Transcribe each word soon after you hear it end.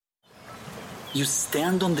You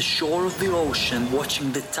stand on the shore of the ocean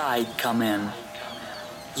watching the tide come in.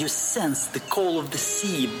 You sense the call of the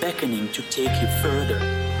sea beckoning to take you further.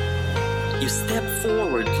 You step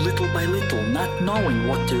forward little by little, not knowing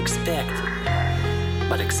what to expect,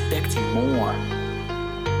 but expecting more.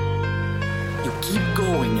 You keep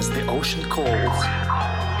going as the ocean calls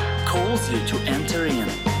you to enter in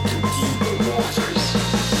to deeper waters.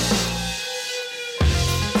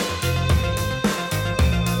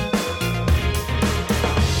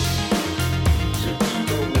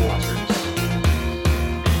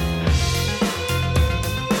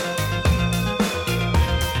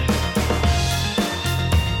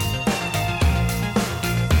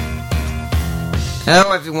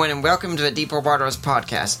 Hello everyone and welcome to the Deeper Waters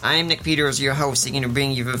podcast. I am Nick Peters, your host, seeking to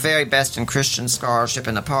bring you the very best in Christian scholarship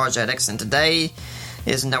and apologetics, and today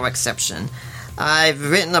is no exception. I've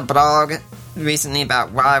written a blog recently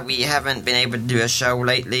about why we haven't been able to do a show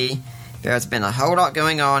lately. There's been a whole lot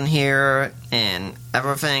going on here, and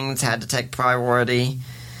everything's had to take priority.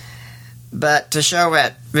 But to show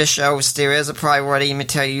that this show still is a priority, let me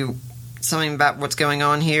tell you something about what's going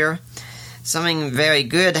on here. Something very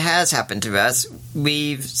good has happened to us.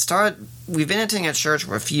 We've been attending a church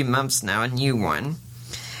for a few months now, a new one,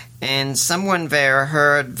 and someone there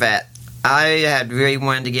heard that I had really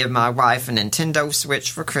wanted to give my wife a Nintendo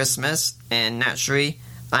Switch for Christmas, and naturally,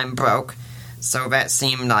 I'm broke, so that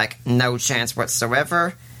seemed like no chance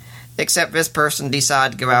whatsoever, except this person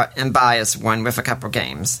decided to go out and buy us one with a couple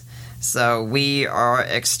games. So we are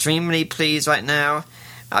extremely pleased right now.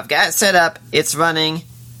 I've got it set up, it's running,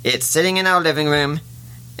 it's sitting in our living room,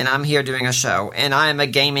 and I'm here doing a show, and I am a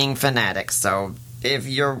gaming fanatic, so if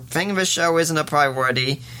your thing of a show isn't a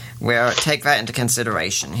priority, well, take that into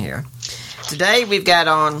consideration here. Today we've got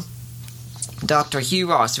on Dr. Hugh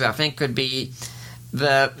Ross, who I think could be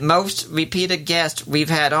the most repeated guest we've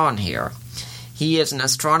had on here. He is an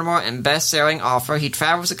astronomer and best-selling author. He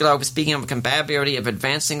travels the globe speaking of the compatibility of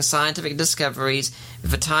advancing scientific discoveries with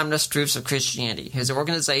the timeless truths of Christianity. His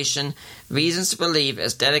organization, Reasons to Believe,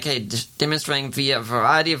 is dedicated to demonstrating via a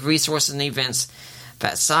variety of resources and events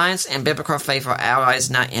that science and biblical faith are allies,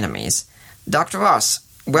 not enemies. Dr. Ross,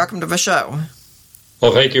 welcome to the show.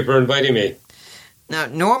 Well, thank you for inviting me. Now,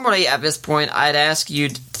 normally at this point, I'd ask you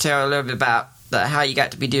to tell a little bit about how you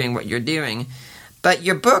got to be doing what you're doing, but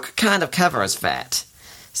your book kind of covers that.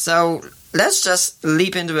 So let's just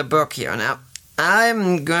leap into the book here. Now,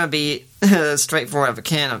 I'm going to be straightforward as I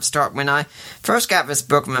can. Start when I first got this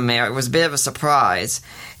book in my mail, it was a bit of a surprise,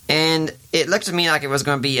 and it looked to me like it was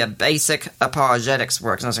going to be a basic apologetics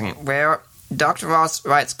work. And I was thinking, well, Dr. Ross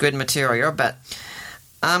writes good material, but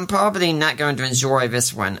I'm probably not going to enjoy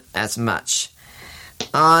this one as much.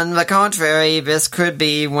 On the contrary, this could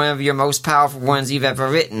be one of your most powerful ones you've ever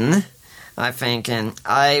written, I think, and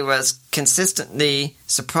I was consistently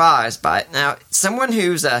surprised by it. Now, someone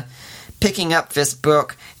who's picking up this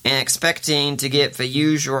book and expecting to get the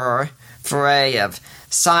usual foray of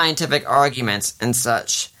scientific arguments and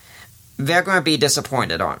such, they're going to be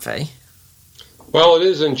disappointed, aren't they? Well, it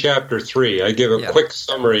is in Chapter 3. I give a quick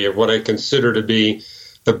summary of what I consider to be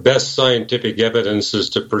the best scientific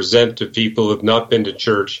evidences to present to people who have not been to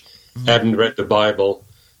church, haven't read the Bible,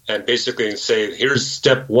 and basically say, here's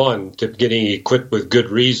step one to getting equipped with good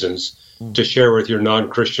reasons to share with your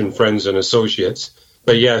non-Christian friends and associates.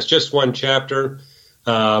 But yeah, it's just one chapter,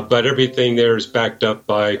 but everything there is backed up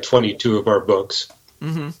by 22 of our books.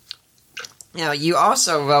 Mm-hmm. Now, you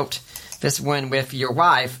also wrote this one with your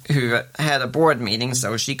wife, who had a board meeting,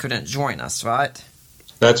 so she couldn't join us, right?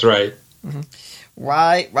 That's right. Mm-hmm.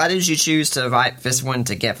 Why did you choose to write this one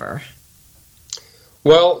together?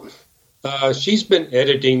 Well, she's been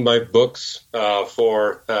editing my books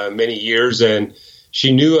for many years, and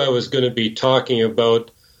she knew I was going to be talking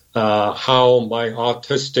about how my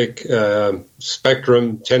autistic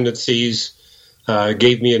spectrum tendencies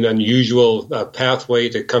gave me an unusual pathway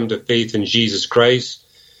to come to faith in Jesus Christ.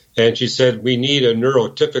 And she said, we need a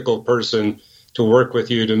neurotypical person to work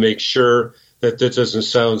with you to make sure that this doesn't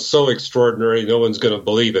sound so extraordinary, no one's going to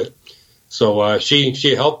believe it. So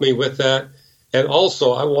she helped me with that. And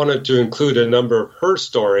also, I wanted to include a number of her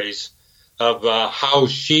stories of how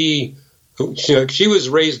she was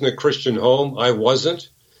raised in a Christian home. I wasn't.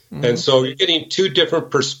 Mm-hmm. And so you're getting two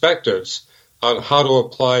different perspectives on how to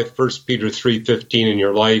apply 1 Peter 3:15 in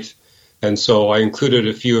your life. And so I included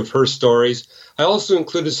a few of her stories. I also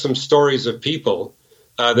included some stories of people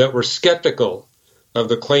that were skeptical of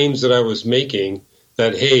the claims that I was making,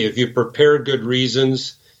 that, hey, if you prepare good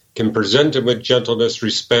reasons, can present them with gentleness,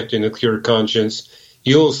 respect, and a clear conscience,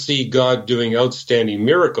 you'll see God doing outstanding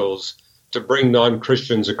miracles to bring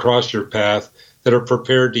non-Christians across your path that are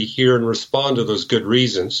prepared to hear and respond to those good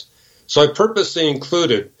reasons. So I purposely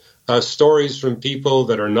included stories from people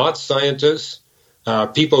that are not scientists,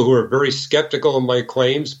 people who are very skeptical of my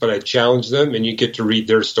claims, but I challenge them, and you get to read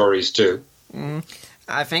their stories too.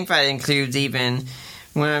 I think that includes even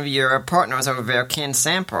one of your partners over there, Ken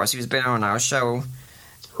Sampras, who's been on our show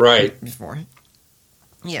before.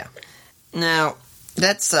 Yeah. Now,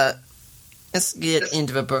 let's get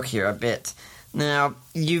into the book here a bit. Now,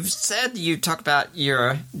 you've said you talk about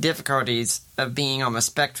your difficulties of being on the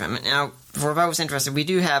spectrum. Now, for those interested, we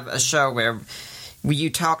do have a show where you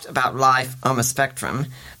talked about life on the spectrum.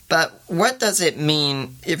 But what does it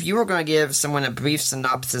mean, if you were going to give someone a brief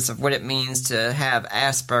synopsis of what it means to have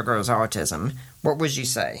Asperger's autism, what would you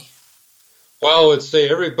say? Well, I would say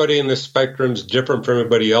everybody in the spectrum is different from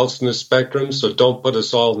everybody else in the spectrum, so don't put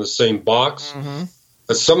us all in the same box. Mm-hmm.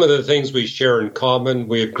 But some of the things we share in common,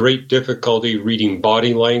 we have great difficulty reading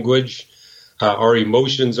body language. Our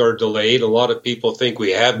emotions are delayed. A lot of people think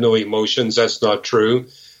we have no emotions. That's not true.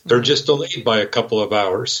 They're just delayed by a couple of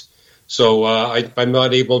hours. So I'm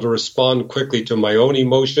not able to respond quickly to my own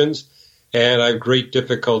emotions, and I have great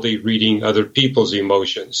difficulty reading other people's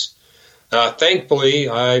emotions. Thankfully,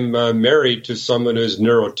 I'm married to someone who's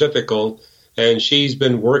neurotypical, and she's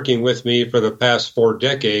been working with me for the past 4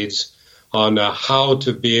 decades on how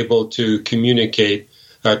to be able to communicate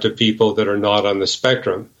to people that are not on the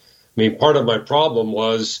spectrum. I mean, part of my problem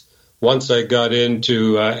was once I got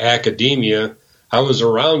into academia, I was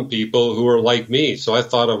around people who were like me, so I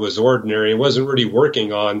thought I was ordinary. I wasn't really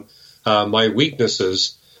working on my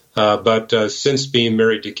weaknesses. But since being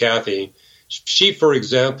married to Kathy, she, for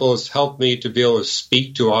example, has helped me to be able to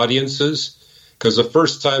speak to audiences, because the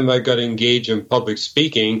first time I got engaged in public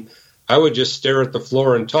speaking, I would just stare at the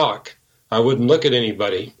floor and talk. I wouldn't look at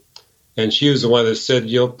anybody. And she was the one that said,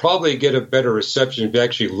 you'll probably get a better reception if you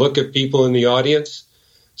actually look at people in the audience.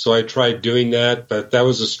 So I tried doing that, but that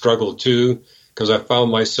was a struggle too, because I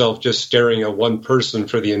found myself just staring at one person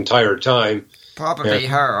for the entire time. Probably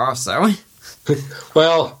her also.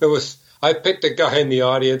 Well, I picked a guy in the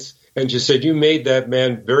audience, and she said, you made that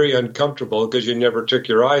man very uncomfortable because you never took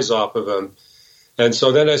your eyes off of him. And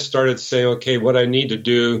so then I started saying, okay, what I need to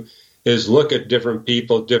do is look at different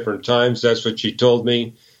people at different times. That's what she told me.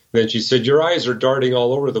 And then she said, your eyes are darting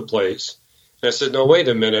all over the place. And I said, no, wait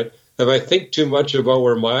a minute. If I think too much about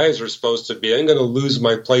where my eyes are supposed to be, I'm going to lose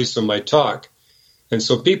my place in my talk. And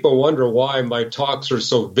so people wonder why my talks are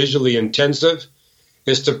so visually intensive.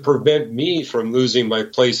 Is to prevent me from losing my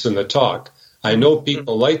place in the talk. I know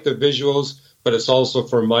people like the visuals, but it's also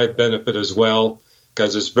for my benefit as well,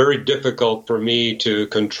 because it's very difficult for me to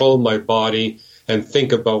control my body and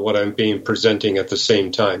think about what I'm being presenting at the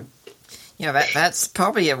same time. Yeah, that's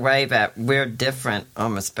probably a way that we're different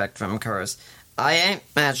on the spectrum, because I am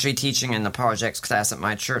actually teaching in the projects class at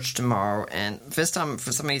my church tomorrow, and this time,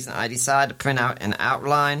 for some reason, I decided to print out an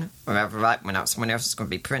outline, or rather write one out, someone else is going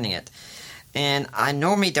to be printing it. And I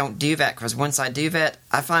normally don't do that, because once I do that,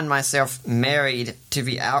 I find myself married to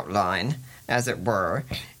the outline, as it were,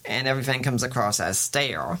 and everything comes across as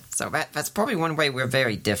stale. So that's probably one way we're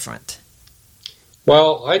very different.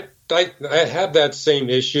 Well, I have that same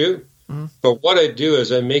issue, but what I do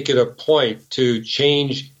is I make it a point to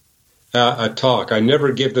change a talk. I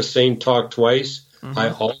never give the same talk twice. I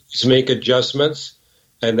always make adjustments,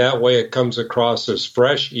 and that way it comes across as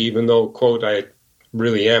fresh, even though, quote, I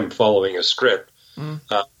really am following a script.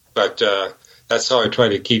 But that's how I try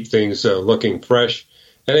to keep things looking fresh.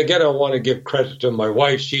 And again, I want to give credit to my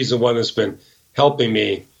wife. She's the one that's been helping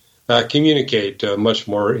me communicate much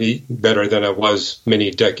more better than I was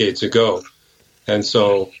many decades ago. And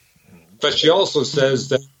so, but she also says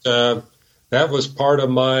that that was part of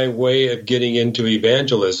my way of getting into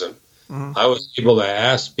evangelism. I was able to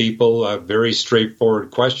ask people very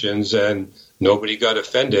straightforward questions, and nobody got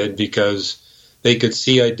offended because they could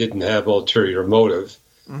see I didn't have ulterior motive.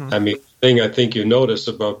 I mean, the thing I think you notice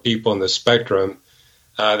about people on the spectrum,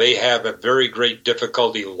 they have a very great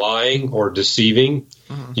difficulty lying or deceiving.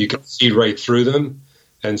 You can see right through them.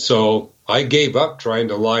 And so I gave up trying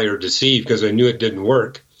to lie or deceive because I knew it didn't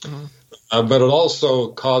work. But it also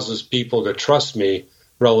causes people to trust me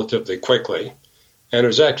relatively quickly. And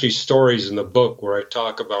there's actually stories in the book where I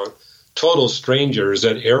talk about total strangers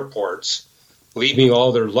at airports leaving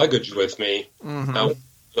all their luggage with me,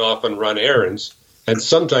 off and run errands, and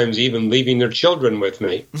sometimes even leaving their children with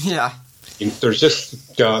me. Yeah. And there's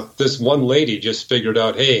just this one lady just figured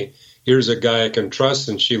out, hey, here's a guy I can trust,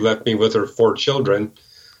 and she left me with her 4 children.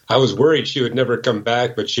 I was worried she would never come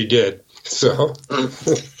back, but she did. So,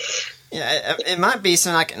 yeah, it might be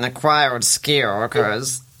something like an acquired skill,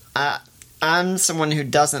 because I'm someone who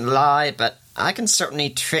doesn't lie, but I can certainly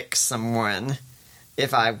trick someone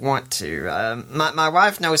if I want to. My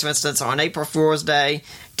wife knows, for instance, on April Fool's Day,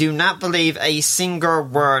 do not believe a single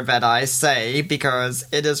word that I say because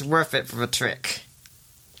it is worth it for a trick.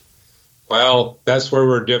 Well, that's where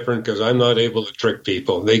we're different because I'm not able to trick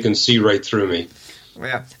people. They can see right through me.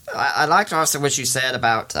 Well, I liked also what you said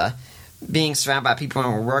about being surrounded by people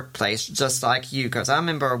in a workplace just like you, because I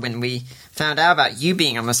remember when we found out about you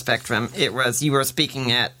being on the spectrum, it was you were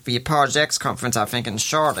speaking at the Apologetics conference, I think, in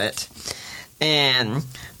Charlotte. And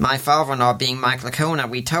my father-in-law, being Mike Lacona,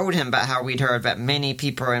 we told him about how we'd heard that many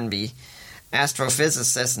people in the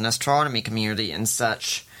astrophysicists and astronomy community and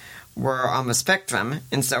such were on the spectrum.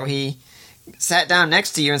 And so he sat down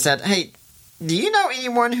next to you and said, "Hey, do you know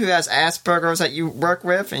anyone who has Asperger's that you work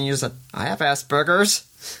with?" And you said, "I have Asperger's."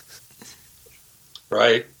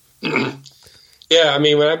 Right. Yeah, I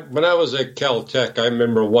mean, when I was at Caltech, I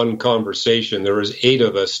remember one conversation. There was 8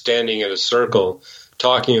 of us standing in a circle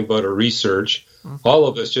talking about a research. All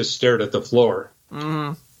of us just stared at the floor.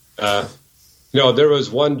 Mm-hmm. There was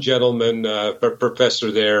one gentleman, a professor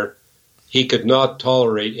there. He could not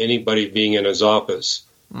tolerate anybody being in his office.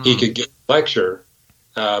 Mm-hmm. He could give a lecture,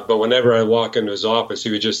 but whenever I walk into his office, he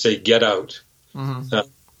would just say, "Get out,"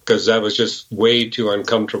 because that was just way too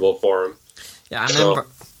uncomfortable for him. Yeah,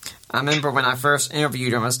 I remember when I first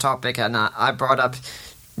interviewed on this topic, and I brought up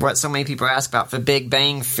what so many people ask about, the Big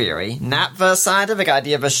Bang Theory, not the scientific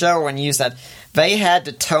idea of a show, and you said they had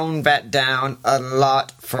to tone that down a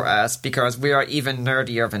lot for us because we are even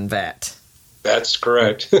nerdier than that. That's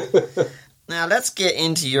correct. Now, let's get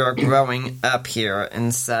into your growing up here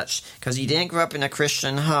and such, because you didn't grow up in a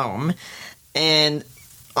Christian home, and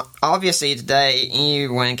obviously today,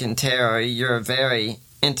 you and Quintero, you're very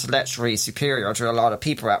intellectually superior to a lot of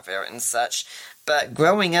people out there and such. But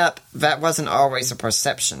growing up, that wasn't always a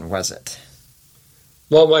perception, was it?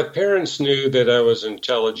 Well, my parents knew that I was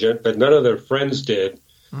intelligent, but none of their friends did.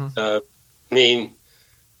 Being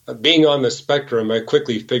on the spectrum, I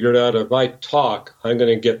quickly figured out if I talk, I'm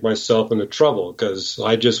going to get myself into trouble because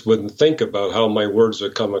I just wouldn't think about how my words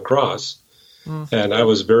would come across. And I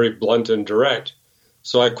was very blunt and direct.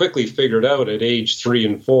 So I quickly figured out at age 3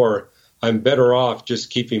 and 4, I'm better off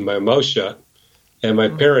just keeping my mouth shut. And my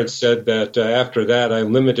parents said that after that, I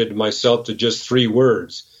limited myself to just 3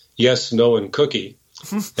 words: yes, no, and cookie.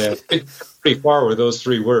 And pretty far with those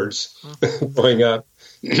 3 words growing up.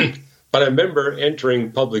 But I remember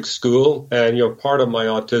entering public school, and part of my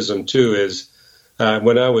autism too is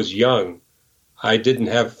when I was young, I didn't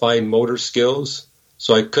have fine motor skills,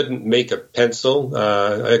 so I couldn't make a pencil.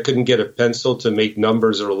 I couldn't get a pencil to make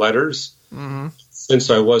numbers or letters. Mm-hmm. Since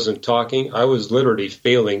I wasn't talking, I was literally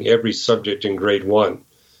failing every subject in grade 1.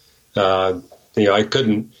 I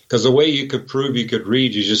couldn't, because the way you could prove you could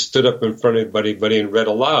read, you just stood up in front of everybody and read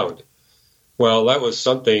aloud. Well, that was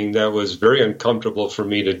something that was very uncomfortable for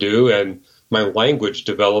me to do, and my language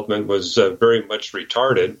development was very much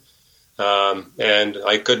retarded, and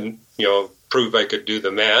I couldn't, prove I could do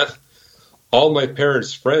the math. All my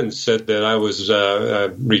parents' friends said that I was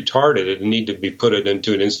retarded and needed to be put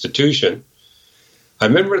into an institution. I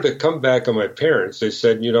remember the comeback of my parents. They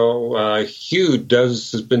said, Hugh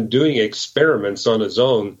has been doing experiments on his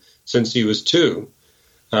own since he was 2.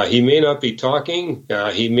 He may not be talking.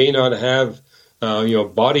 He may not have,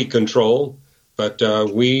 body control, but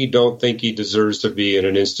we don't think he deserves to be in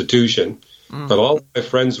an institution. But all of my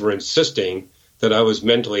friends were insisting that I was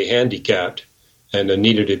mentally handicapped and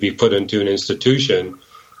needed to be put into an institution.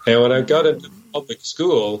 And when I got into public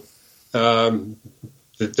school,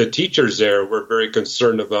 the teachers there were very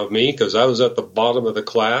concerned about me because I was at the bottom of the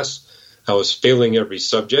class. I was failing every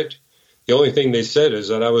subject. The only thing they said is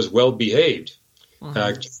that I was well behaved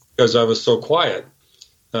because I was so quiet.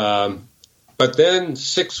 But then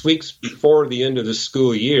 6 weeks before the end of the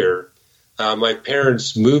school year, my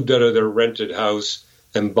parents moved out of their rented house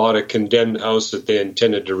and bought a condemned house that they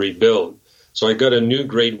intended to rebuild. So I got a new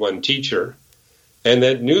grade 1 teacher. And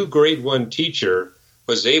that new grade 1 teacher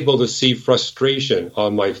was able to see frustration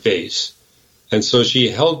on my face. And so she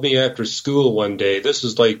held me after school one day, this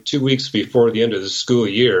is like 2 weeks before the end of the school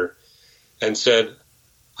year, and said,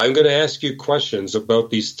 "I'm going to ask you questions about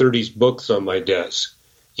these 30 books on my desk.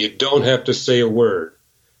 You don't have to say a word.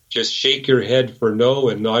 Just shake your head for no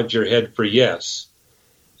and nod your head for yes."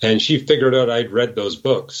 And she figured out I'd read those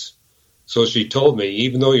books. So she told me,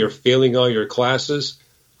 even though you're failing all your classes,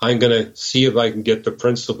 I'm going to see if I can get the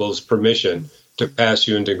principal's permission to pass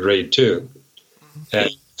you into grade 2. And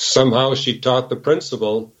somehow she taught the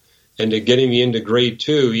principal into getting me into grade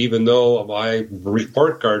 2, even though my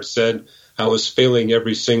report card said I was failing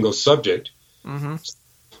every single subject.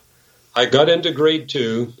 I got into grade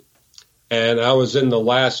 2, and I was in the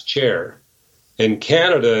last chair. In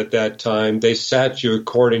Canada at that time, they sat you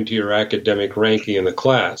according to your academic ranking in the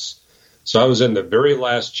class. So I was in the very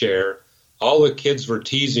last chair. All the kids were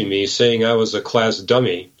teasing me, saying I was a class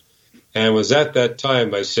dummy. And it was at that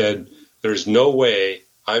time I said, there's no way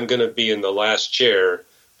I'm going to be in the last chair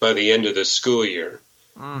by the end of the school year.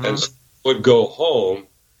 Mm-hmm. And so I would go home,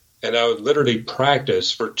 and I would literally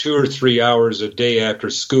practice for 2 or 3 hours a day after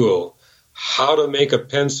school how to make a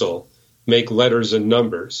pencil, make letters and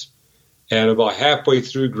numbers. And about halfway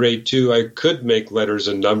through grade 2, I could make letters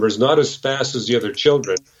and numbers, not as fast as the other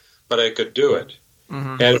children, but I could do it.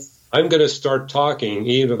 Mm-hmm. And I'm going to start talking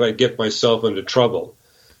even if I get myself into trouble.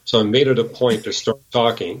 So I made it a point to start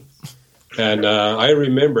talking. And I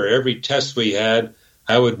remember every test we had,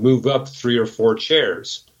 I would move up 3 or 4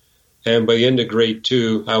 chairs. And by the end of grade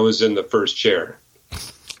 2, I was in the first chair.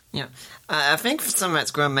 Yeah. I think something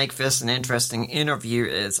that's going to make this an interesting interview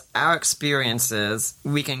is our experiences.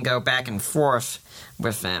 We can go back and forth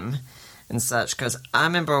with them and such. Because I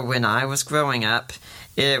remember when I was growing up,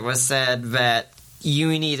 it was said that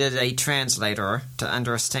you needed a translator to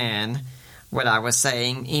understand what I was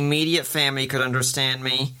saying. Immediate family could understand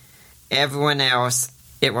me. Everyone else,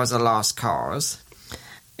 it was a lost cause.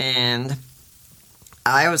 And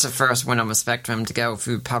I was the first one on the spectrum to go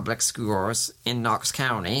through public schools in Knox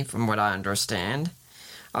County, from what I understand.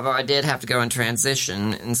 Although I did have to go in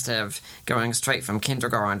transition instead of going straight from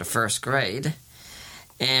kindergarten to first grade.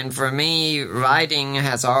 And for me, writing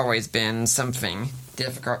has always been something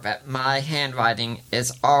difficult. That my handwriting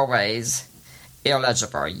is always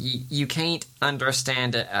illegible. You can't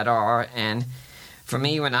understand it at all. And for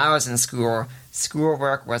me, when I was in school,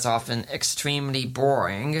 schoolwork was often extremely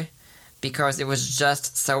boring, because it was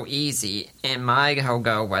just so easy, and my whole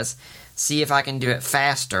goal was see if I can do it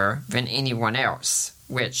faster than anyone else,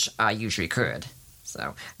 which I usually could.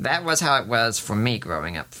 So that was how it was for me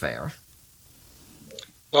growing up there.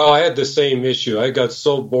 Well, I had the same issue. I got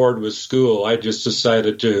so bored with school, I just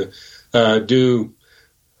decided to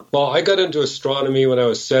I got into astronomy when I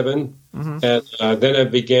was 7, mm-hmm. and then I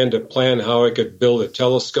began to plan how I could build a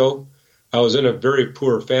telescope. I was in a very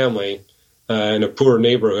poor family, in a poor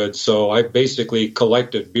neighborhood, so I basically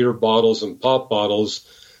collected beer bottles and pop bottles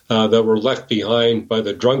that were left behind by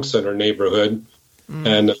the drunks in our neighborhood.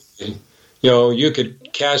 And, you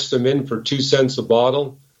could cash them in for 2 cents a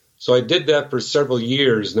bottle. So I did that for several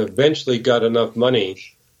years and eventually got enough money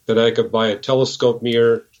that I could buy a telescope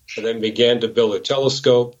mirror, and then began to build a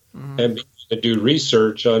telescope and began to do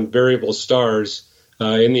research on variable stars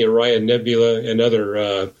in the Orion Nebula and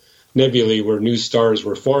other nebulae where new stars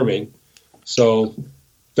were forming. So,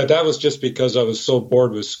 but that was just because I was so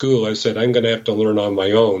bored with school. I said, I'm going to have to learn on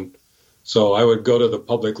my own. So I would go to the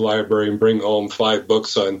public library and bring home 5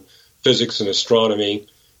 books on physics and astronomy,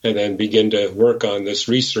 and then begin to work on this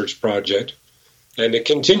research project. And it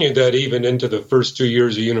continued that even into the first 2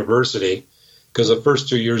 years of university, because the first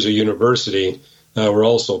 2 years of university were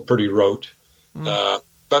also pretty rote.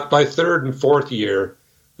 But by 3rd and 4th year,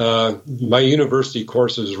 my university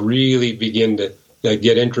courses really begin to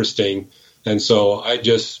get interesting. And so I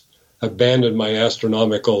just abandoned my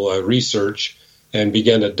astronomical research and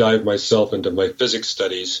began to dive myself into my physics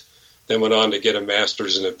studies, then went on to get a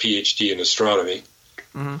master's and a PhD in astronomy.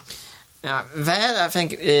 Mm-hmm. Now, that, I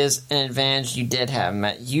think, is an advantage you did have,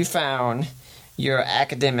 Matt. You found your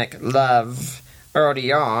academic love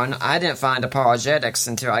early on. I didn't find apologetics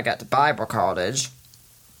until I got to Bible college,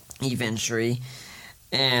 eventually.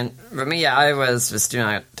 And for me, I was a student.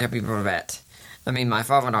 I tell people that. My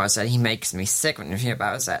father-in-law said he makes me sick when you hear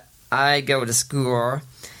about it. That I go to school,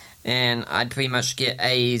 and I'd pretty much get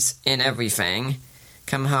A's in everything.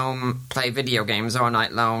 Come home, play video games all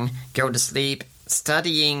night long, go to sleep.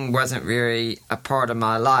 Studying wasn't really a part of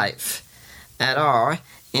my life at all.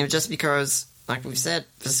 And just because, like we've said,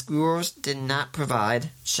 the schools did not provide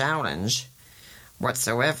challenge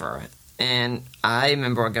whatsoever. And I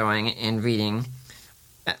remember going and reading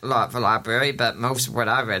a lot of the library, but most of what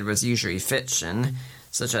I read was usually fiction,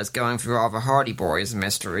 such as going through all the Hardy Boys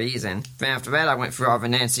mysteries, and then after that I went through all the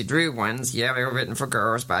Nancy Drew ones. Yeah, they were written for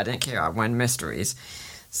girls, but I didn't care. I wanted mysteries.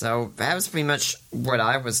 So that was pretty much what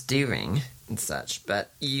I was doing and such.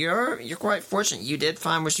 But you're quite fortunate. You did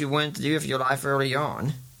find what you wanted to do with your life early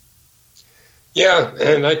on. Yeah,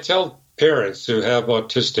 and I tell parents who have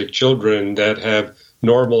autistic children that have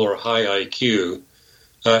normal or high IQ,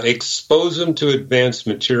 expose them to advanced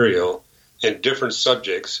material in different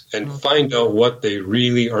subjects and find out what they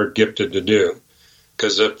really are gifted to do.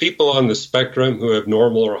 Because people on the spectrum who have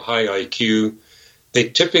normal or high IQ, they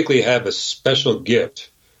typically have a special gift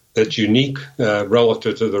that's unique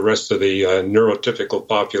relative to the rest of the neurotypical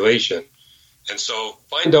population. And so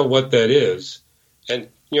find out what that is. And,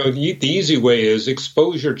 the easy way is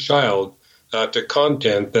expose your child to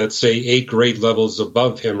content that's, say, 8 grade levels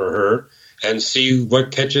above him or her, and see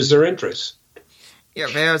what catches their interest. Yeah,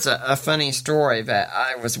 there's a funny story that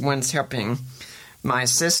I was once helping my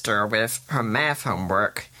sister with her math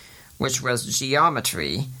homework, which was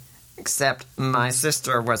geometry, except my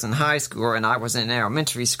sister was in high school and I was in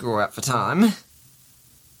elementary school at the time.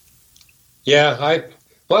 Yeah,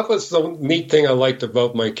 that was the neat thing I liked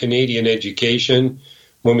about my Canadian education.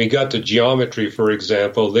 When we got to geometry, for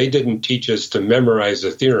example, they didn't teach us to memorize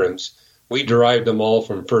the theorems. We derived them all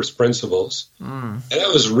from first principles. And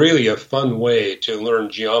that was really a fun way to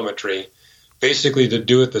learn geometry, basically to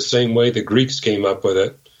do it the same way the Greeks came up with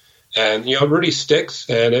it. And, it really sticks,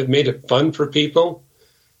 and it made it fun for people.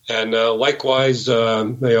 And likewise,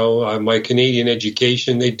 my Canadian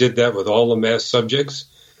education, they did that with all the math subjects.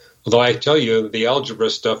 Although I tell you, the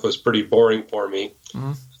algebra stuff was pretty boring for me.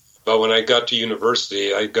 But when I got to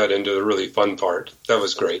university, I got into the really fun part. That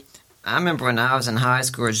was great. I remember when I was in high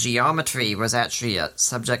school, geometry was actually a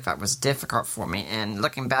subject that was difficult for me. And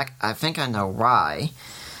looking back, I think I know why.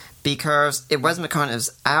 Because it wasn't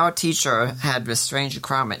because our teacher had this strange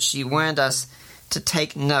requirement. She wanted us to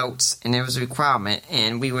take notes, and it was a requirement,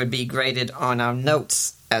 and we would be graded on our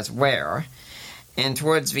notes as well. And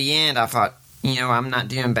towards the end, I thought, I'm not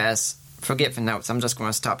doing best. Forget the notes. I'm just going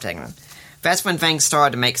to stop taking them. That's when things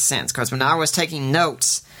started to make sense, because when I was taking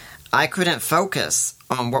notes, I couldn't focus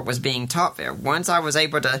on what was being taught there. Once I was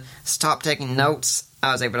able to stop taking notes,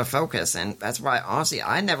 I was able to focus, and that's why, honestly,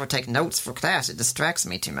 I never take notes for class. It distracts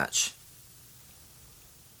me too much.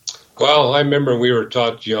 Well, I remember we were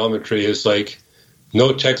taught geometry. It's like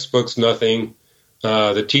no textbooks, nothing.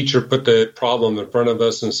 The teacher put the problem in front of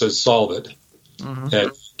us and said, solve it.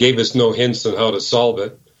 And gave us no hints on how to solve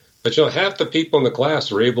it. But, half the people in the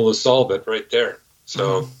class were able to solve it right there.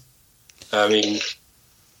 So,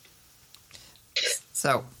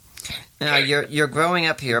 So, now you're growing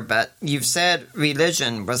up here, but you've said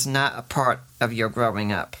religion was not a part of your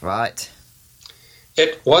growing up, right?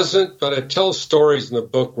 It wasn't, but I tell stories in the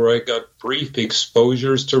book where I got brief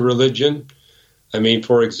exposures to religion.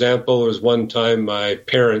 For example, there was one time my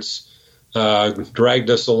parents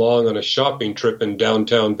dragged us along on a shopping trip in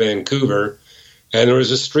downtown Vancouver, and there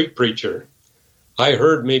was a street preacher. I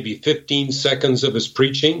heard maybe 15 seconds of his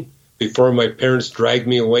preaching before my parents dragged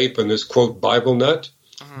me away from this, quote, Bible nut.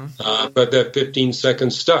 But that 15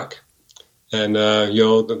 seconds stuck. And,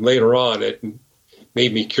 later on, it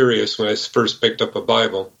made me curious when I first picked up a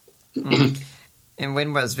Bible. And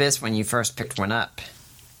when was this when you first picked one up?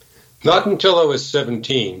 Not until I was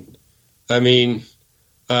 17.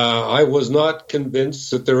 I was not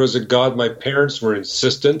convinced that there was a God. My parents were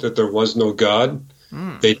insistent that there was no God.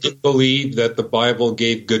 They did believe that the Bible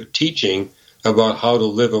gave good teaching about how to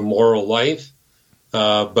live a moral life,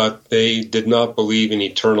 but they did not believe in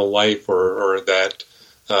eternal life or that,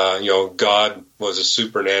 God was a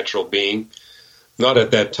supernatural being. Not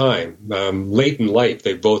at that time. Late in life,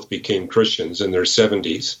 they both became Christians in their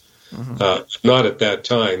 70s. Not at that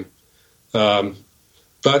time.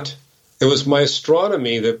 But it was my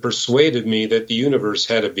astronomy that persuaded me that the universe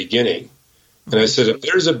had a beginning. And I said, if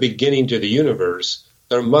there's a beginning to the universe,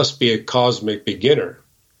 there must be a cosmic beginner.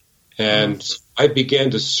 And I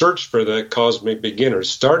began to search for that cosmic beginner.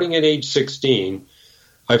 Starting at age 16,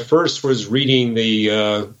 I first was reading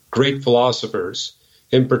the great philosophers,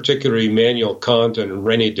 in particular Immanuel Kant and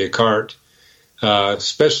René Descartes,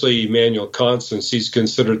 especially Immanuel Kant, since he's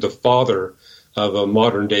considered the father of a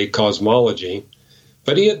modern-day cosmology.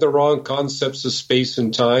 But he had the wrong concepts of space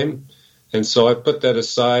and time, and so I put that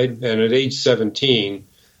aside, and at age 17,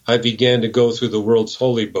 I began to go through the world's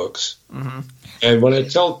holy books. And when I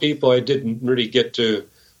tell people I didn't really get to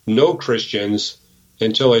know Christians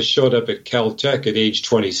until I showed up at Caltech at age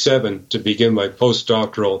 27 to begin my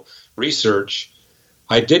postdoctoral research,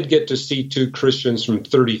 I did get to see 2 Christians from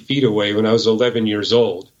 30 feet away when I was 11 years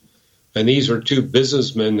old. And these were 2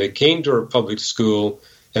 businessmen that came to our public school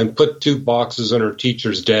and put 2 boxes on our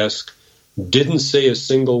teacher's desk, didn't say a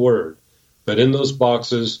single word, but in those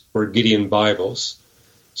boxes were Gideon Bibles.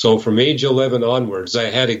 So from age 11 onwards, I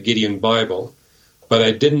had a Gideon Bible, but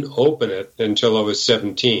I didn't open it until I was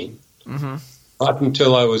 17. Not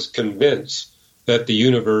until I was convinced that the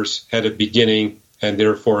universe had a beginning and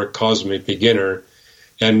therefore a cosmic beginner,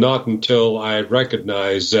 and not until I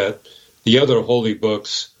recognized that the other holy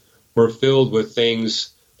books were filled with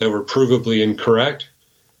things that were provably incorrect.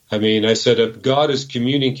 I said, if God is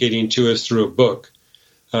communicating to us through a book,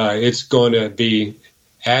 it's going to be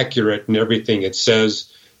accurate in everything it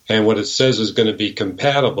says, and what it says is going to be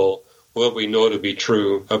compatible what we know to be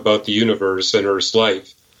true about the universe and Earth's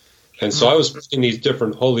life. And so I was putting these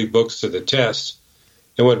different holy books to the test.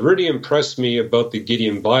 And what really impressed me about the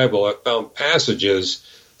Gideon Bible, I found passages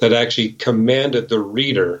that actually commanded the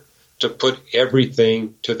reader to put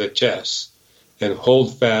everything to the test and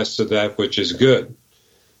hold fast to that which is good.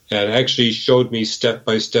 And actually showed me step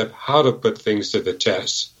by step how to put things to the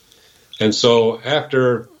test. And so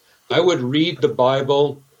after I would read the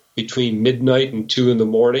Bible between midnight and 2 in the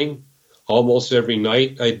morning, almost every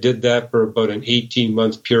night. I did that for about an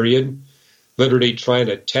 18-month period, literally trying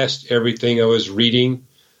to test everything I was reading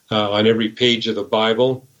on every page of the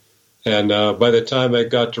Bible. And by the time I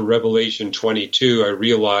got to Revelation 22, I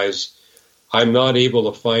realized I'm not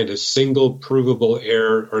able to find a single provable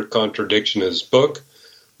error or contradiction in this book.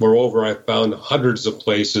 Moreover, I found hundreds of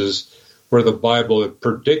places where the Bible had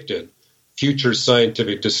predicted future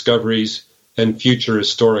scientific discoveries and future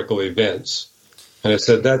historical events. And I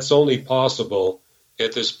said, that's only possible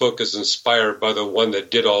if this book is inspired by the one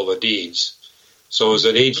that did all the deeds. So it was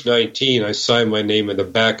at age 19, I signed my name in the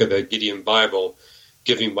back of the Gideon Bible,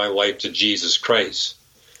 giving my life to Jesus Christ.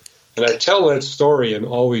 And I tell that story in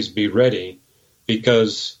Always Be Ready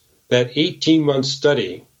because that 18-month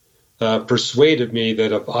study persuaded me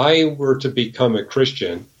that if I were to become a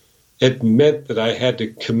Christian, it meant that I had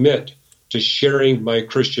to commit to sharing my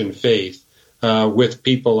Christian faith with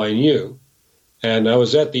people I knew. And I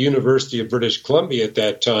was at the University of British Columbia at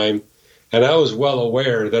that time, and I was well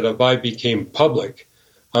aware that if I became public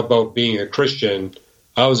about being a Christian,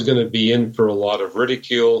 I was going to be in for a lot of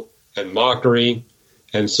ridicule and mockery.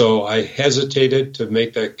 And so I hesitated to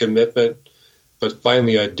make that commitment, but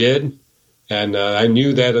finally I did. And I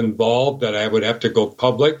knew that involved that I would have to go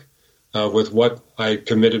public with what I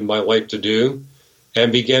committed my life to do,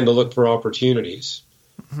 and began to look for opportunities.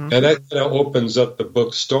 Mm-hmm. And that kind of opens up the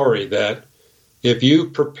book story that if you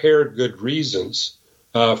prepare good reasons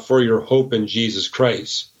for your hope in Jesus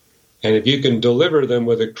Christ, and if you can deliver them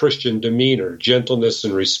with a Christian demeanor, gentleness,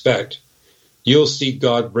 and respect, you'll see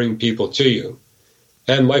God bring people to you.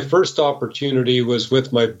 And my first opportunity was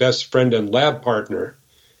with my best friend and lab partner.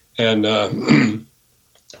 And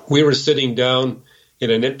we were sitting down in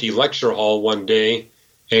an empty lecture hall one day,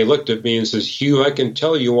 and he looked at me and says, "Hugh, I can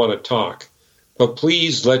tell you want to talk, but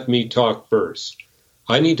please let me talk first.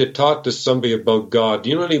 I need to talk to somebody about God. Do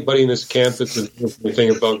you know anybody in this campus that knows anything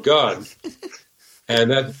about God?"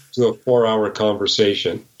 And that was a 4-hour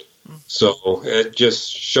conversation. So it just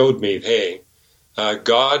showed me, hey,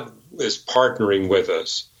 God is partnering with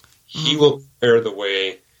us. He will prepare the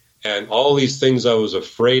way. And all these things I was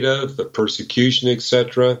afraid of, the persecution,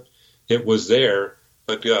 etc., it was there.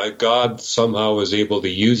 But God somehow was able to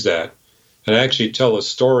use that. And I actually tell a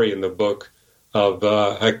story in the book of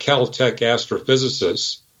a Caltech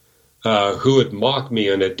astrophysicist who would mock me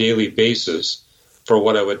on a daily basis for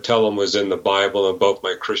what I would tell him was in the Bible about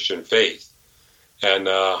my Christian faith, and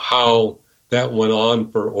how that went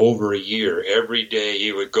on for over a year. Every day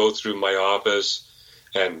he would go through my office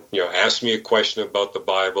and ask me a question about the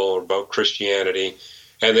Bible or about Christianity,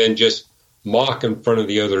 and then just mock in front of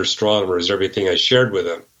the other astronomers everything I shared with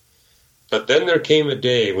him. But then there came a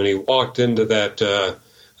day when he walked into that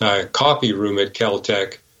coffee room at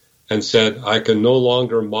Caltech and said, "I can no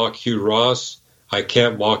longer mock Hugh Ross. I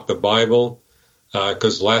can't mock the Bible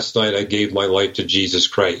because last night I gave my life to Jesus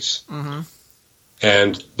Christ." Mm-hmm.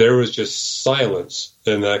 And there was just silence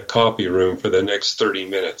in that coffee room for the next 30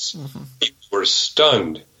 minutes. Mm-hmm. People were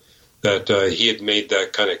stunned that he had made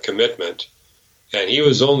that kind of commitment. And he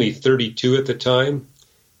was only 32 at the time.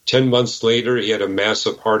 10 months later, he had a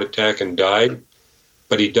massive heart attack and died.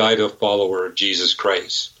 But he died a follower of Jesus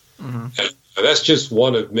Christ. Mm-hmm. And that's just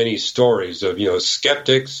one of many stories of,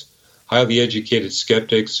 skeptics, highly educated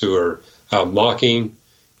skeptics who are mocking.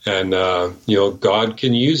 And, God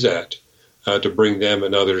can use that to bring them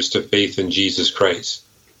and others to faith in Jesus Christ.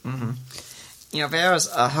 Mm-hmm. There's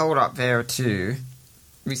a hold up there to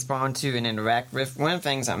respond to and interact with. One of the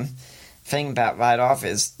things I'm thinking about right off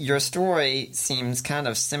is your story seems kind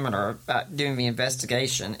of similar about doing the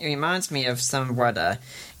investigation. It reminds me of some what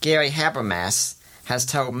Gary Habermas has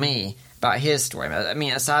told me about his story. I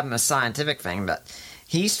mean, aside from the scientific thing, but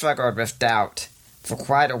he struggled with doubt for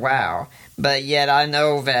quite a while. But yet I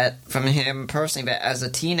know that from him personally that as a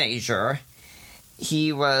teenager,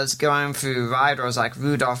 he was going through writers like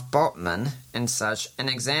Rudolf Bultmann and such and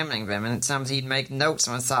examining them. And sometimes he'd make notes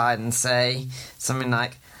on the side and say something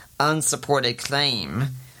like, "unsupported claim,"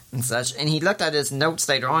 and such. And he looked at his notes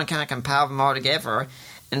later on, kind of compiled them all together,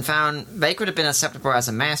 and found they could have been acceptable as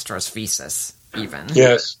a master's thesis, even.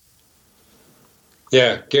 Yes.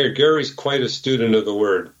 Yeah, Gary's quite a student of the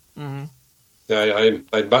Word. Mm-hmm. I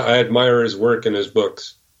admire his work and his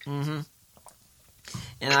books. Mm-hmm.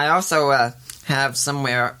 And I also have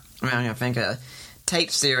somewhere, I think, a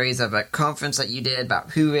tape series of a conference that you did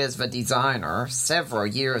about who is the designer several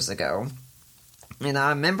years ago. And I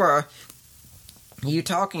remember you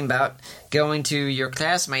talking about going to your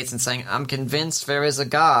classmates and saying, I'm convinced there is a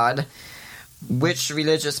God. Which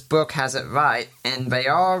religious book has it right? And they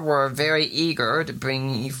all were very eager to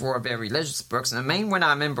bring you forward their religious books. And the main one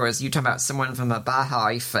I remember is you talking about someone from the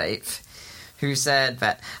Baha'i faith who said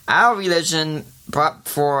that our religion brought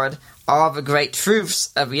forward all the great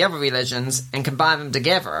truths of the other religions and combined them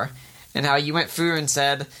together. And how you went through and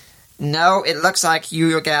said, no, it looks like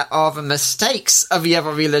you got all the mistakes of the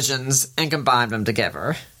other religions and combined them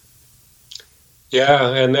together. Yeah,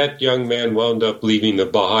 and that young man wound up leaving the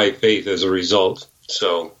Baha'i faith as a result.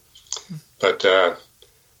 So, but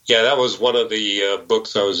yeah, that was one of the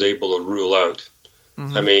books I was able to rule out.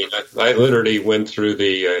 Mm-hmm. I mean, I literally went through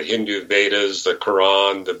the Hindu Vedas, the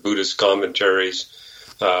Quran, the Buddhist commentaries,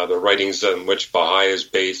 the writings on which Baha'i is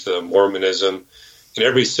based, Mormonism, in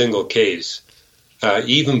every single case.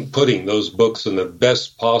 Even putting those books in the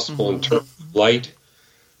best possible interpretive light,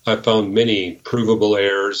 I found many provable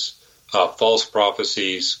errors, false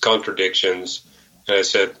prophecies, contradictions, and I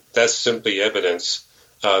said, that's simply evidence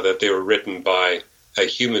that they were written by a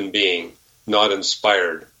human being, not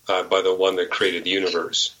inspired by the one that created the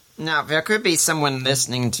universe. Now, there could be someone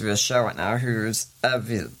listening to this show right now who's of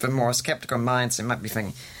the more skeptical mind, so might be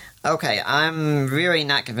thinking, okay, I'm really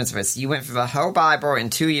not convinced of this. You went through the whole Bible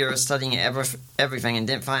in 2 years studying everything and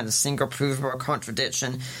didn't find a single provable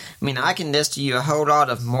contradiction. I mean, I can list to you a whole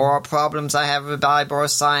lot of moral problems I have with the Bible,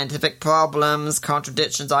 scientific problems,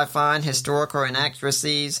 contradictions I find, historical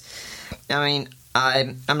inaccuracies. I mean,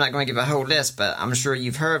 I'm not going to give a whole list, but I'm sure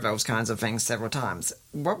you've heard those kinds of things several times.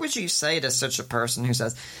 What would you say to such a person who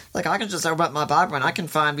says, like, I can just open up my Bible and I can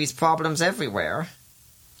find these problems everywhere?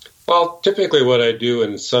 Well, typically what I do,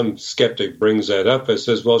 and some skeptic brings that up, I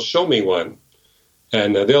says, well, show me one.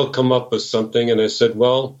 And they'll come up with something, and I said,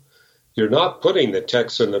 well, you're not putting the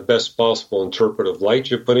text in the best possible interpretive light,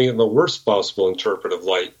 you're putting it in the worst possible interpretive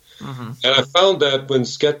light. Mm-hmm. And I found that when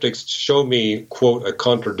skeptics show me, quote, a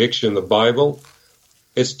contradiction in the Bible,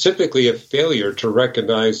 it's typically a failure to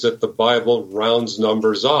recognize that the Bible rounds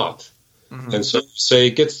numbers off. Mm-hmm. And so say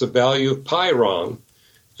it gets the value of pi wrong.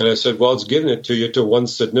 And I said, well, it's giving it to you to one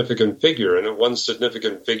significant figure, and at one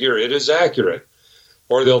significant figure, it is accurate.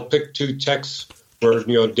 Or they'll pick two texts where,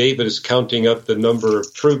 David is counting up the number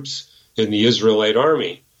of troops in the Israelite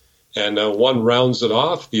army, and one rounds it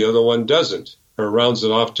off, the other one doesn't, or rounds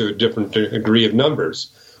it off to a different degree of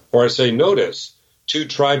numbers. Or I say, notice, 2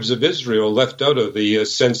 tribes of Israel left out of the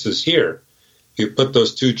census here. You put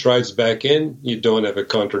those 2 tribes back in, you don't have a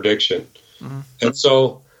contradiction. Mm-hmm. And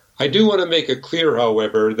so I do want to make it clear,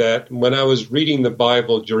 however, that when I was reading the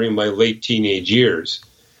Bible during my late teenage years,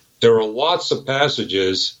 there were lots of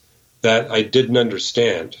passages that I didn't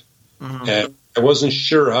understand. Mm-hmm. And I wasn't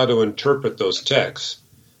sure how to interpret those texts.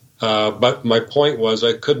 But my point was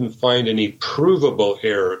I couldn't find any provable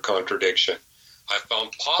error or contradiction. I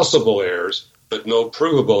found possible errors, but no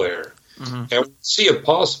provable error. Mm-hmm. And when I see a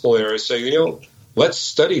possible error, I say, let's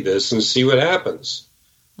study this and see what happens.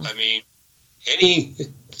 Mm-hmm. I mean, any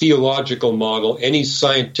theological model, any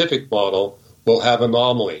scientific model will have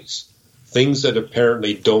anomalies, things that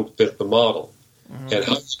apparently don't fit the model. Mm-hmm. And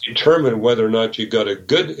how you determine whether or not you got a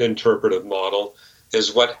good interpretive model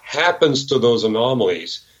is what happens to those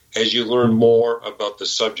anomalies as you learn more about the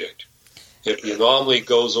subject. If the anomaly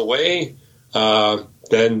goes away,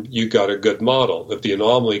 then you got a good model. If the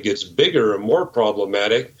anomaly gets bigger and more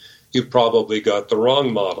problematic, you probably got the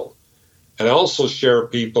wrong model. And I also share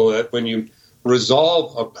people that when you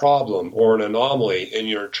resolve a problem or an anomaly in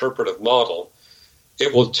your interpretive model,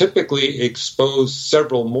 it will typically expose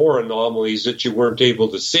several more anomalies that you weren't able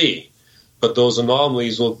to see. But those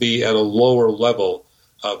anomalies will be at a lower level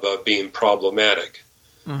of being problematic.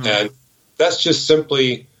 Mm-hmm. And that's just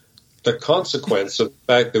simply the consequence of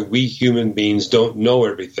the fact that we human beings don't know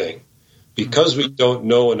everything. Because we don't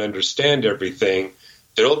know and understand everything,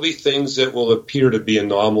 there will be things that will appear to be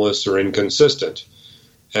anomalous or inconsistent.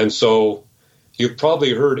 And so you've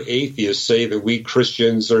probably heard atheists say that we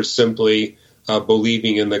Christians are simply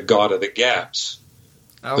believing in the God of the gaps.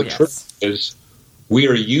 The truth is, we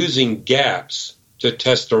are using gaps to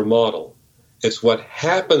test our model. It's what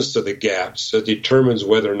happens to the gaps that determines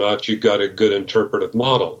whether or not you got a good interpretive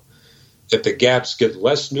model. If the gaps get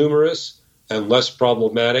less numerous and less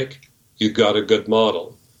problematic, you got a good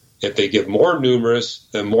model. If they get more numerous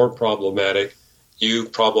and more problematic, you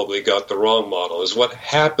probably got the wrong model. It's what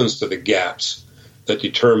happens to the gaps that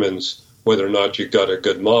determines whether or not you got a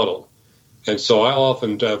good model. And so I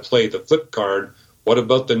often play the flip card. What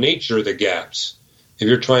about the nature of the gaps? If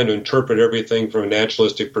you're trying to interpret everything from a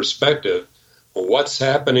naturalistic perspective, well, what's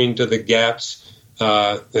happening to the gaps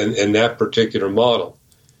in that particular model?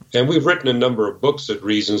 And we've written a number of books at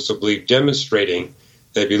Reasons to Believe demonstrating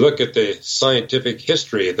that if you look at the scientific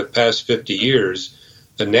history of the past 50 years,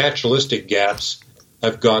 the naturalistic gaps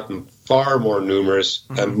have gotten far more numerous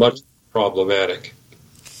and much problematic.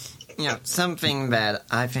 You know, something that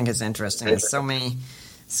I think is interesting is so many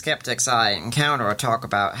skeptics I encounter talk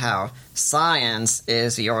about how science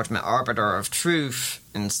is the ultimate arbiter of truth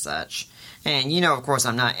and such. And, you know, of course,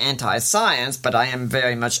 I'm not anti-science, but I am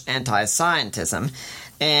very much anti-scientism.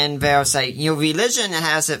 And they'll say, you know, religion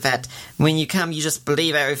has it that when you come, you just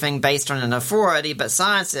believe everything based on an authority, but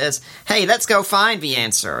science says, hey, let's go find the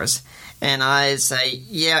answers. And I say,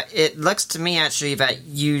 yeah, it looks to me actually that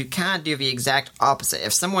you kind of do the exact opposite.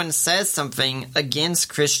 If someone says something against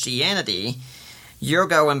Christianity, you'll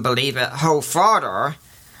go and believe it wholeheartedly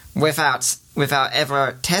without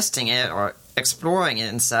ever testing it or exploring it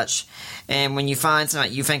and such. And when you find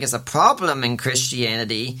something you think is a problem in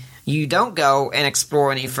Christianity, you don't go and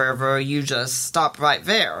explore any further, you just stop right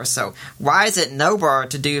there. So why is it noble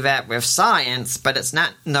to do that with science, but it's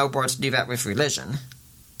not noble to do that with religion?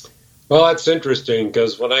 Well, that's interesting,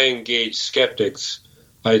 because when I engage skeptics,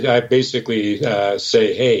 I basically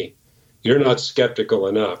say, hey, you're not skeptical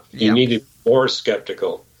enough. You need to be more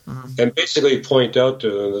skeptical. And basically point out to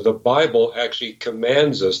them that the Bible actually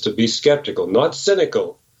commands us to be skeptical, not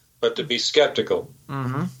cynical, but to be skeptical.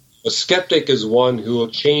 A skeptic is one who will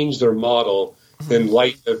change their model in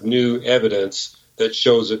light of new evidence that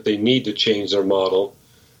shows that they need to change their model.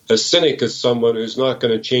 A cynic is someone who's not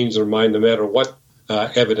going to change their mind no matter what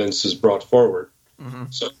evidence is brought forward.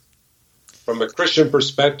 So from a Christian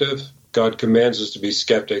perspective, God commands us to be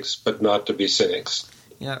skeptics, but not to be cynics.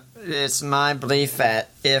 Yeah, it's my belief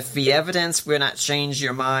that if the evidence will not change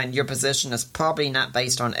your mind, your position is probably not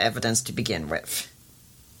based on evidence to begin with.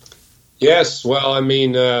 Yes, well, I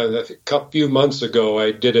mean, a few months ago,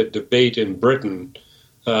 I did a debate in Britain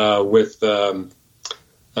with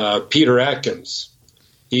Peter Atkins.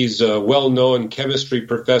 He's a well-known chemistry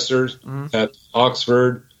professor at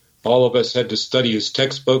Oxford. All of us had to study his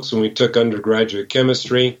textbooks when we took undergraduate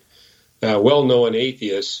chemistry. Well-known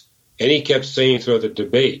atheist. And he kept saying throughout the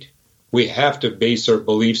debate, we have to base our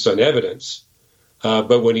beliefs on evidence.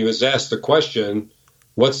 But when he was asked the question,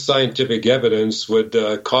 what scientific evidence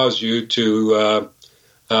would cause you to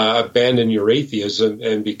abandon your atheism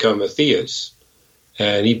and become a theist?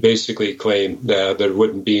 And he basically claimed that there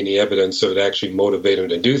wouldn't be any evidence that would actually motivate him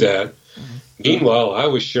to do that. Meanwhile, I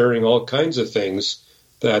was sharing all kinds of things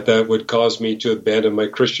that would cause me to abandon my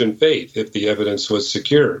Christian faith if the evidence was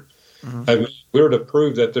secure. I mean, if we were to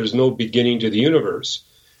prove that there's no beginning to the universe,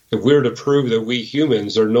 if we were to prove that we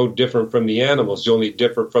humans are no different from the animals, you only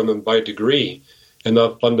differ from them by degree and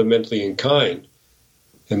not fundamentally in kind,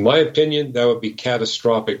 in my opinion, that would be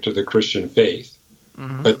catastrophic to the Christian faith.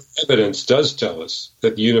 But evidence does tell us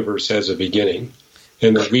that the universe has a beginning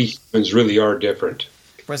and that we humans really are different.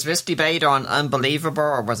 Was this debate on Unbelievable,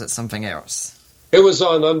 or was it something else? It was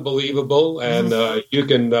on Unbelievable, and you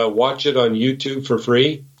can watch it on YouTube for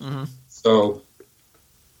free. So,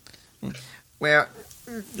 well,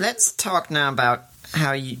 let's talk now about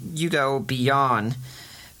how you go beyond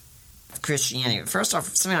Christianity. First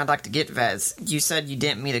off, something I'd like to get at is you said you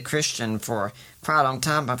didn't meet a Christian for quite a long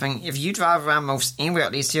time. I think if you drive around most anywhere,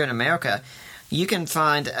 at least here in America, you can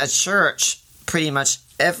find a church pretty much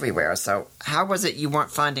everywhere. So how was it you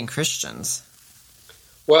weren't finding Christians?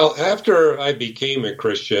 Well, after I became a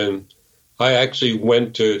Christian, I actually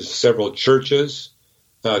went to several churches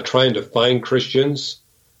trying to find Christians.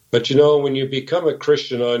 But, you know, when you become a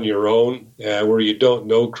Christian on your own, where you don't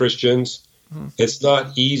know Christians, it's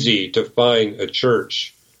not easy to find a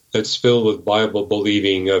church that's filled with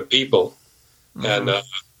Bible-believing people. And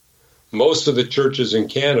most of the churches in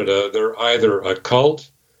Canada, they're either a cult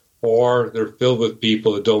or they're filled with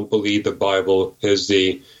people that don't believe the Bible is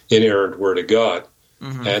the inerrant Word of God.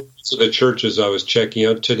 And so the churches I was checking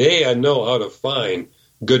out today, I know how to find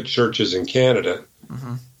good churches in Canada.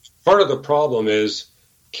 Part of the problem is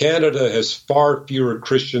Canada has far fewer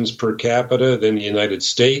Christians per capita than the United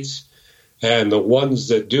States, and the ones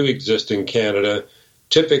that do exist in Canada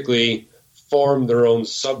typically form their own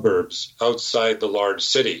suburbs outside the large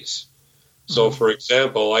cities. So, for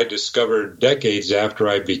example, I discovered decades after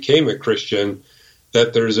I became a Christian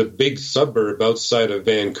that there's a big suburb outside of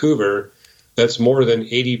Vancouver that's more than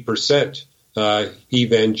 80%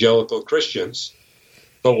 evangelical Christians.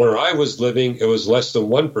 But where I was living, it was less than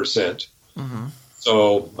 1%.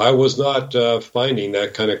 So I was not finding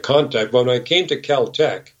that kind of contact. When I came to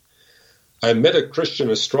Caltech, I met a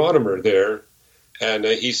Christian astronomer there, and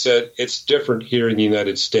he said, it's different here in the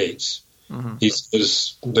United States. Mm-hmm. He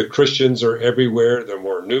says, the Christians are everywhere, they're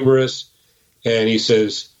more numerous. And he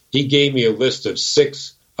says, he gave me a list of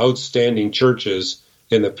 6 outstanding churches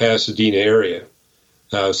in the Pasadena area.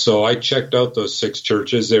 So I checked out those 6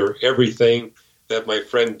 churches. They were everything that my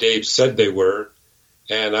friend Dave said they were.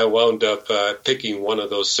 And I wound up picking one of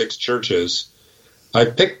those 6 churches. I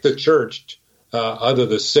picked the church out of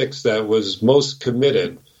the 6 that was most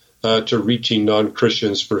committed to reaching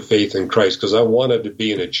non-Christians for faith in Christ, because I wanted to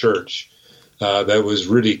be in a church that was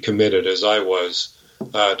really committed, as I was,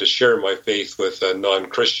 to share my faith with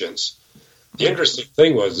non-Christians. The interesting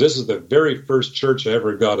thing was, this is the very first church I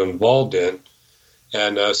ever got involved in,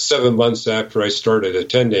 and 7 months after I started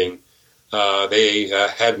attending, they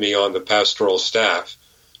had me on the pastoral staff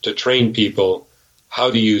to train people how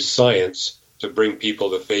to use science to bring people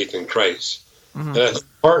to faith in Christ. Mm-hmm. And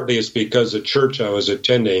partly it's because the church I was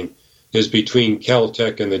attending is between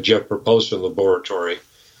Caltech and the Jet Propulsion Laboratory.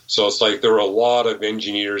 So it's like there were a lot of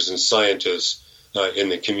engineers and scientists in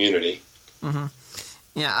the community. Mm-hmm.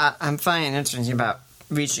 Yeah, I'm finding it interesting about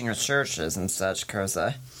reaching our churches and such, because,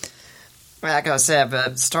 like I said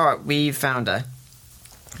at the start, we found a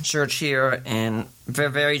church here, and they're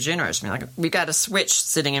very generous. I mean, like, we got a switch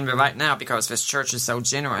sitting in there right now because this church is so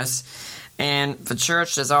generous. And the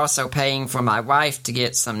church is also paying for my wife to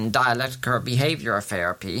get some dialectical behavioral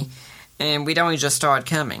therapy. And we'd only just started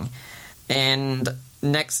coming. And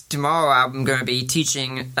tomorrow I'm going to be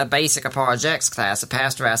teaching a basic apologetics class. The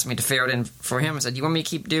pastor asked me to fill it in for him and said, you want me to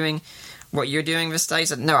keep doing what you're doing this day? I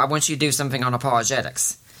said, no, I want you to do something on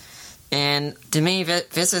apologetics. And to me,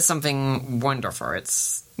 this is something wonderful.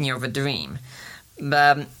 It's, the dream.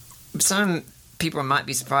 But some people might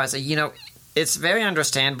be surprised that, it's very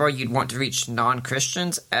understandable you'd want to reach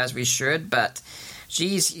non-Christians, as we should, but,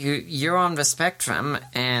 geez, you're on the spectrum,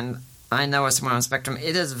 and I know as someone on the spectrum,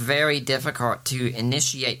 it is very difficult to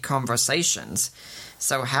initiate conversations.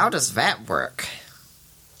 So how does that work?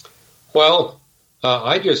 Well,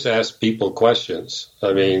 I just ask people questions.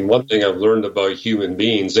 I mean, one thing I've learned about human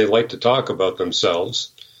beings, they like to talk about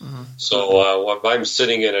themselves. Mm-hmm. So if I'm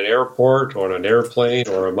sitting in an airport or on an airplane,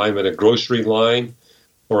 or if I'm in a grocery line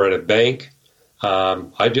or at a bank,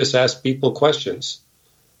 I just ask people questions.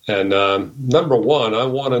 And number one, I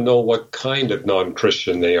want to know what kind of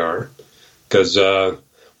non-Christian they are. Because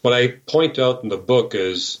what I point out in the book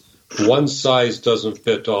is one size doesn't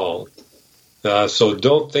fit all. So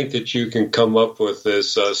don't think that you can come up with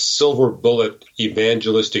this silver bullet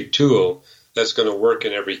evangelistic tool that's going to work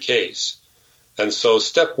in every case. And so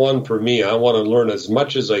step one for me, I want to learn as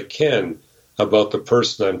much as I can about the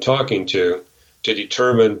person I'm talking to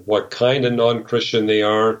determine what kind of non-Christian they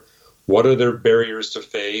are, what are their barriers to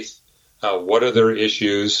faith, what are their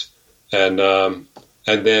issues, and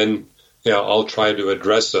then I'll try to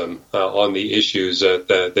address them on the issues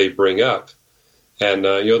that they bring up. And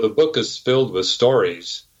the book is filled with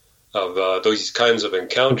stories of these kinds of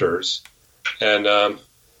encounters. And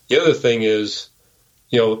the other thing is,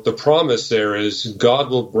 the promise there is God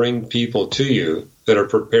will bring people to you that are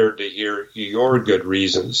prepared to hear your good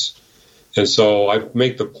reasons. And so I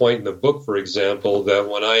make the point in the book, for example, that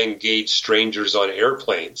when I engage strangers on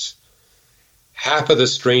airplanes, half of the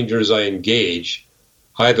strangers I engage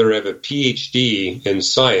either have a PhD in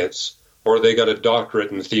science or they got a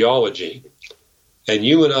doctorate in theology. And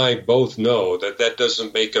you and I both know that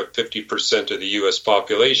doesn't make up 50% of the U.S.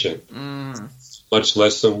 population, much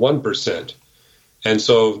less than 1%. And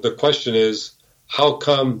so the question is, how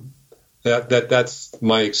come that's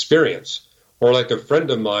my experience? Or like a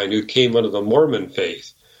friend of mine who came under the Mormon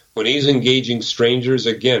faith, when he's engaging strangers,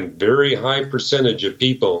 again, very high percentage of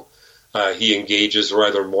people he engages are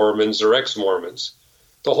either Mormons or ex-Mormons.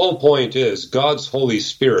 The whole point is God's Holy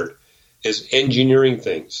Spirit is engineering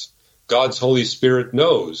things. God's Holy Spirit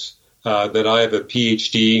knows that I have a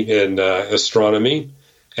PhD in astronomy,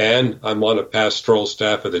 and I'm on a pastoral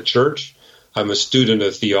staff of the church. I'm a student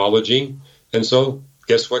of theology. And so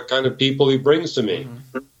guess what kind of people he brings to me?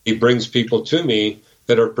 Mm-hmm. He brings people to me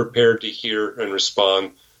that are prepared to hear and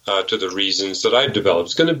respond to the reasons that I've developed.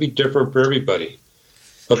 It's going to be different for everybody.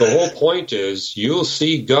 But the whole point is you'll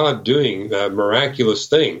see God doing miraculous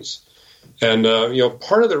things. And,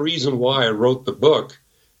 part of the reason why I wrote the book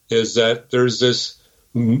is that there's this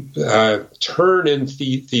turn in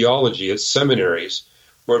theology at seminaries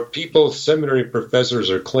where seminary professors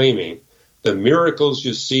are claiming the miracles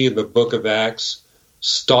you see in the book of Acts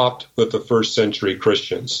stopped with the first century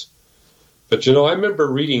Christians. But, I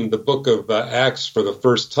remember reading the book of Acts for the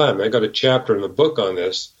first time. I got a chapter in the book on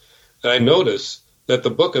this, and I noticed that the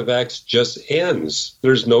book of Acts just ends.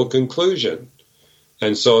 There's no conclusion.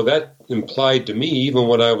 And so that implied to me, even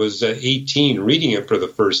when I was 18 reading it for the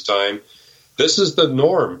first time, this is the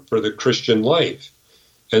norm for the Christian life.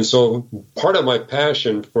 And so part of my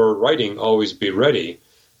passion for writing Always Be Ready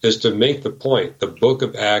is to make the point the book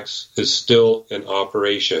of Acts is still in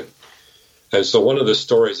operation. And so one of the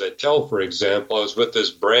stories I tell, for example, I was with this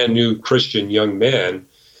brand new Christian young man,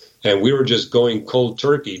 and we were just going cold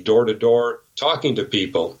turkey, door to door, talking to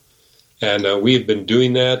people. And we had been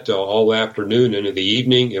doing that all afternoon into the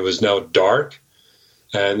evening. It was now dark.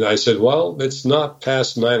 And I said, well, it's not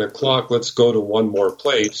past 9 o'clock. Let's go to one more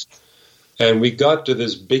place. And we got to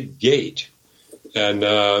this big gate. And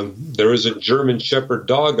there was a German Shepherd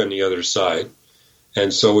dog on the other side.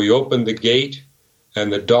 And so we opened the gate,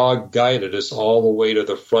 and the dog guided us all the way to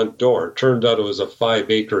the front door. It turned out it was a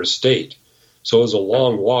 5-acre estate. So it was a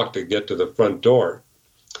long walk to get to the front door.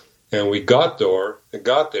 And we got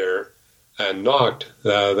there and knocked.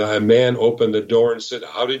 The man opened the door and said,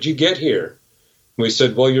 "How did you get here?" We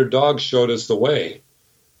said, "Well, your dog showed us the way."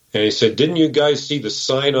 And he said, "Didn't you guys see the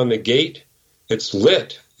sign on the gate? It's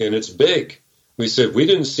lit and it's big." We said, "We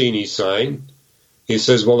didn't see any sign." He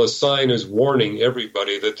says, "Well, the sign is warning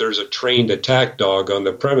everybody that there's a trained attack dog on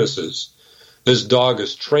the premises. This dog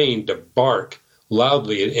is trained to bark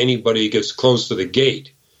loudly at anybody who gets close to the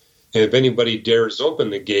gate. And if anybody dares open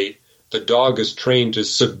the gate, the dog is trained to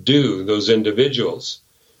subdue those individuals.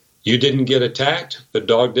 You didn't get attacked? The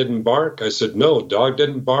dog didn't bark?" I said, "No, dog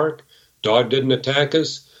didn't bark. Dog didn't attack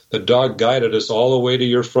us. The dog guided us all the way to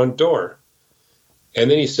your front door."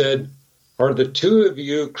 And then he said, "Are the two of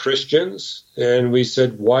you Christians?" And we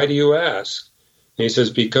said, "Why do you ask?" And he says,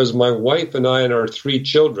 "Because my wife and I and our 3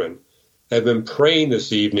 children have been praying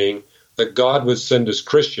this evening that God would send us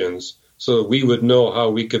Christians so that we would know how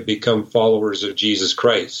we could become followers of Jesus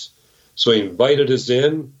Christ." So he invited us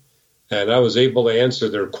in, and I was able to answer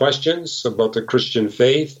their questions about the Christian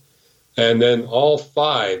faith. And then all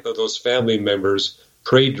 5 of those family members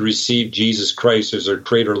prayed to receive Jesus Christ as their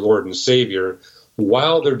Creator, Lord, and Savior,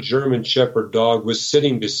 while their German Shepherd dog was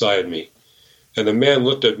sitting beside me. And the man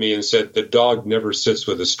looked at me and said, "The dog never sits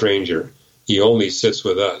with a stranger. He only sits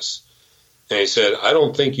with us." And he said, "I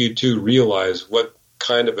don't think you two realize what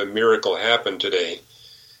kind of a miracle happened today."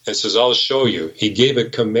 And says, "I'll show you." He gave a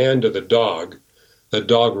command to the dog. The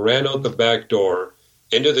dog ran out the back door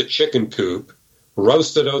into the chicken coop,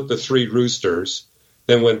 roasted out the 3 roosters,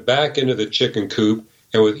 then went back into the chicken coop,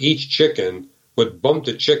 and with each chicken would bump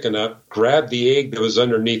the chicken up, grab the egg that was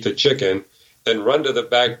underneath the chicken, then run to the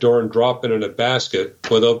back door and drop it in a basket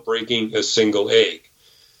without breaking a single egg.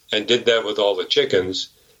 And did that with all the chickens.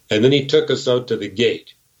 And then he took us out to the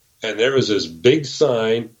gate. And there was this big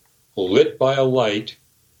sign lit by a light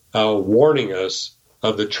warning us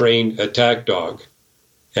of the trained attack dog.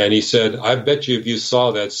 And he said, "I bet you if you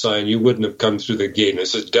saw that sign, you wouldn't have come through the gate." And I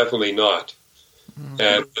said, "Definitely not."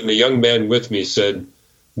 And the young man with me said,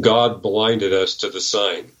 "God blinded us to the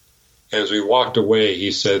sign." And as we walked away,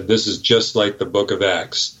 he said, "This is just like the book of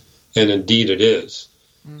Acts." And indeed it is.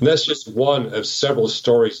 And that's just one of several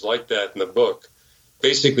stories like that in the book,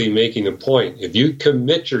 basically making the point. If you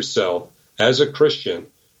commit yourself as a Christian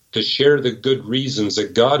to share the good reasons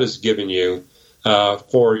that God has given you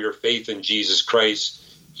for your faith in Jesus Christ,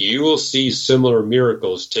 you will see similar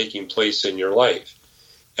miracles taking place in your life.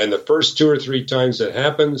 And the first 2 or 3 times it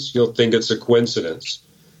happens, you'll think it's a coincidence.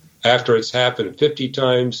 After it's happened 50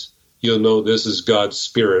 times, you'll know this is God's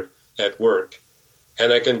Spirit at work.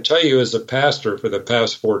 And I can tell you as a pastor for the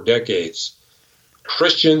past 4 decades,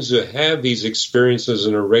 Christians who have these experiences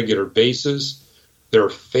on a regular basis, their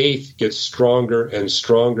faith gets stronger and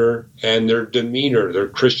stronger, and their demeanor, their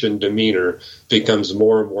Christian demeanor, becomes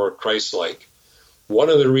more and more Christ-like. One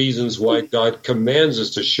of the reasons why God commands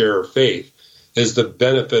us to share our faith is the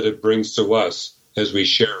benefit it brings to us as we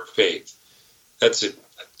share our faith. That's it.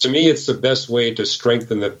 To me, it's the best way to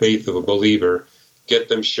strengthen the faith of a believer, get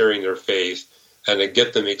them sharing their faith, and to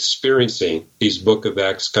get them experiencing these Book of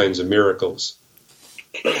Acts kinds of miracles.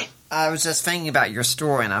 I was just thinking about your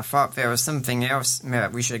story, and I thought there was something else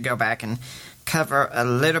that we should go back and cover a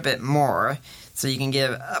little bit more, so you can give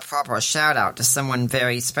a proper shout-out to someone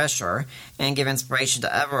very special and give inspiration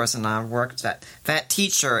to others in our work. That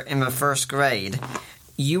teacher in the 1st grade,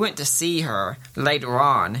 you went to see her later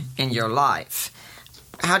on in your life.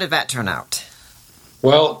 How did that turn out?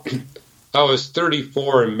 Well, I was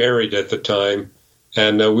 34 and married at the time,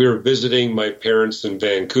 and we were visiting my parents in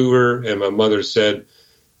Vancouver, and my mother said,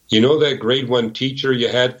 "You know that grade 1 teacher you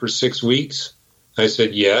had for 6 weeks?" I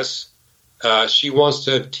said, "Yes." she wants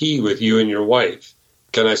to have tea with you and your wife.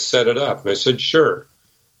 Can I set it up? And I said, sure.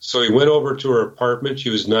 So he went over to her apartment. She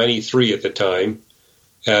was 93 at the time.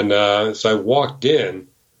 And as I walked in,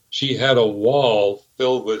 she had a wall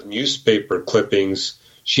filled with newspaper clippings.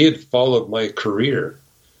 She had followed my career.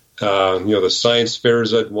 The science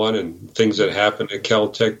fairs I'd won and things that happened at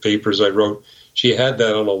Caltech, papers I wrote. She had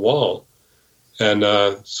that on a wall. And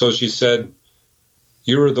so she said,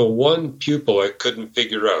 you were the one pupil I couldn't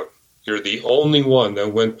figure out. You're the only one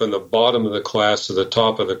that went from the bottom of the class to the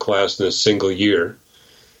top of the class in a single year.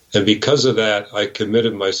 And because of that, I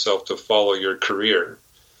committed myself to follow your career.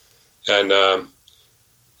 And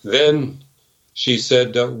then she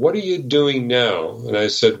said, what are you doing now? And I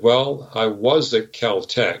said, well, I was at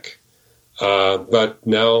Caltech, but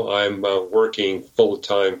now I'm working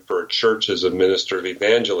full-time for a church as a minister of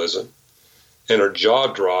evangelism. And her jaw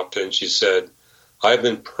dropped, and she said, I've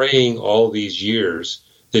been praying all these years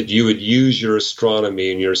that you would use your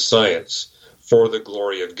astronomy and your science for the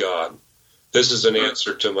glory of God. This is an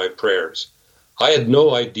answer to my prayers. I had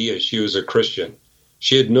no idea she was a Christian.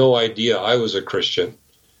 She had no idea I was a Christian.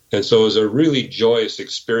 And so it was a really joyous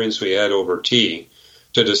experience we had over tea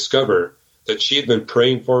to discover that she had been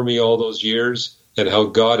praying for me all those years and how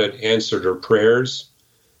God had answered her prayers.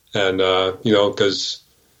 And, because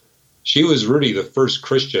she was really the first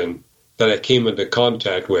Christian that I came into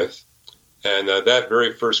contact with. And that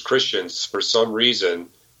very first Christian, for some reason,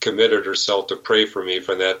 committed herself to pray for me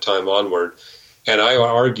from that time onward. And I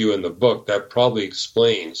argue in the book that probably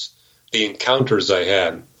explains the encounters I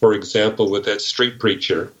had, for example, with that street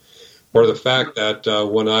preacher, or the fact that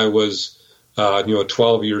when I was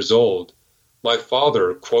 12 years old, my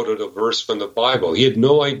father quoted a verse from the Bible. He had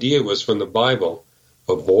no idea it was from the Bible,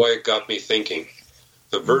 but boy, it got me thinking.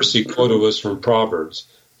 The verse he quoted was from Proverbs.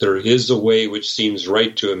 There is a way which seems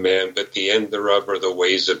right to a man, but the end thereof are the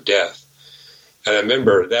ways of death. And I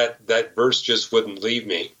remember that verse just wouldn't leave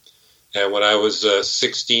me. And when I was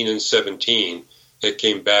 16 and 17, it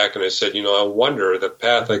came back and I said, I wonder the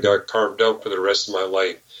path I got carved out for the rest of my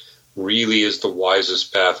life really is the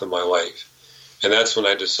wisest path of my life. And that's when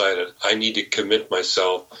I decided I need to commit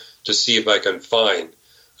myself to see if I can find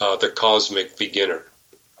the cosmic beginner.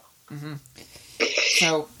 Mm-hmm.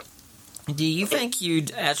 So, do you think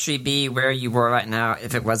you'd actually be where you were right now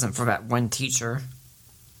if it wasn't for that one teacher?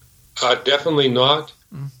 Definitely not.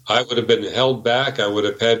 I would have been held back. I would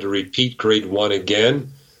have had to repeat grade 1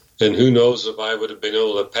 again. And who knows if I would have been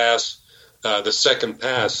able to pass the second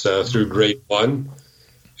pass through grade 1.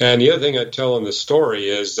 And the other thing I tell in the story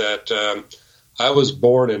is that I was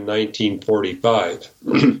born in 1945.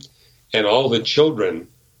 And all the children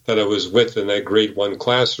that I was with in that grade 1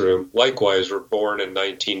 classroom likewise were born in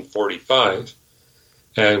 1945.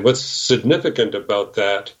 And what's significant about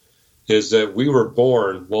that is that we were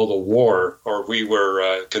born while the war, or we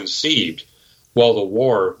were conceived while the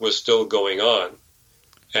war was still going on.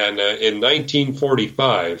 And in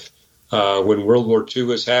 1945, when World War II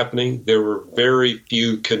was happening, there were very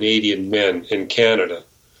few Canadian men in Canada.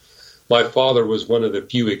 My father was one of the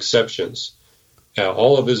few exceptions.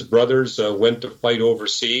 All of his brothers went to fight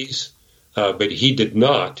overseas, but he did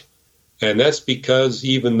not. And that's because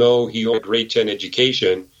even though he owned a grade 10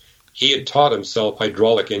 education, he had taught himself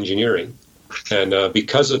hydraulic engineering. And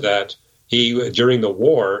because of that, during the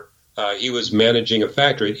war, he was managing a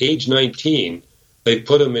factory. At age 19, they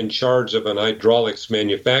put him in charge of an hydraulics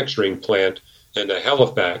manufacturing plant in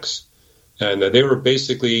Halifax. And they were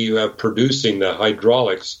basically producing the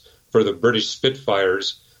hydraulics for the British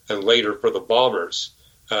Spitfires and later for the bombers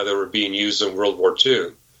that were being used in World War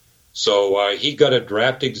II. So he got a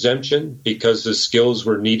draft exemption because the skills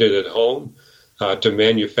were needed at home to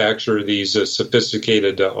manufacture these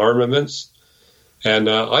sophisticated armaments. And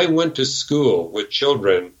I went to school with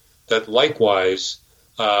children that likewise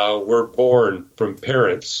were born from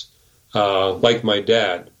parents like my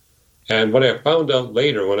dad. And what I found out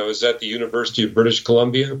later when I was at the University of British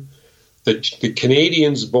Columbia, the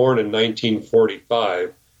Canadians born in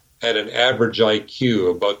 1945 had an average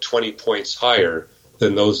IQ about 20 points higher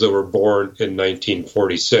than those that were born in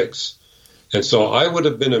 1946. And so I would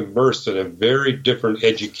have been immersed in a very different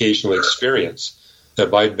educational experience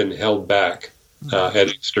if I'd been held back an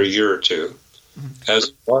extra year or two. As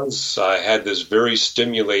it was, I had this very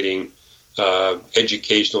stimulating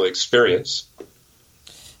educational experience.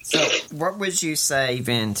 So what would you say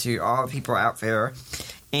then to all people out there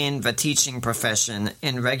in the teaching profession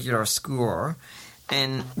in regular school?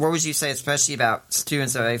 And what would you say especially about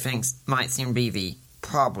students that I think might seem to be the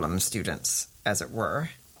problem students, as it were?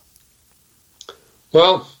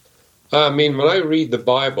 Well, I mean, when I read the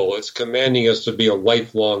Bible, it's commanding us to be a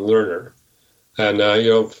lifelong learner. And,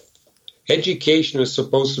 education is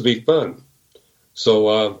supposed to be fun.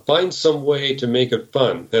 So find some way to make it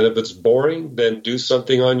fun. And if it's boring, then do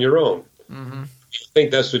something on your own. Mm-hmm. I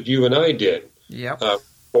think that's what you and I did. Yep.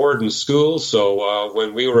 Bored in school, so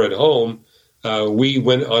when we were at home, we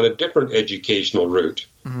went on a different educational route.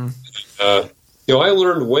 Mm-hmm. I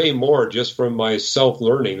learned way more just from my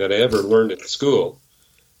self-learning than I ever learned in school.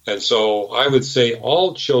 And so I would say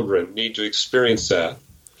all children need to experience that.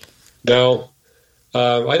 Now,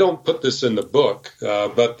 I don't put this in the book,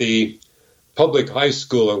 but the public high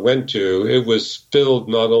school I went to, it was filled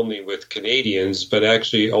not only with Canadians, but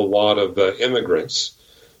actually a lot of immigrants.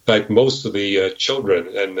 In fact, most of the children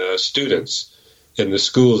and students in the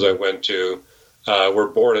schools I went to were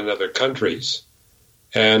born in other countries.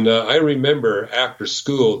 And I remember after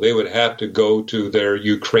school, they would have to go to their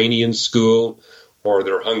Ukrainian school or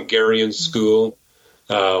their Hungarian school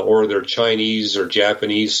or their Chinese or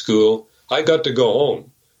Japanese school. I got to go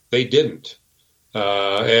home. They didn't.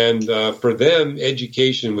 And for them,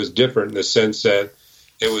 education was different in the sense that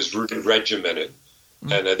it was really regimented.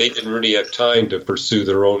 And they didn't really have time to pursue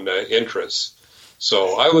their own interests.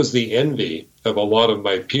 So I was the envy of a lot of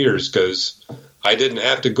my peers because I didn't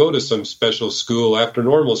have to go to some special school after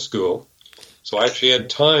normal school. So I actually had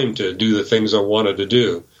time to do the things I wanted to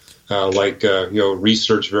do, like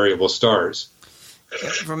research variable stars.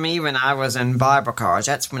 For me, when I was in Bible college,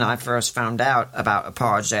 that's when I first found out about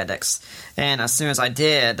apologetics. And as soon as I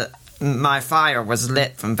did, my fire was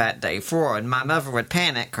lit from that day forward. My mother would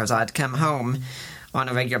panic because I'd come home on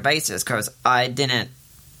a regular basis because I didn't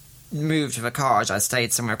move to the college. I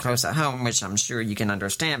stayed somewhere close at home, which I'm sure you can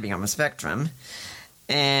understand being on the spectrum.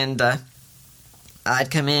 And I'd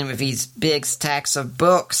come in with these big stacks of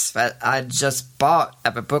books that I'd just bought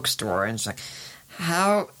at the bookstore. And it's like,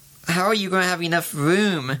 how are you going to have enough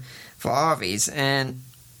room for all these? And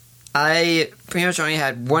I pretty much only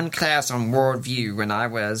had one class on worldview when I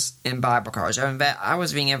was in Bible college. I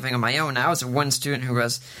was reading everything on my own. I was the one student who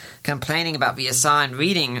was complaining about the assigned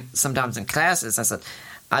reading sometimes in classes. I said,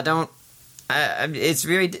 it's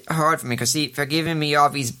really hard for me because they're giving me all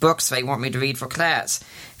these books they want me to read for class.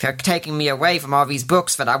 They're taking me away from all these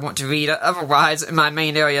books that I want to read otherwise in my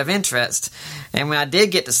main area of interest. And when I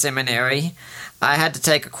did get to seminary, I had to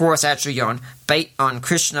take a course actually on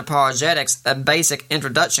Christian apologetics, a basic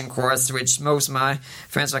introduction course, which most of my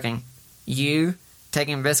friends were thinking, you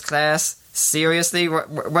taking this class? Seriously?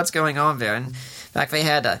 What's going on there? And in fact, they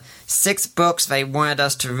had 6 books they wanted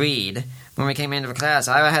us to read when we came into the class.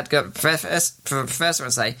 I had to go to the professor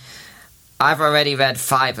and say, I've already read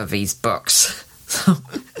 5 of these books.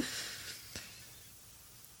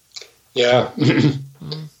 Yeah.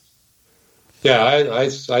 Yeah, I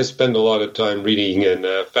spend a lot of time reading, and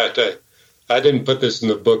in fact, I didn't put this in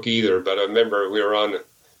the book either, but I remember we were on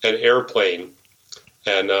an airplane,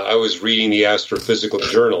 and I was reading the Astrophysical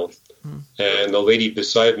Journal, and the lady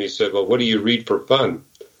beside me said, well, what do you read for fun?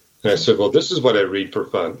 And I said, well, this is what I read for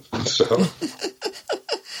fun. So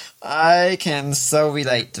I can so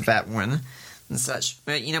relate to that one and such.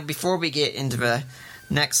 But, before we get into the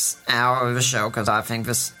next hour of the show, because I think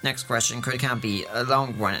this next question could kind of be a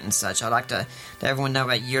long one and such, I'd like to let everyone know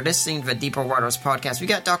that you're listening to the Deeper Waters podcast. We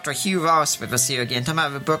got Dr. Hugh Ross with us here again, talking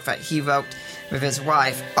about the book that he wrote with his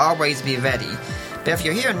wife, Always Be Ready. But if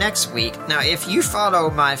you're here next week, now if you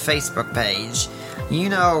follow my Facebook page, you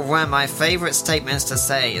know one of my favorite statements to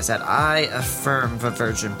say is that I affirm the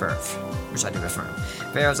virgin birth, which I do affirm.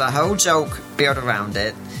 There's a whole joke built around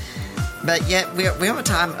it, but yet we're in a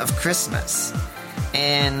time of Christmas.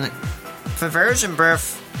 And the virgin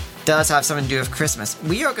birth does have something to do with Christmas.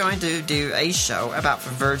 We are going to do a show about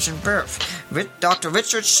the virgin birth. Dr.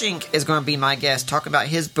 Richard Schenck is going to be my guest, talking about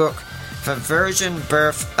his book, The Virgin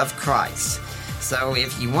Birth of Christ. So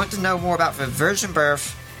if you want to know more about the virgin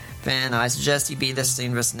birth, then I suggest you be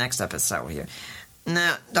listening to this next episode here.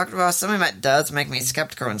 Now, Dr. Ross, something that does make me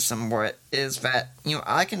skeptical in somewhat is that,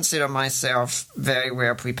 I consider myself very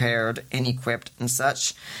well prepared and equipped and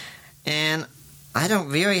such, and I don't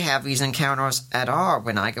really have these encounters at all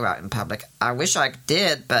when I go out in public. I wish I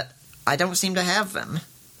did, but I don't seem to have them.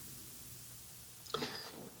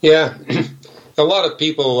 Yeah, a lot of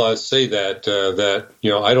people say that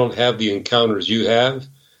I don't have the encounters you have.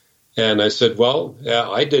 And I said, well, yeah,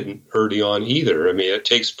 I didn't early on either. I mean, it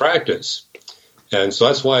takes practice. And so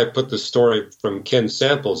that's why I put the story from Ken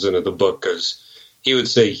Samples into the book, because he would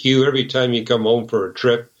say, Hugh, every time you come home for a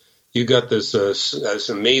trip, you got this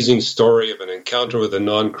amazing story of an encounter with a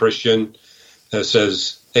non-Christian that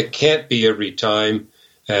says it can't be every time,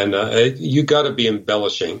 and you got to be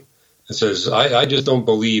embellishing. It says, I just don't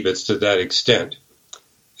believe it's to that extent.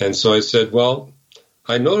 And so I said, well,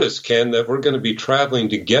 I noticed, Ken, that we're going to be traveling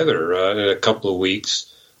together in a couple of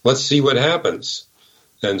weeks. Let's see what happens.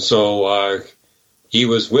 And so he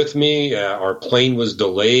was with me. Our plane was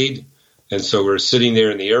delayed. And so we're sitting there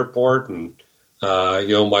in the airport, and,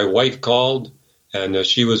 my wife called, and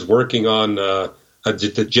she was working on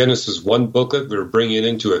the Genesis 1 booklet. We were bringing it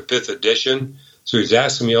into a 5th edition. So he was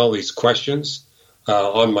asking me all these questions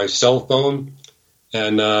on my cell phone.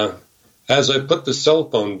 And as I put the cell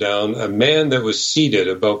phone down, a man that was seated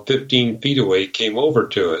about 15 feet away came over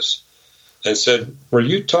to us and said, "Were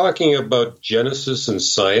you talking about Genesis and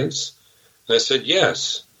science?" And I said,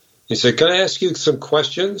 "Yes." He said, "Can I ask you some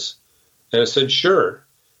questions?" And I said, "Sure."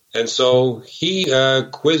 And so he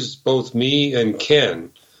quizzed both me and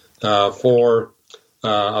Ken for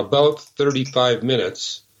about 35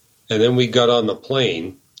 minutes, and then we got on the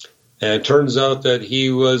plane. And it turns out that he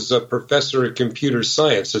was a professor of computer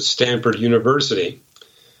science at Stanford University.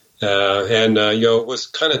 Was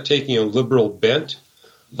kind of taking a liberal bent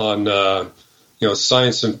on,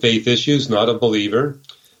 science and faith issues, not a believer.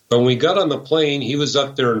 But when we got on the plane, he was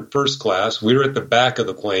up there in first class. We were at the back of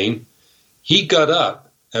the plane. He got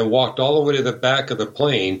up and walked all the way to the back of the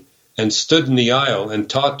plane and stood in the aisle and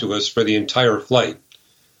taught to us for the entire flight.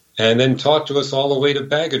 And then taught to us all the way to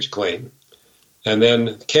baggage claim. And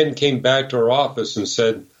then Ken came back to our office and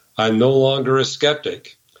said, "I'm no longer a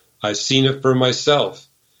skeptic. I've seen it for myself."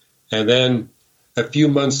 And then a few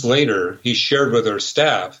months later, he shared with our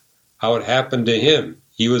staff how it happened to him.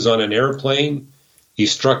 He was on an airplane. He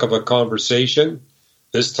struck up a conversation.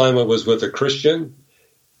 This time it was with a Christian.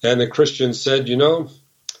 And the Christian said,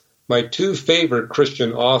 "My two favorite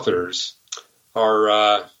Christian authors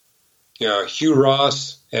are Hugh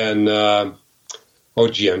Ross and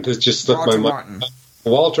it just slipped my mind.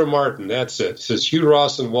 Walter Martin, that's it. It says Hugh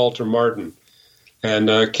Ross and Walter Martin."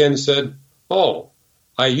 And Ken said, "Oh,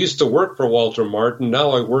 I used to work for Walter Martin.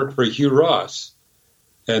 Now I work for Hugh Ross."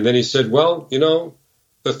 And then he said, "Well,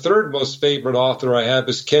 the third most favorite author I have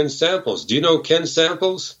is Ken Samples. Do you know Ken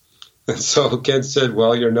Samples?" And so Ken said,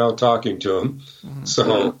 "Well, you're now talking to him." Mm-hmm.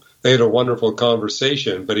 So they had a wonderful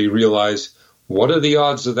conversation, but he realized, what are the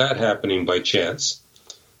odds of that happening by chance?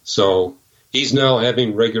 So he's now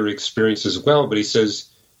having regular experience as well, but he says,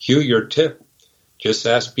 "Hugh, your tip, just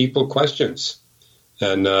ask people questions.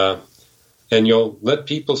 And you'll let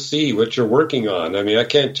people see what you're working on." I mean, I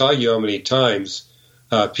can't tell you how many times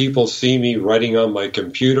people see me writing on my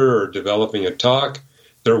computer or developing a talk.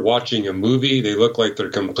 They're watching a movie. They look like they're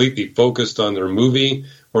completely focused on their movie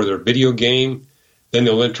or their video game. Then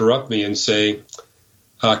they'll interrupt me and say,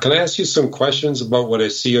 "Can I ask you some questions about what I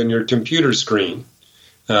see on your computer screen?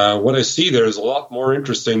 What I see there is a lot more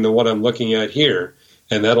interesting than what I'm looking at here,"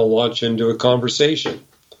 and that'll launch into a conversation.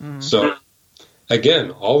 Mm-hmm. So,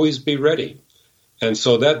 again, always be ready. And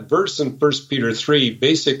so that verse in 1 Peter 3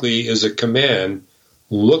 basically is a command: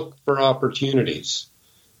 look for opportunities.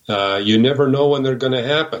 You never know when they're going to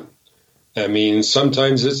happen. I mean,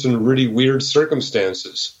 sometimes it's in really weird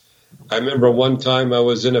circumstances. I remember one time I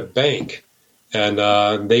was in a bank,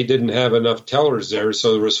 and they didn't have enough tellers there,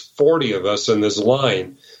 so there was 40 of us in this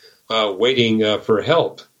line waiting for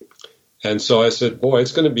help. And so I said, "Boy,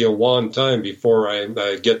 it's going to be a long time before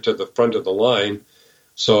I get to the front of the line."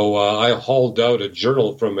 So I hauled out a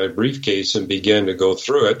journal from my briefcase and began to go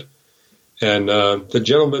through it. And the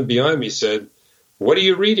gentleman behind me said, "What are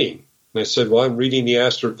you reading?" And I said, "Well, I'm reading the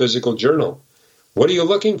Astrophysical Journal." "What are you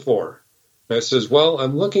looking for?" And I says, "Well,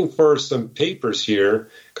 I'm looking for some papers here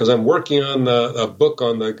because I'm working on a book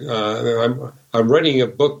on I'm writing a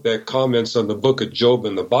book that comments on the book of Job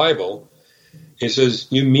in the Bible." He says,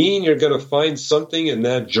 "You mean you're going to find something in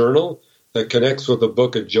that journal that connects with the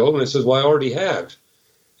book of Job?" And I said, "Well, I already have."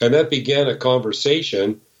 And that began a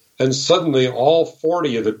conversation. And suddenly all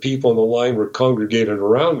 40 of the people in the line were congregated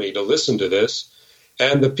around me to listen to this.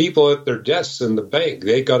 And the people at their desks in the bank,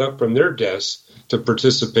 they got up from their desks to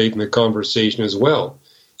participate in the conversation as well.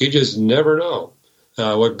 You just never know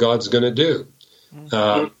what God's going to do.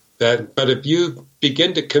 But if you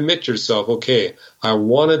begin to commit yourself, okay, I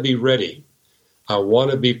want to be ready. I want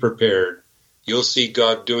to be prepared. You'll see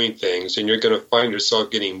God doing things, and you're going to find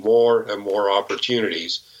yourself getting more and more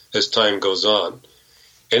opportunities as time goes on.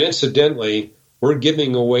 And incidentally, we're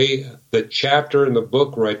giving away the chapter in the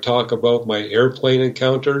book where I talk about my airplane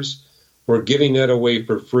encounters. We're giving that away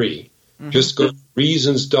for free. Mm-hmm. Just go to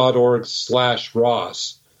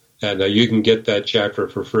reasons.org/Ross, and you can get that chapter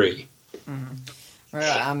for free. Mm-hmm.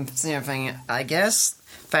 Well, I'm thinking, I guess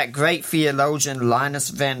that great theologian Linus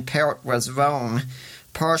Van Pelt was wrong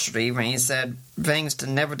partially when he said things to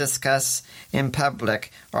never discuss in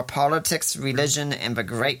public are politics, religion, and the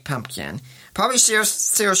Great Pumpkin. Probably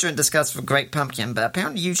still shouldn't discuss the Great Pumpkin, but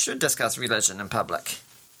apparently you should discuss religion in public.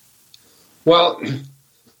 Well,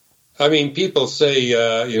 I mean, people say,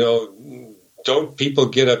 don't people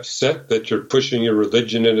get upset that you're pushing your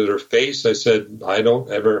religion into their face? I said, I don't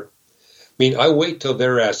ever. I mean, I wait till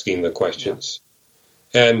they're asking the questions.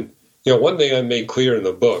 And, one thing I made clear in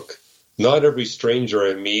the book, not every stranger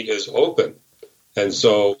I meet is open. And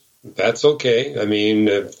so that's okay. I mean,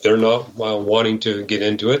 if they're not wanting to get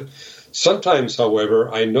into it. Sometimes,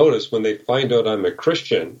 however, I notice when they find out I'm a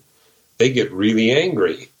Christian, they get really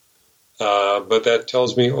angry. But that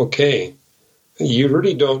tells me, okay, you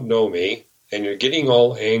really don't know me, and you're getting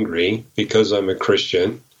all angry because I'm a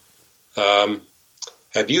Christian.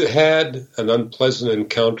 Have you had an unpleasant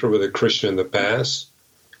encounter with a Christian in the past?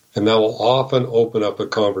 And that will often open up a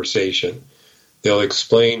conversation. They'll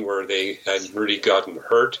explain where they had really gotten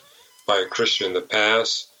hurt by a Christian in the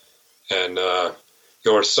past. And,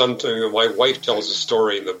 or sometimes my wife tells a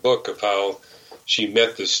story in the book of how she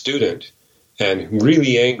met this student and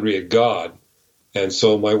really angry at God. And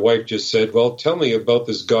so my wife just said, well, tell me about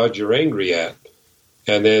this God you're angry at.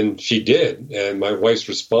 And then she did. And my wife's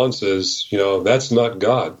response is, that's not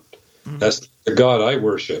God. Mm-hmm. That's the God I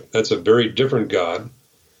worship. That's a very different God.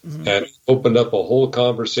 Mm-hmm. And opened up a whole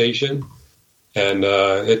conversation. And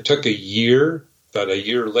it took a year, but a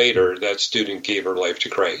year later, that student gave her life to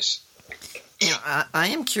Christ. I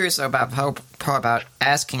am curious about the whole part about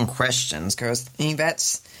asking questions, because that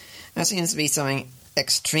seems to be something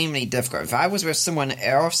extremely difficult. If I was with someone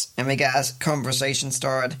else and we got a conversation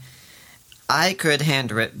started, I could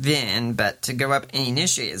handle it then, but to go up and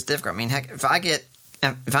initiate is difficult. I mean, heck, if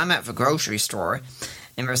I'm at the grocery store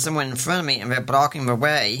and there's someone in front of me and they're blocking the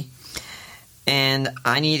way and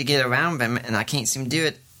I need to get around them and I can't seem to do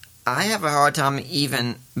it, I have a hard time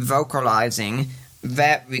even vocalizing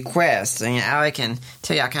that request. And I can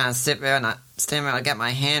tell you, I kind of sit there and I stand there and I got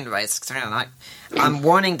my hand raised. I'm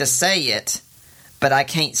wanting to say it, but I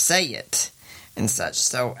can't say it and such.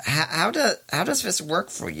 So how does this work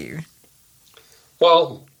for you?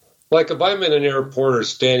 Well, like if I'm in an airport or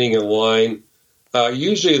standing in line,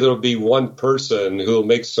 usually there'll be one person who'll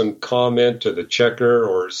make some comment to the checker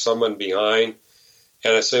or someone behind.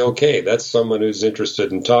 And I say, okay, that's someone who's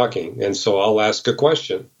interested in talking. And so I'll ask a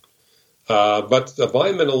question. But if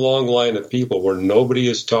I'm in a long line of people where nobody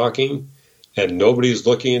is talking and nobody is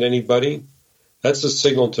looking at anybody, that's a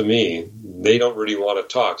signal to me they don't really want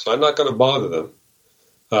to talk. So I'm not going to bother them.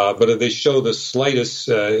 But if they show the slightest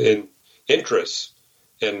interest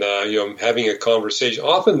in having a conversation,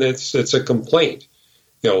 often it's a complaint.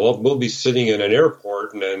 We'll be sitting in an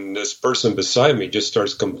airport and then this person beside me just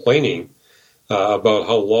starts complaining about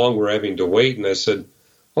how long we're having to wait. And I said,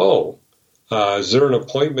 is there an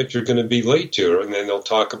appointment you're going to be late to? And then they'll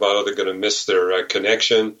talk about how they're going to miss their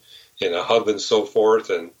connection in a hub and so forth.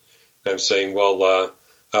 And I'm saying, well,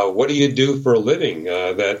 what do you do for a living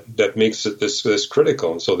that makes it this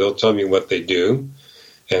critical? And so they'll tell me what they do.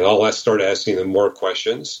 And I'll start asking them more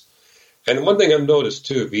questions. And one thing I've noticed,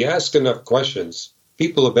 too, if you ask enough questions,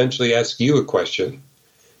 people eventually ask you a question.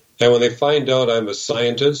 And when they find out I'm a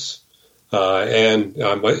scientist and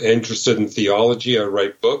I'm interested in theology, I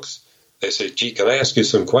write books, they say, gee, can I ask you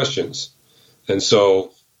some questions? And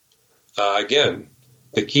so, again,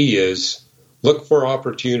 the key is look for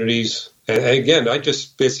opportunities. And again, I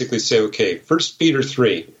just basically say, okay, 1 Peter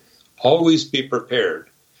 3, always be prepared.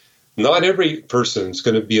 Not every person is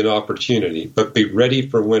going to be an opportunity, but be ready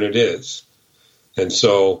for when it is. And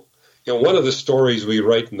so, one of the stories we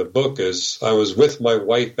write in the book is I was with my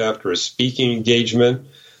wife after a speaking engagement.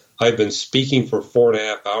 I've been speaking for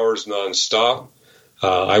 4.5 hours nonstop.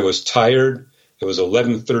 I was tired. It was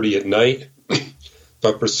 11:30 at night.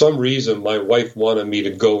 But for some reason, my wife wanted me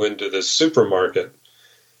to go into the supermarket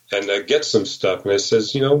and get some stuff. And I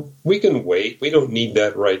says, we can wait. We don't need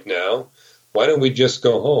that right now. Why don't we just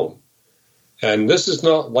go home? And this is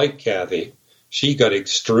not like Kathy. She got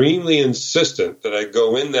extremely insistent that I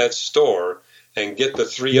go in that store and get the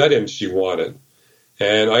 3 items she wanted.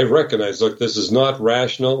 And I recognized, look, this is not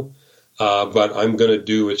rational, but I'm going to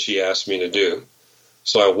do what she asked me to do.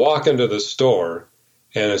 So I walk into the store,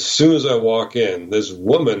 and as soon as I walk in, this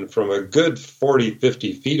woman from a good 40,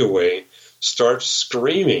 50 feet away starts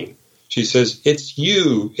screaming. She says, it's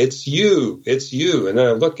you, it's you, it's you. And then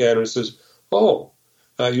I look at her and says,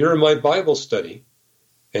 you're in my Bible study.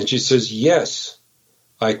 And she says, yes,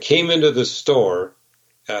 I came into the store,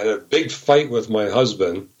 I had a big fight with my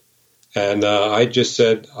husband, and I just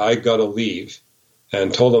said, I got to leave,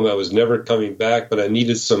 and told him I was never coming back, but I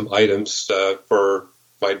needed some items for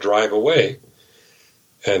my drive away.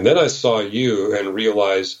 And then I saw you and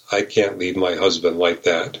realized I can't leave my husband like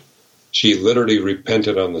that. She literally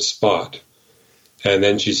repented on the spot. And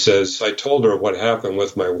then she says, I told her what happened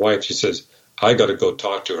with my wife. She says, I got to go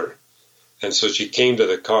talk to her. And so she came to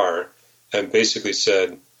the car and basically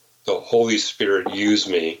said, the Holy Spirit used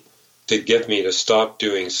me to get me to stop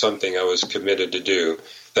doing something I was committed to do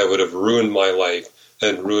that would have ruined my life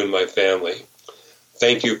and ruined my family.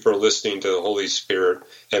 Thank you for listening to the Holy Spirit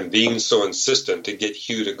and being so insistent to get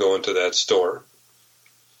Hugh to go into that store.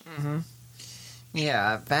 Mm-hmm.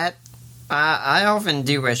 Yeah, that I often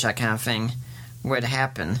do wish that kind of thing would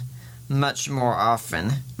happen much more often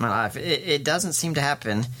in my life. It doesn't seem to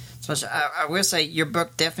happen. So I will say your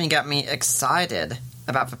book definitely got me excited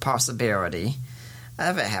about the possibility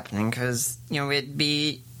of it happening, because it'd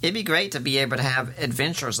be great to be able to have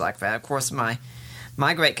adventures like that. Of course, my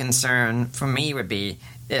great concern for me would be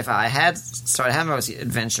if I had started having those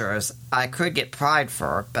adventures, I could get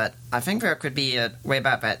prideful, but I think there could be a way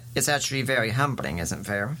about that. It's actually very humbling, isn't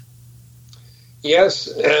there? Yes,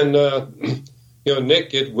 and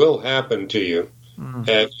Nick, it will happen to you. Mm-hmm.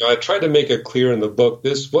 And I tried to make it clear in the book,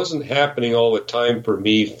 this wasn't happening all the time for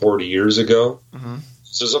me 40 years ago. Mm-hmm.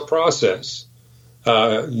 This is a process.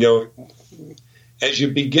 As you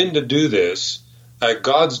begin to do this,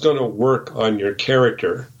 God's going to work on your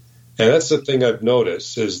character. And that's the thing I've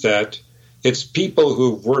noticed, is that it's people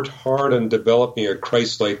who've worked hard on developing a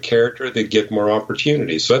Christ-like character that get more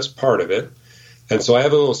opportunities. So that's part of it. And so I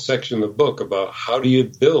have a little section in the book about how do you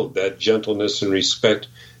build that gentleness and respect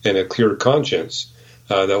and a clear conscience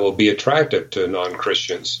that will be attractive to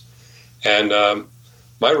non-Christians. And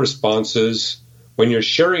my response is, when you're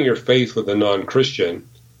sharing your faith with a non-Christian,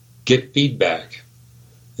 get feedback.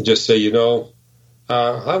 And just say,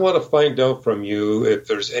 I want to find out from you if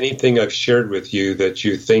there's anything I've shared with you that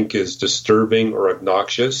you think is disturbing or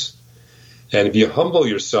obnoxious. And if you humble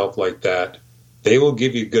yourself like that, they will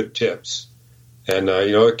give you good tips. And,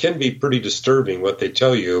 it can be pretty disturbing what they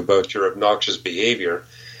tell you about your obnoxious behavior,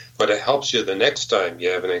 but it helps you the next time you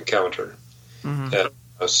have an encounter. Mm-hmm.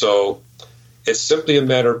 And so it's simply a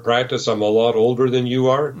matter of practice. I'm a lot older than you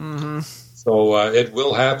are, mm-hmm. So it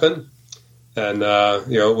will happen. And,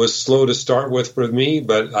 it was slow to start with for me,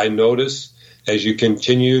 but I notice as you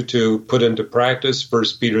continue to put into practice 1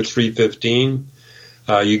 Peter 3:15,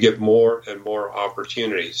 you get more and more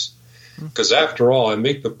opportunities. Because after all, I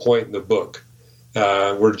make the point in the book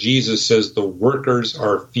where Jesus says the workers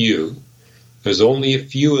are few. There's only a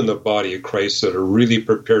few in the body of Christ that are really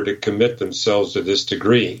prepared to commit themselves to this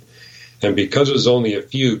degree. And because there's only a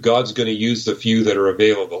few, God's going to use the few that are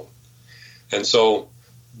available. And so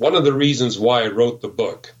one of the reasons why I wrote the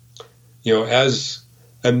book, as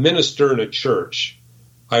a minister in a church,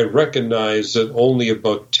 I recognize that only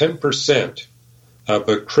about 10% of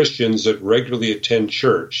the Christians that regularly attend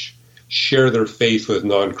church share their faith with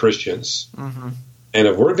non-Christians. Mm-hmm. And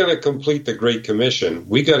if we're going to complete the Great Commission,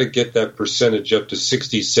 we got to get that percentage up to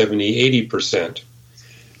 60, 70, 80%.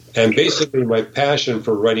 And basically my passion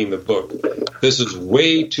for writing the book, this is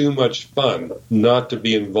way too much fun not to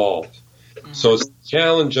be involved. So it's a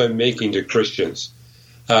challenge I'm making to Christians.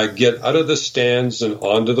 Get out of the stands and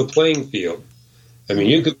onto the playing field. I mean,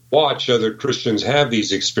 you could watch other Christians have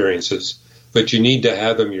these experiences, but you need to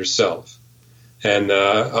have them yourself. And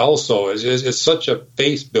also, it's such a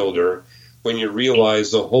faith builder when you realize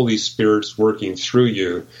the Holy Spirit's working through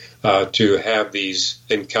you to have these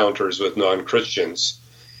encounters with non-Christians.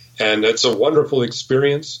 And it's a wonderful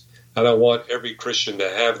experience, and I want every Christian to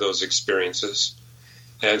have those experiences.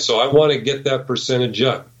 And so I want to get that percentage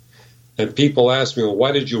up. And people ask me, well,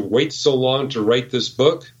 why did you wait so long to write this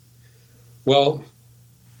book? Well,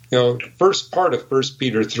 first part of 1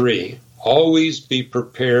 Peter 3, always be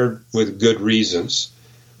prepared with good reasons.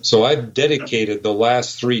 So I've dedicated the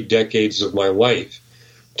last 3 decades of my life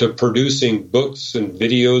to producing books and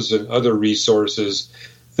videos and other resources,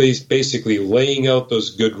 basically laying out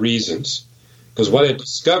those good reasons. Because what I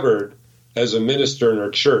discovered as a minister in our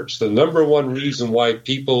church, the number one reason why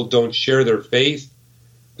people don't share their faith,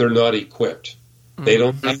 they're not equipped. Mm-hmm. They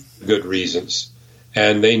don't have good reasons.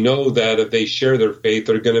 And they know that if they share their faith,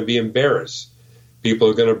 they're going to be embarrassed. People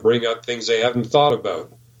are going to bring up things they haven't thought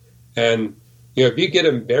about. And, if you get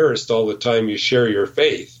embarrassed all the time you share your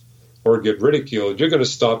faith or get ridiculed, you're going to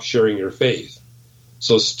stop sharing your faith.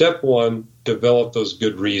 So step 1, develop those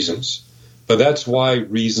good reasons. But that's why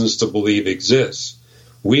reasons to believe exists.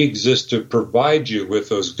 We exist to provide you with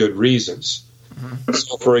those good reasons. Mm-hmm.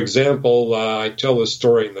 So, for example, I tell a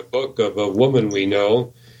story in the book of a woman we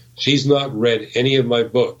know. She's not read any of my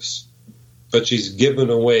books, but she's given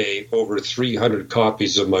away over 300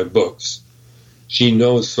 copies of my books. She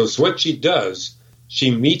knows. So what she does,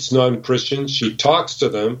 she meets non-Christians, she talks to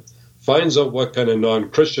them, finds out what kind of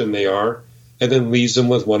non-Christian they are, and then leaves them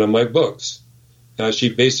with one of my books.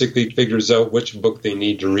 She basically figures out which book they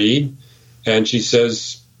need to read, and she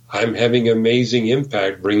says, I'm having amazing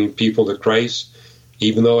impact bringing people to Christ.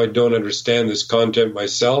 Even though I don't understand this content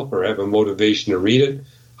myself or have a motivation to read it,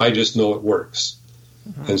 I just know it works.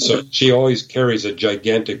 And so she always carries a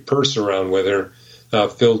gigantic purse around with her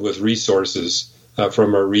filled with resources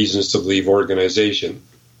from our Reasons to Believe organization.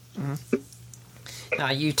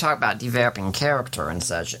 Now, you talk about developing character and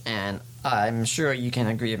such, and I'm sure you can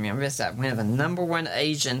agree with me on this, that one of the number one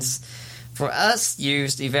agents for us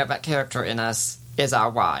use to develop that character in us is our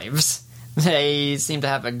wives. They seem to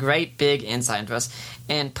have a great big insight into us,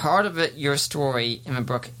 and part of it, your story in the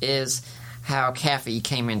book, is how Kathy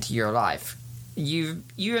came into your life. You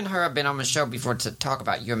and her have been on the show before to talk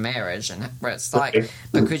about your marriage and what it's like,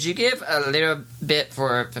 but could you give a little bit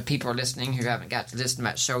for the people listening who haven't got to listen to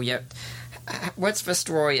that show yet? What's the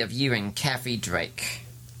story of you and Kathy Drake?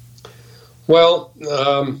 Well,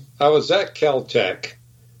 I was at Caltech,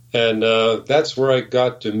 and that's where I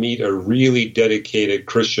got to meet a really dedicated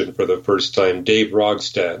Christian for the first time, Dave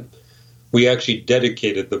Rogstad. We actually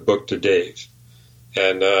dedicated the book to Dave.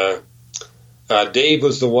 And Dave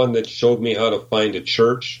was the one that showed me how to find a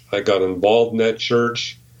church. I got involved in that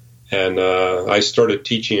church, and I started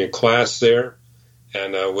teaching a class there,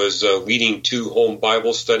 and I was leading 2 home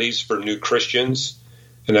Bible studies for new Christians,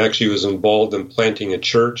 and actually was involved in planting a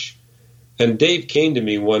church. And Dave came to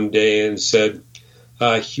me one day and said,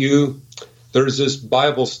 Hugh, there's this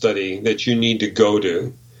Bible study that you need to go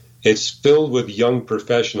to. It's filled with young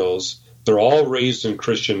professionals. They're all raised in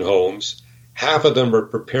Christian homes. Half of them are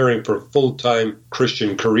preparing for full-time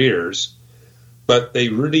Christian careers, but they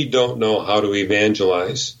really don't know how to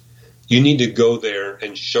evangelize. You need to go there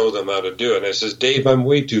and show them how to do it. And I says, Dave, I'm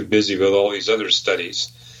way too busy with all these other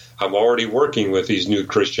studies. I'm already working with these new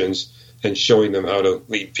Christians and showing them how to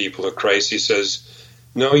lead people to Christ. He says,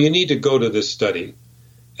 no, you need to go to this study.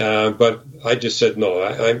 But I just said, no,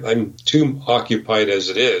 I'm too occupied as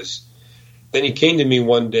it is. Then he came to me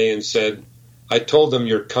one day and said, I told them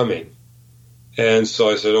you're coming. And so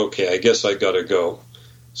I said, okay, I guess I got to go.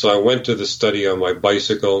 So I went to the study on my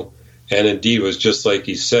bicycle, and indeed it was just like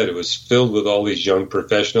he said. It was filled with all these young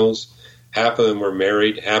professionals. Half of them were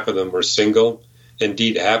married, half of them were single.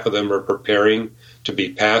 Indeed, half of them were preparing to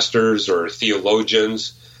be pastors or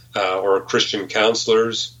theologians or Christian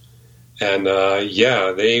counselors. And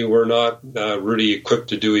they were not really equipped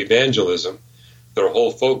to do evangelism. Their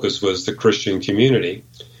whole focus was the Christian community.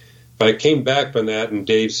 But I came back from that, and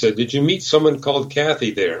Dave said, did you meet someone called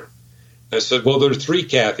Kathy there? I said, well, there are 3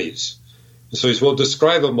 Kathys. And so he said, well,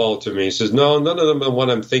 describe them all to me. He says, no, none of them are what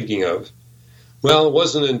I'm thinking of. Well, it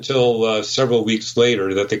wasn't until several weeks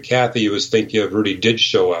later that the Kathy he was thinking of really did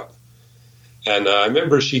show up. And I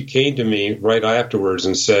remember she came to me right afterwards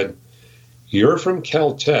and said, you're from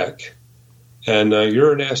Caltech, and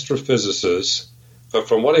you're an astrophysicist, but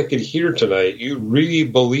from what I could hear tonight, you really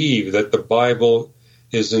believe that the Bible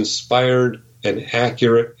is inspired and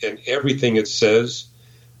accurate in everything it says.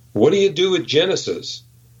 What do you do with Genesis?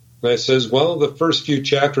 And I says, well, the first few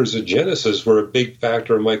chapters of Genesis were a big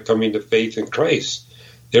factor in my coming to faith in Christ.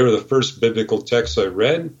 They were the first biblical texts I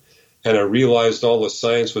read, and I realized all the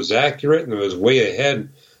science was accurate and it was way ahead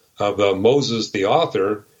of Moses, the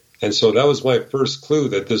author. And so that was my first clue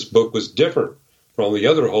that this book was different from all the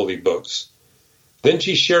other holy books. Then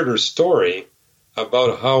she shared her story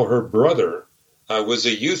about how her brother was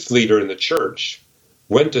a youth leader in the church,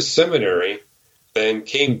 went to seminary, then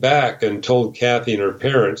came back and told Kathy and her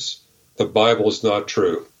parents, the Bible's not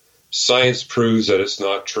true. Science proves that it's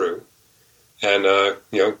not true. And,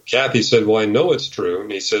 Kathy said, well, I know it's true.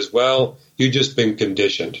 And he says, well, you've just been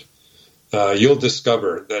conditioned. You'll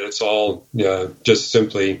discover that it's all just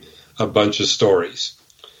simply a bunch of stories.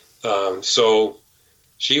 So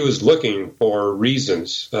she was looking for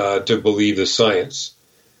reasons to believe the science.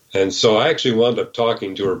 And so I actually wound up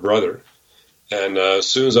talking to her brother. And as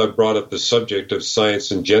soon as I brought up the subject of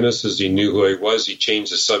science and Genesis, he knew who I was. He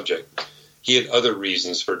changed the subject. He had other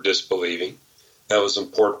reasons for disbelieving. That was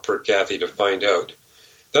important for Kathy to find out.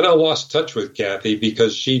 Then I lost touch with Kathy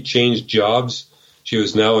because she changed jobs. She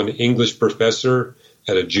was now an English professor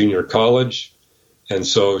at a junior college, and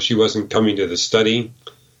so she wasn't coming to the study.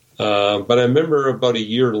 But I remember about a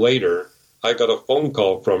year later, I got a phone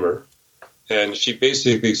call from her. And she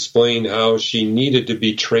basically explained how she needed to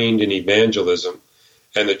be trained in evangelism.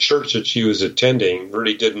 And the church that she was attending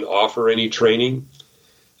really didn't offer any training.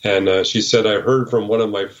 And she said, I heard from one of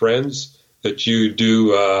my friends that you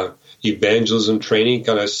do evangelism training.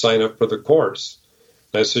 Can I sign up for the course?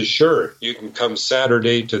 And I said, sure, you can come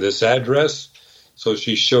Saturday to this address. So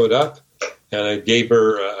she showed up, and I gave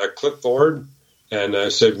her a clipboard, and I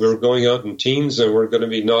said, we're going out in teens, and we're going to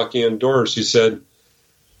be knocking on doors. She said,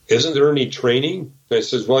 isn't there any training? And I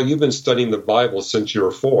said, well, you've been studying the Bible since you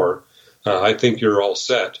were 4. I think you're all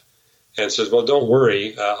set. And says, well, don't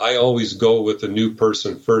worry. I always go with the new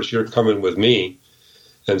person first. You're coming with me.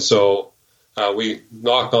 And so we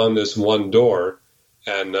knock on this one door,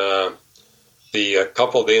 and the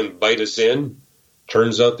couple, they invite us in.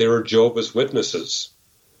 Turns out they were Jehovah's Witnesses.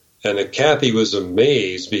 And Kathy was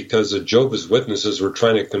amazed because the Jehovah's Witnesses were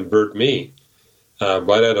trying to convert me.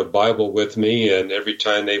 But I had a Bible with me, and every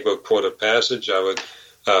time they would quote a passage, I would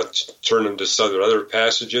turn them to some other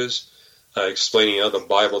passages, explaining how the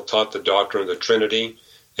Bible taught the doctrine of the Trinity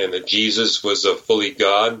and that Jesus was a fully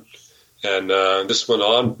God. And this went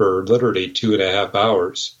on for literally 2.5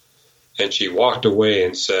 hours. And she walked away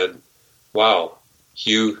and said, wow,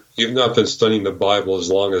 you've not been studying the Bible as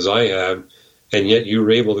long as I have, and yet you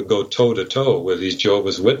were able to go toe-to-toe with these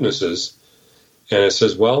Jehovah's Witnesses. And it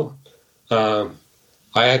says, well, I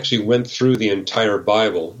actually went through the entire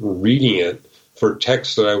Bible, reading it for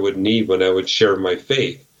texts that I would need when I would share my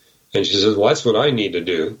faith. And she says, well, that's what I need to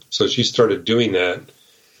do. So she started doing that.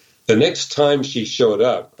 The next time she showed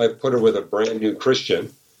up, I put her with a brand new Christian.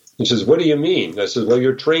 And she says, what do you mean? I said, well,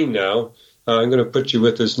 you're trained now. I'm going to put you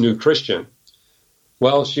with this new Christian.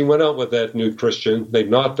 Well, she went out with that new Christian. They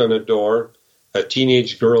knocked on a door. A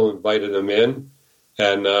teenage girl invited them in.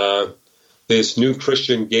 And this new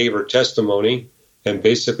Christian gave her testimony and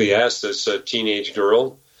basically asked this teenage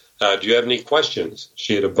girl, do you have any questions?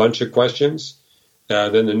 She had a bunch of questions.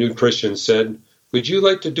 Then the new Christian said, would you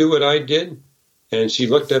like to do what I did? And she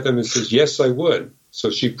looked at them and says, yes, I would. So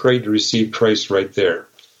she prayed to receive Christ right there.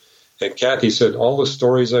 And Kathy said, all the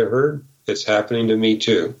stories I heard, it's happening to me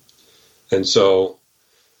too. And so,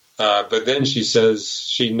 but then she says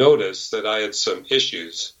she noticed that I had some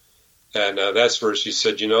issues. And that's where she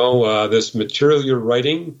said, this material you're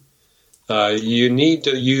writing, you need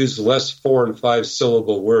to use less 4 and 5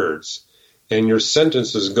 syllable words. And your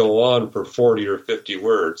sentences go on for 40 or 50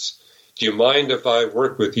 words. Do you mind if I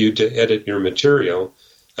work with you to edit your material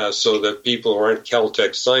so that people who aren't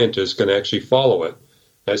Caltech scientists can actually follow it?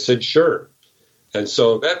 I said, sure. And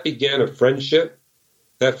so that began a friendship.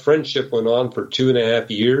 That friendship went on for 2.5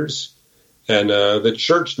 years. And the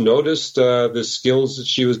church noticed the skills that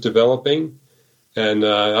she was developing. And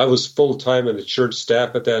I was full-time in the church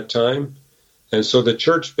staff at that time. And so the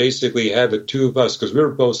church basically had the two of us, because we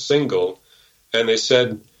were both single. And they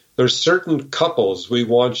said, there's certain couples we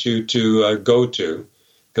want you to go to,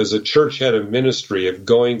 because the church had a ministry of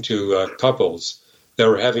going to couples that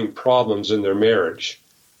were having problems in their marriage.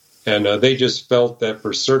 And they just felt that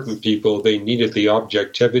for certain people, they needed the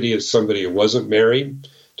objectivity of somebody who wasn't married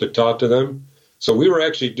to talk to them. So we were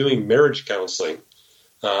actually doing marriage counseling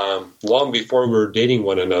long before we were dating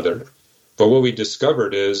one another. But what we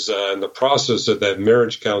discovered is in the process of that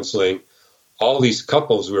marriage counseling, all these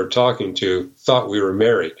couples we were talking to thought we were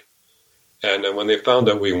married. And when they found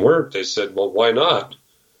out we weren't, they said, well, why not?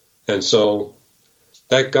 And so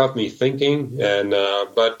that got me thinking.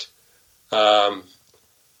 But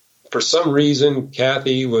for some reason,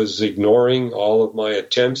 Kathy was ignoring all of my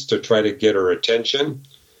attempts to try to get her attention.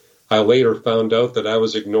 I later found out that I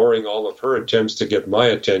was ignoring all of her attempts to get my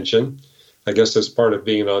attention. I guess that's part of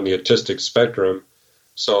being on the autistic spectrum.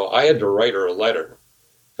 So I had to write her a letter.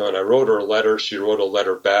 When I wrote her a letter, she wrote a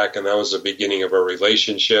letter back, and that was the beginning of our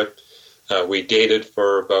relationship. We dated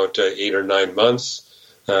for about 8 or 9 months,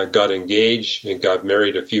 got engaged, and got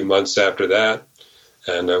married a few months after that.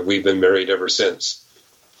 And we've been married ever since.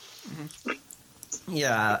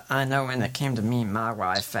 Yeah, I know when it came to me and my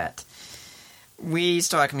wife that we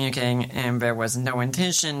started communicating and there was no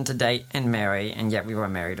intention to date and marry, and yet we were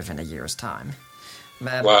married within a year's time.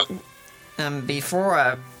 But, wow.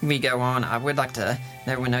 Before we go on, I would like to let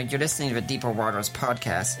everyone know you're listening to the Deeper Waters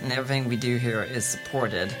podcast, and everything we do here is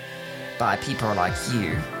supported by people like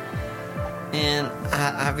you. And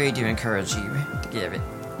I really do encourage you to give it.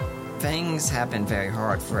 Things have been very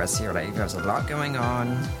hard for us here lately. There's a lot going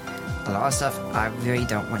on, a lot of stuff I really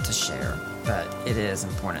don't want to share, but it is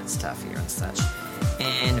important stuff here and such.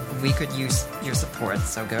 And we could use your support,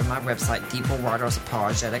 so go to my website,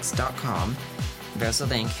 deeperwatersapologetics.com. There's a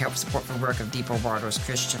link, help support the work of Deeper Waters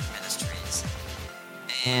Christian Ministries.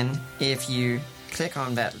 And if you click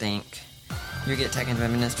on that link, you get taken to the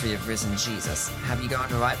ministry of Risen Jesus. Have you gone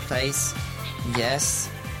to the right place? Yes,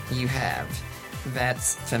 you have.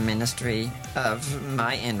 That's the ministry of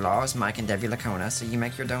my in-laws, Mike and Debbie Lacona. So you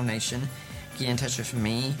make your donation, get in touch with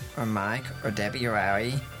me, or Mike, or Debbie, or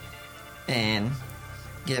Ari, and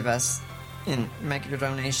give us and make your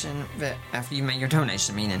donation. After you make your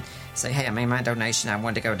donation, meaning say, hey, I made my donation, I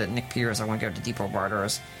want to go to Nick Peters, I want to go to Depot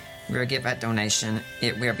Barters. We'll get that donation.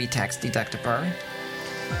 It will be tax deductible.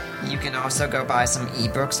 You can also go buy some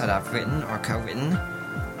ebooks that I've written or co-written.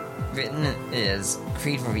 Written is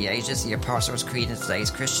Creed for the Ages, the Apostles' Creed in Today's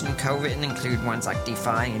Christian. Co-written include ones like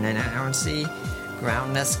Defying Inerrancy,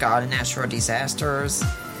 Groundless, God and Natural Disasters,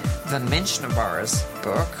 the Mentionables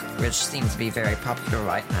book, which seems to be very popular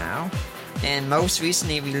right now, and most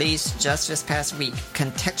recently released just this past week,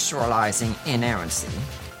 Contextualizing Inerrancy.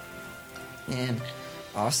 And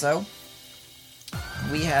also,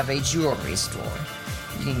 we have a jewelry store.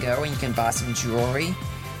 You can go and you can buy some jewelry,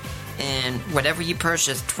 and whatever you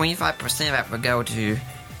purchase, 25% of that will go to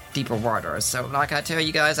Deeper Waters. So like I tell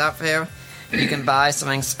you guys out there, you can buy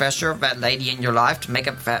something special for that lady in your life to make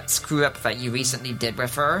up that screw-up that you recently did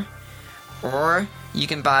with her. Or you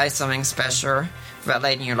can buy something special for that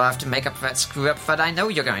lady in your life to make up that screw-up that I know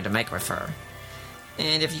you're going to make with her.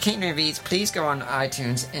 And if you can't read these, please go on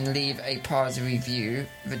iTunes and leave a positive review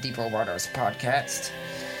of the Deeper Waters podcast.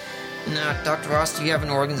 Now, Dr. Ross, do you have an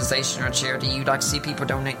organization or charity you'd like to see people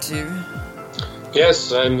donate to?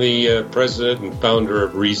 Yes, I'm the president and founder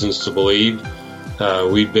of Reasons to Believe.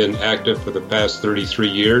 We've been active for the past 33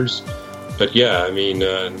 years. But yeah,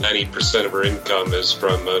 90% of our income is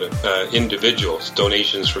from individuals,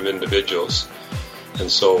 donations from individuals. And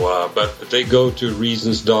so, but if they go to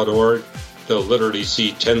reasons.org, they'll literally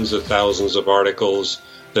see tens of thousands of articles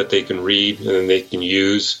that they can read and they can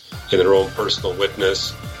use in their own personal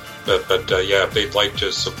witness. But if they'd like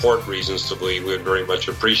to support Reasons to Believe, we would very much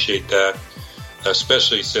appreciate that,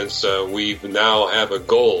 especially since we now have a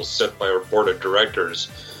goal set by our board of directors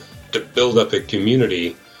to build up a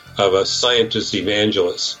community of scientist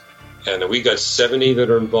evangelists. And we got 70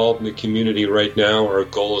 that are involved in the community right now. Our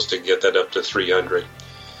goal is to get that up to 300.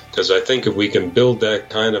 Because I think if we can build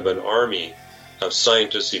that kind of an army of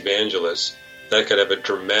scientist evangelists, that could have a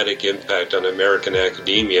dramatic impact on American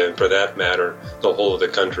academia, and for that matter, the whole of the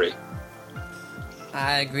country.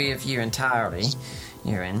 I agree with you entirely,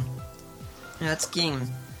 Erin. Let's get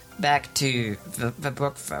back to the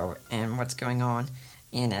book, though, and what's going on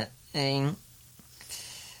in it.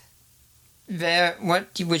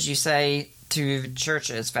 What would you say to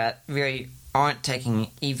churches that really aren't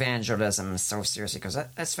taking evangelism so seriously? Because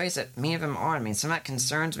let's face it, many of them aren't. Some of that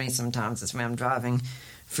concerns me sometimes is when I'm driving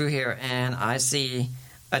through here and I see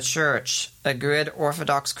a church, a good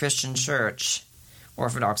Orthodox Christian church,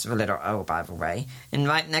 Orthodox with a little O, by the way, and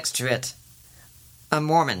right next to it, a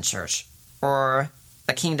Mormon church or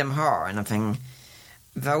a Kingdom Hall, and I'm thinking,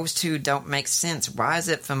 those two don't make sense. Why is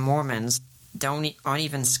it the Mormons aren't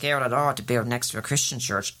even scared at all to build next to a Christian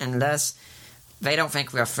church unless they don't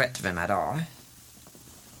think we're a threat to them at all?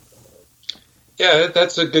 Yeah,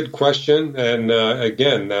 that's a good question. And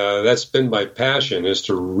again, that's been my passion, is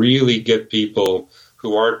to really get people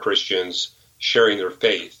who are Christians sharing their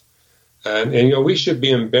faith. And we should be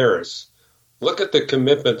embarrassed. Look at the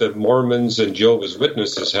commitment that Mormons and Jehovah's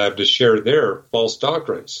Witnesses have to share their false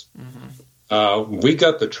doctrines. Mm-hmm. We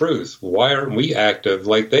got the truth. Why aren't we active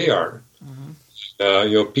like they are?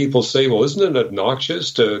 Mm-hmm. People say, well, isn't it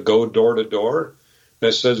obnoxious to go door to door? And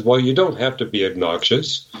I said, well, you don't have to be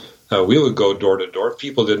obnoxious. We would go door to door. If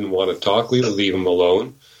people didn't want to talk, we would leave them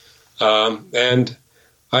alone. And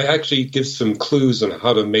I actually give some clues on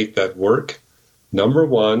how to make that work. Number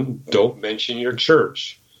one, don't mention your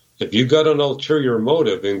church. If you've got an ulterior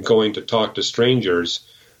motive in going to talk to strangers,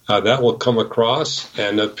 that will come across,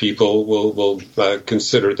 and people will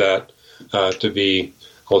consider that to be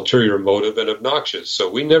ulterior motive and obnoxious. So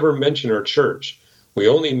we never mention our church. We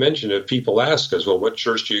only mention it if people ask us, well, what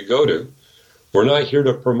church do you go to? We're not here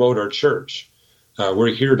to promote our church.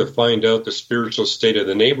 We're here to find out the spiritual state of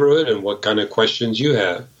the neighborhood and what kind of questions you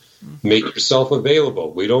have. Make yourself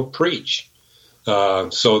available. We don't preach.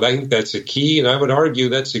 So I think that's a key, and I would argue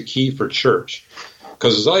that's a key for church.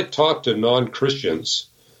 Because as I talk to non-Christians,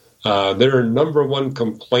 their number one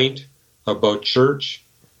complaint about church,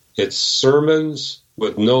 it's sermons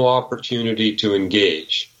with no opportunity to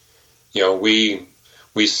engage. We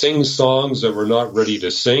sing songs that we're not ready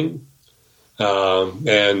to sing.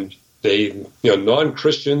 And they,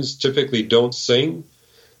 non-Christians typically don't sing,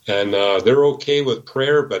 and they're okay with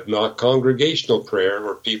prayer, but not congregational prayer,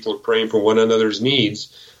 where people are praying for one another's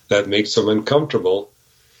needs. That makes them uncomfortable.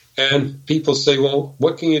 And people say, well,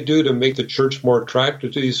 what can you do to make the church more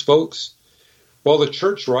attractive to these folks? Well, the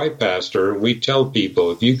church where I pastor, we tell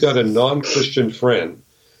people, if you've got a non-Christian friend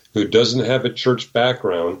who doesn't have a church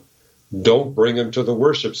background, don't bring him to the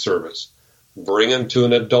worship service. Bring him to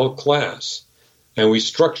an adult class. And we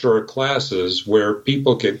structure our classes where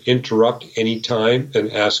people can interrupt anytime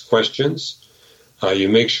and ask questions. You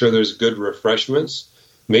make sure there's good refreshments.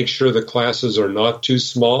 Make sure the classes are not too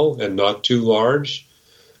small and not too large.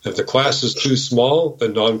 If the class is too small, the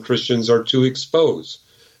non-Christians are too exposed.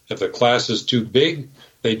 If the class is too big,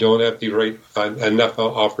 they don't have the enough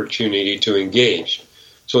opportunity to engage.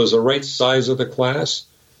 So there's the right size of the class.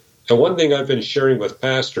 And one thing I've been sharing with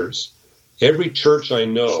pastors, every church I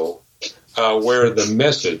know where the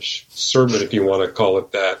message, sermon if you want to call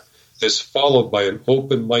it that, is followed by an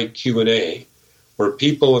open mic Q&A, where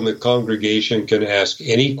people in the congregation can ask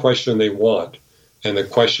any question they want, and the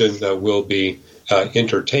question will be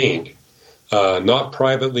entertained, not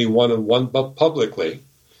privately one-on-one, but publicly.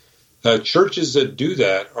 Churches that do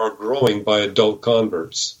that are growing by adult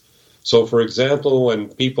converts. So, for example, when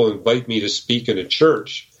people invite me to speak in a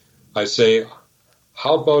church, I say,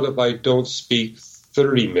 how about if I don't speak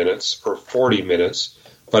 30 minutes or 40 minutes,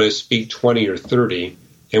 but I speak 20 or 30,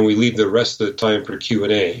 and we leave the rest of the time for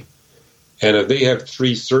Q&A. And if they have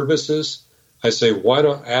 3 services, I say, why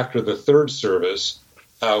don't after the 3rd service,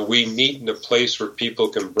 we meet in a place where people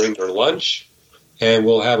can bring their lunch, and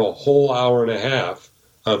we'll have a whole hour and a half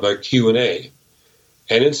of a Q&A.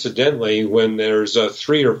 And incidentally, when there's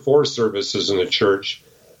 3 or 4 services in a church,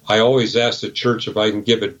 I always ask the church if I can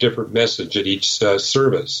give a different message at each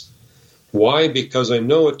service. Why? Because I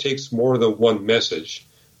know it takes more than one message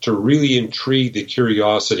to really intrigue the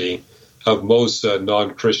curiosity of most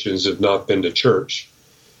non-Christians who have not been to church.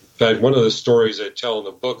 In fact, one of the stories I tell in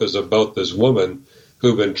the book is about this woman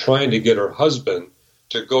who'd been trying to get her husband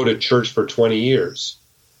to go to church for 20 years.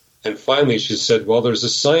 And finally she said, well, there's a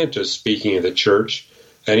scientist speaking at the church,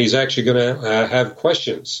 and he's actually going to have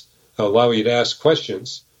questions, allow you to ask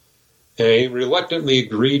questions. And he reluctantly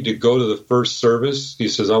agreed to go to the first service. He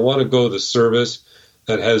says, I want to go to the service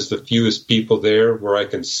that has the fewest people there, where I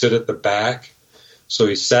can sit at the back. So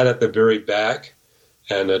he sat at the very back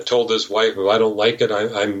and told his wife, if I don't like it,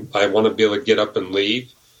 I want to be able to get up and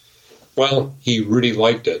leave. Well, he really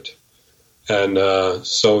liked it. And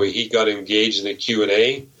so he got engaged in the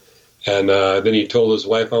Q&A. And then he told his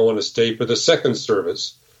wife, I want to stay for the second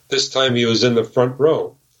service. This time he was in the front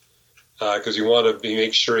row because he wanted to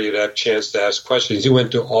make sure he'd have a chance to ask questions. He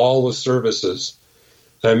went to all the services.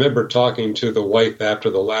 And I remember talking to the wife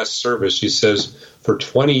after the last service. She says, for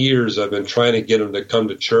 20 years I've been trying to get him to come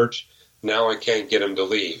to church. Now I can't get him to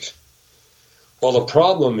leave. Well, the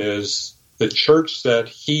problem is the church that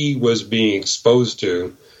he was being exposed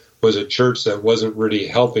to was a church that wasn't really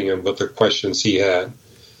helping him with the questions he had.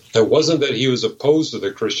 It wasn't that he was opposed to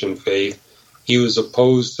the Christian faith. He was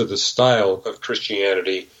opposed to the style of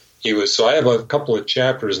Christianity. So I have a couple of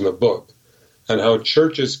chapters in the book on how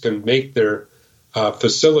churches can make their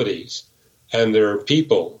facilities and their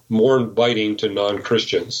people more inviting to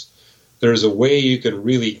non-Christians. There's a way you can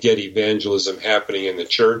really get evangelism happening in the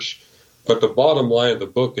church, but the bottom line of the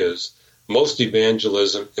book is most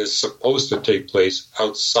evangelism is supposed to take place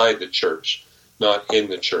outside the church, not in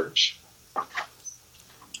the church.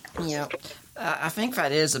 Yeah, I think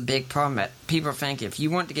that is a big problem. That people think if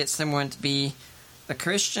you want to get someone to be a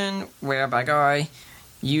Christian, where by God,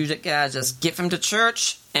 you gotta just get them to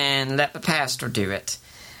church and let the pastor do it.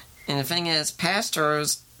 And the thing is,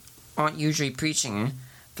 pastors aren't usually preaching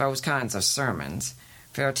those kinds of sermons.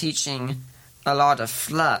 They're teaching a lot of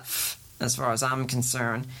fluff, as far as I'm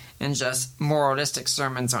concerned, and just moralistic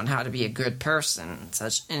sermons on how to be a good person.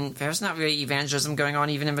 And there's not really evangelism going on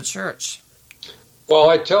even in the church. Well,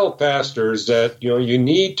 I tell pastors that, you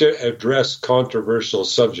need to address controversial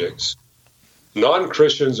subjects.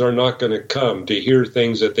 Non-Christians are not going to come to hear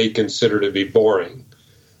things that they consider to be boring.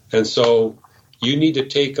 And so you need to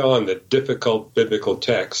take on the difficult biblical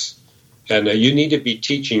texts. And you need to be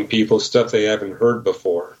teaching people stuff they haven't heard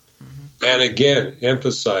before. Mm-hmm. And again,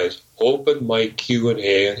 emphasize open mic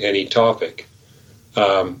Q&A on any topic.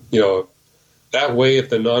 That way, if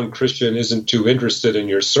the non-Christian isn't too interested in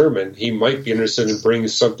your sermon, he might be interested in bringing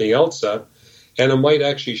something else up, and it might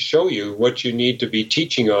actually show you what you need to be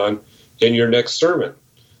teaching on in your next sermon.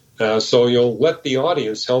 So you'll let the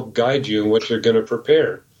audience help guide you in what you're going to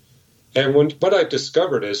prepare. And what I've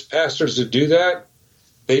discovered is pastors who do that,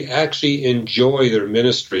 they actually enjoy their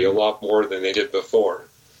ministry a lot more than they did before.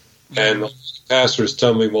 Mm-hmm. And pastors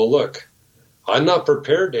tell me, well, look, I'm not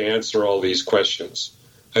prepared to answer all these questions.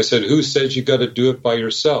 I said, who says you got to do it by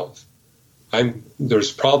yourself?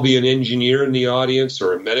 There's probably an engineer in the audience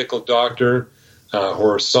or a medical doctor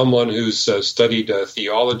or someone who's studied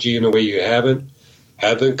theology in a way you haven't.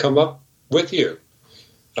 Have them come up with you.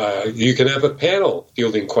 You can have a panel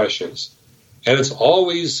fielding questions. And it's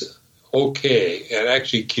always okay and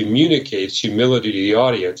actually communicates humility to the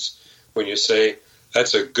audience when you say,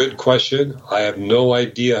 that's a good question. I have no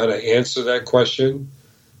idea how to answer that question.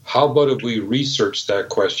 How about if we research that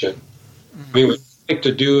question? I mean, what I like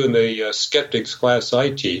to do in the skeptics class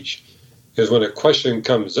I teach is when a question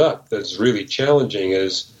comes up that's really challenging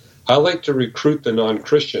is I like to recruit the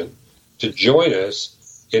non-Christian to join us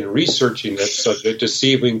in researching that subject to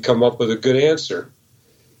see if we can come up with a good answer.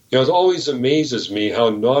 You know, it always amazes me how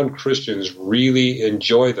non-Christians really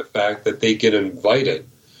enjoy the fact that they get invited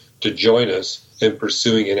to join us in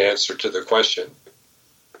pursuing an answer to the question.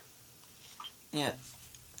 Yeah.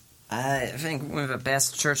 I think one of the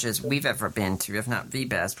best churches we've ever been to, if not the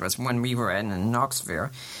best, was one we were in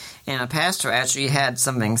Knoxville. And a pastor actually had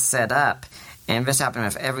something set up, and this happened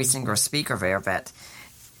with every single speaker there, that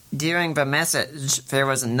during the message there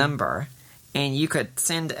was a number, and you could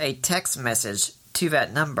send a text message to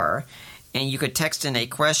that number, and you could text in a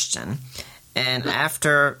question, and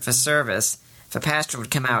after the service, the pastor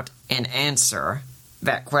would come out and answer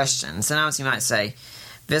that question. Sometimes you might say,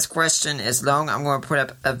 this question is long, I'm going to put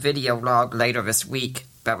up a video log later this week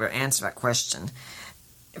that will answer that question.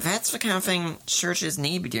 That's the kind of thing churches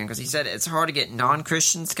need to be doing, because he said it's hard to get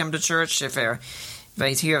non-Christians to come to church if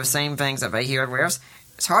they hear the same things that they hear everywhere else.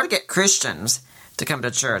 It's hard to get Christians to come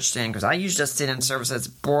to church, then, because I usually just sit in services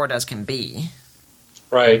bored as can be.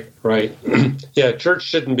 Right. Yeah, church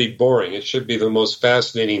shouldn't be boring. It should be the most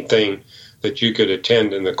fascinating thing that you could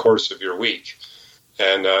attend in the course of your week.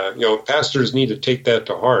 And, pastors need to take that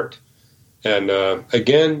to heart. And,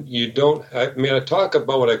 again, I talk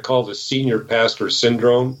about what I call the senior pastor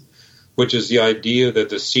syndrome, which is the idea that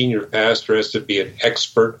the senior pastor has to be an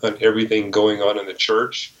expert on everything going on in the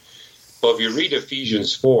church. Well, if you read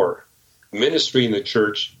Ephesians 4, ministry in the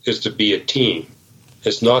church is to be a team.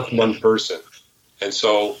 It's not one person. And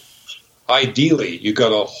so, ideally, you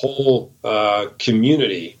got a whole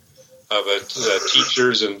community of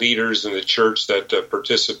teachers and leaders in the church that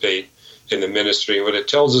participate in the ministry. What it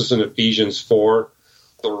tells us in Ephesians 4,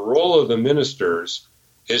 the role of the ministers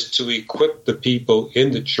is to equip the people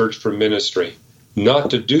in the church for ministry,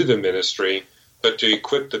 not to do the ministry, but to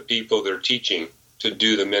equip the people they're teaching to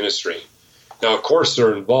do the ministry. Now, of course,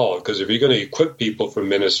 they're involved, because if you're going to equip people for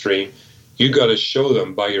ministry, you got to show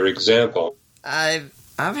them by your example. I've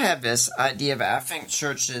had this idea that I think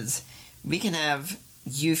churches, we can have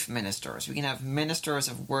youth ministers, we can have ministers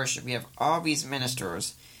of worship, we have all these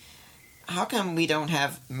ministers. How come we don't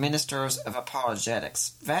have ministers of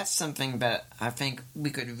apologetics? That's something that I think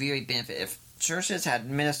we could really benefit if churches had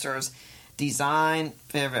ministers designed,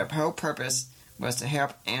 their whole purpose was to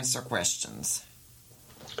help answer questions.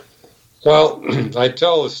 Well, I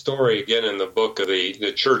tell a story again in the book of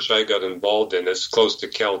the church I got involved in. It's close to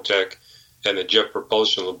Caltech and the Jet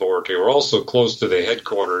Propulsion Laboratory. We're also close to the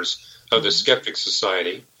headquarters of the Skeptic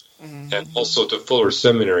Society, and also to Fuller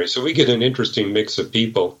Seminary. So we get an interesting mix of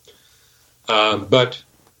people. But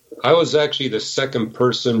I was actually the second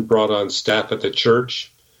person brought on staff at the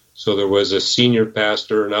church. So there was a senior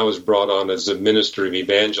pastor, and I was brought on as a minister of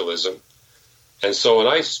evangelism. And so when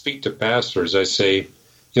I speak to pastors, I say,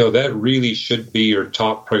 that really should be your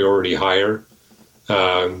top priority hire.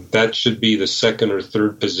 That should be the second or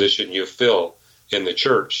third position you fill in the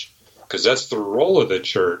church, because that's the role of the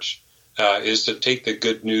church, is to take the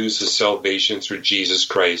good news of salvation through Jesus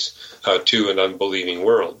Christ to an unbelieving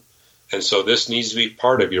world. And so this needs to be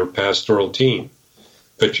part of your pastoral team.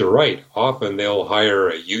 But you're right, often they'll hire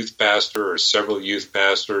a youth pastor or several youth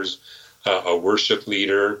pastors, a worship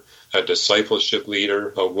leader, a discipleship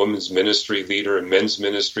leader, a women's ministry leader, a men's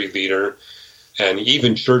ministry leader, and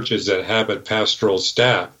even churches that have a pastoral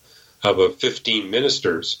staff of 15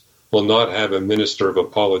 ministers will not have a minister of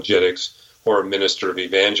apologetics or a minister of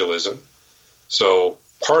evangelism. So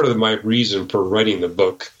part of my reason for writing the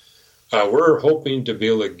book, we're hoping to be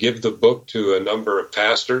able to give the book to a number of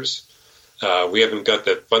pastors. We haven't got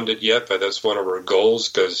that funded yet, but that's one of our goals,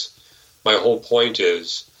 because my whole point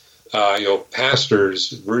is,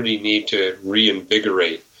 pastors really need to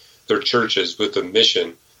reinvigorate their churches with the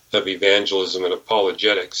mission of evangelism and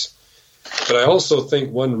apologetics. But I also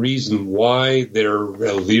think one reason why they're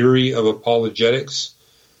leery of apologetics,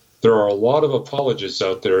 there are a lot of apologists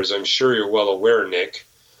out there, as I'm sure you're well aware, Nick,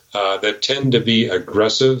 that tend to be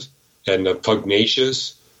aggressive and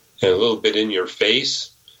pugnacious and a little bit in your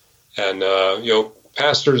face. And,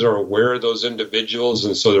 pastors are aware of those individuals,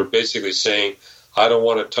 and so they're basically saying, I don't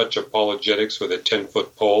want to touch apologetics with a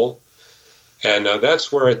 10-foot pole. And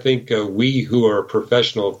that's where I think we who are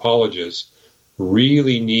professional apologists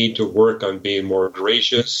really need to work on being more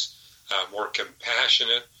gracious, more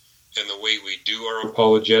compassionate in the way we do our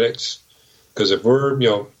apologetics. Because if we're,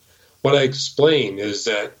 what I explain is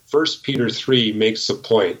that 1 Peter 3 makes the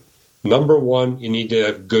point. Number one, you need to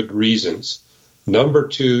have good reasons. Number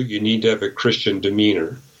two, you need to have a Christian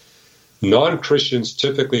demeanor. Non-Christians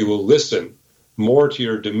typically will listen more to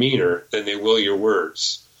your demeanor than they will your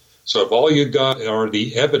words. So if all you got are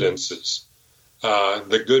the evidences,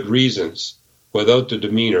 the good reasons, without the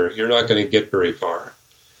demeanor, you're not going to get very far.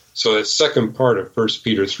 So that second part of 1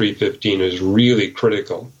 Peter 3:15 is really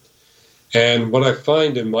critical. And what I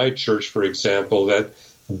find in my church, for example, that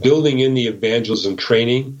building in the evangelism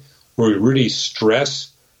training, where we really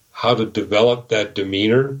stress how to develop that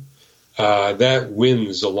demeanor, that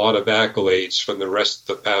wins a lot of accolades from the rest of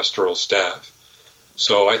the pastoral staff.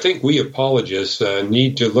 So I think we apologists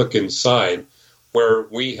need to look inside where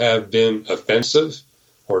we have been offensive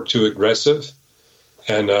or too aggressive.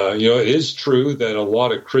 And, it is true that a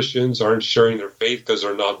lot of Christians aren't sharing their faith because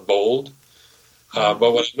they're not bold. But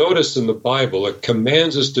what I noticed in the Bible, it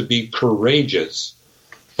commands us to be courageous,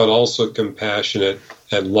 but also compassionate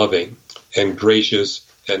and loving and gracious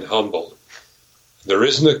and humble. There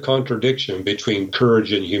isn't a contradiction between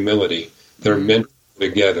courage and humility. They're meant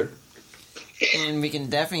together. And we can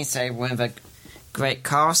definitely say one of the great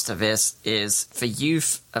cost of this is the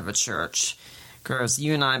youth of a church, because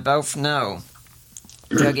you and I both know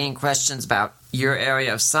they're getting questions about your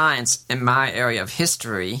area of science and my area of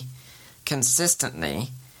history consistently,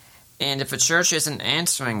 and if a church isn't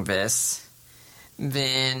answering this,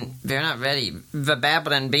 then they're not ready. The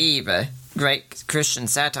Babylon Bee, the great Christian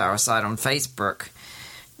satire site on Facebook,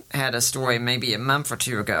 had a story maybe a month or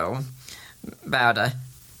two ago about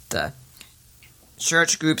the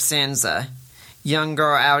church group sends a young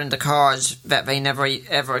girl out into college that they never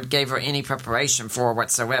ever gave her any preparation for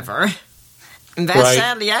whatsoever. And that's right.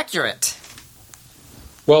 Sadly accurate.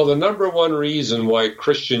 Well, the number one reason why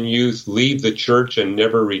Christian youth leave the church and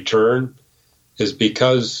never return is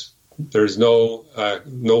because there's no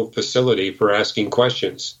facility for asking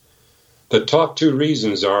questions. The top two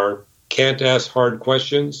reasons are can't ask hard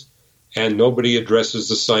questions and nobody addresses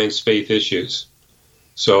the science-faith issues.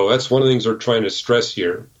 So that's one of the things we're trying to stress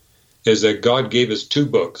here, is that God gave us two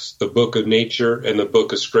books, the book of nature and the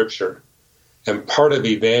book of scripture. And part of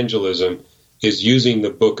evangelism is using the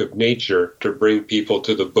book of nature to bring people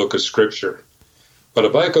to the book of scripture. But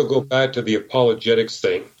if I could go back to the apologetics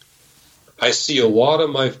thing, I see a lot of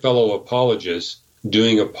my fellow apologists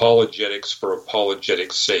doing apologetics for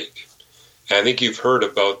apologetics' sake. And I think you've heard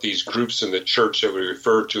about these groups in the church that we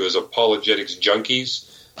refer to as apologetics junkies.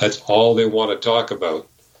 That's all they want to talk about.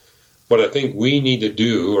 What I think we need to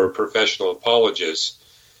do, or professional apologists,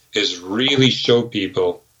 is really show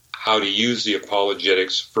people how to use the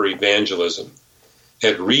apologetics for evangelism.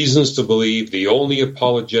 And reasons to believe the only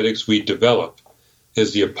apologetics we develop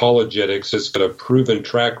is the apologetics that's got a proven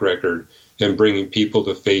track record in bringing people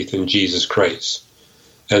to faith in Jesus Christ.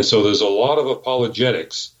 And so there's a lot of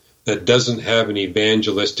apologetics that doesn't have an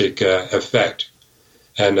evangelistic effect.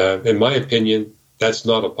 And in my opinion, that's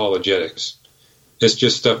not apologetics. It's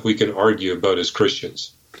just stuff we can argue about as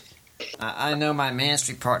Christians. I know my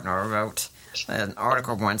ministry partner wrote an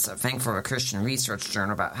article once, I think, for a Christian research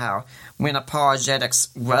journal about how when apologetics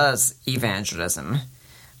was evangelism,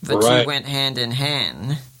 the two went hand in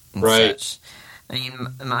hand and such. I mean,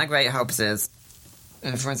 my great hopes is,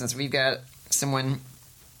 for instance, we've got someone,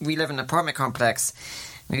 we live in an apartment complex,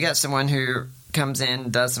 we've got someone who comes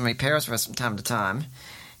in, does some repairs for us from time to time,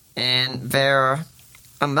 and they're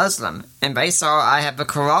a Muslim, and they saw I had the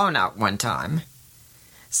Quran out one time.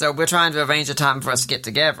 So we're trying to arrange a time for us to get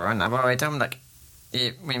together, and I've already told them, like,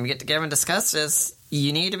 when we get together and discuss this,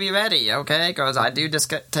 you need to be ready, okay? Because I do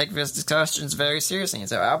take these discussions very seriously,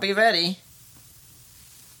 so I'll be ready.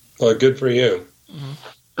 Well, good for you.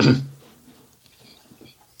 Mm-hmm.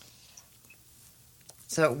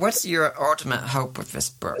 So what's your ultimate hope with this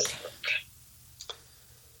book?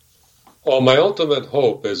 Well, my ultimate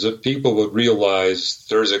hope is that people would realize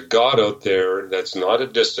there's a God out there that's not a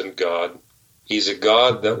distant God. He's a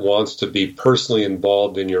God that wants to be personally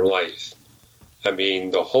involved in your life. I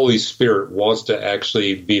mean, the Holy Spirit wants to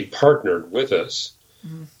actually be partnered with us.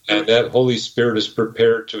 Mm-hmm. And that Holy Spirit is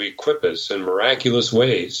prepared to equip us in miraculous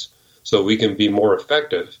ways so we can be more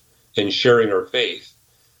effective in sharing our faith.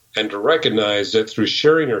 And to recognize that through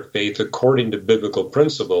sharing our faith according to biblical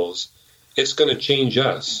principles, it's going to change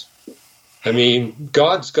us. I mean,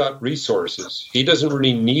 God's got resources. He doesn't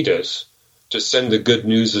really need us to send the good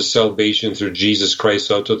news of salvation through Jesus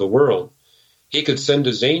Christ out to the world. He could send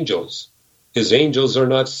his angels. His angels are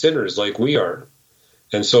not sinners like we are.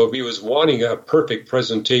 And so if he was wanting a perfect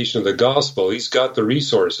presentation of the gospel, he's got the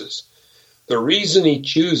resources. The reason he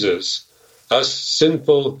chooses us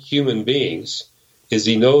sinful human beings is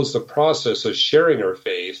he knows the process of sharing our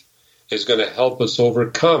faith is going to help us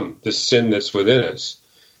overcome the sin that's within us.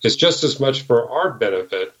 It's just as much for our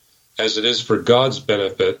benefit as it is for God's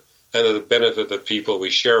benefit and the benefit of the people we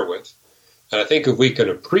share with. And I think if we can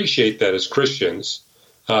appreciate that as Christians,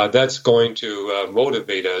 that's going to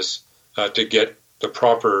motivate us to get the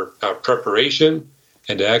proper preparation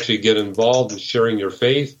and to actually get involved in sharing your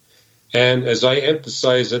faith. And as I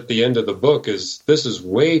emphasize at the end of the book, this is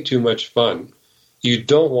way too much fun. You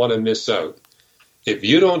don't want to miss out. If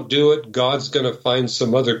you don't do it, God's going to find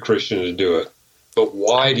some other Christian to do it. But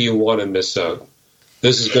why do you want to miss out?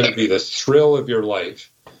 This is going to be the thrill of your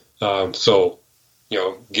life. So,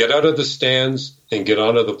 get out of the stands and get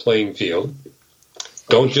onto the playing field.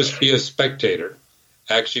 Don't just be a spectator.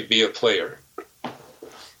 Actually be a player.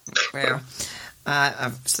 Well,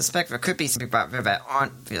 I suspect there could be some people out there that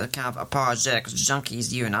aren't kind of apologetic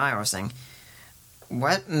junkies you and I are saying.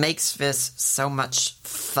 What makes this so much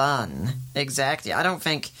fun? Exactly. I don't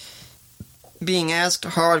think being asked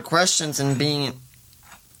hard questions and being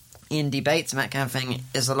in debates and that kind of thing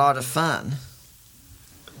is a lot of fun.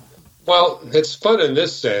 Well, it's fun in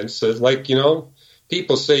this sense.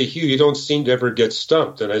 People say, Hugh, you don't seem to ever get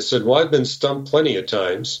stumped. And I said, well, I've been stumped plenty of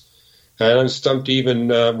times. And I'm stumped even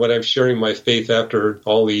when I'm sharing my faith after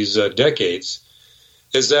all these decades,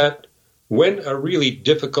 is that when a really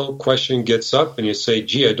difficult question gets up and you say,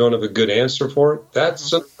 gee, I don't have a good answer for it,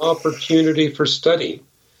 that's an opportunity for study.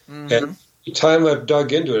 Mm-hmm. And every time I've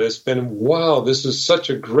dug into it, it's been, wow, this is such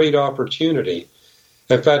a great opportunity.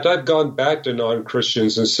 In fact, I've gone back to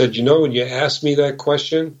non-Christians and said, when you asked me that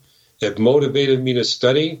question, it motivated me to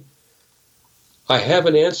study. I have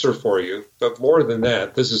an answer for you, but more than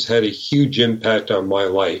that, this has had a huge impact on my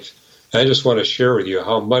life. I just want to share with you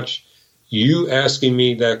how much you asking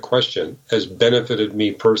me that question has benefited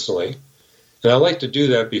me personally. And I like to do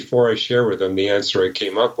that before I share with them the answer I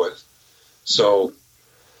came up with. So,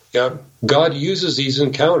 God uses these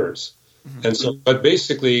encounters. Mm-hmm. And so, but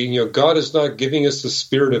basically, God is not giving us the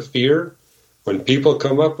spirit of fear. When people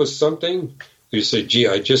come up with something, you say, gee,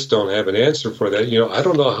 I just don't have an answer for that. I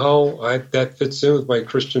don't know how that fits in with my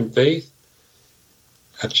Christian faith.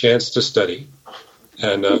 A chance to study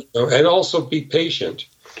and also be patient.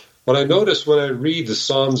 What I noticed when I read the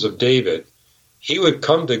Psalms of David, he would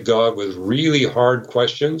come to God with really hard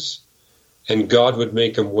questions, and God would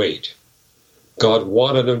make him wait. God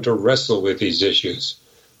wanted him to wrestle with these issues.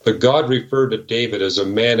 But God referred to David as a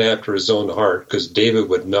man after his own heart because David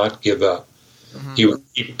would not give up. Mm-hmm. He would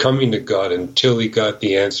keep coming to God until he got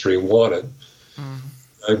the answer he wanted.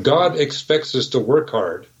 Mm-hmm. God expects us to work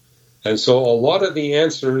hard. And so a lot of the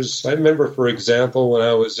answers, I remember, for example, when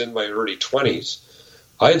I was in my early 20s,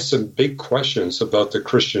 I had some big questions about the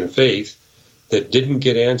Christian faith that didn't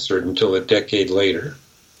get answered until a decade later.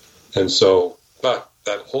 And so, but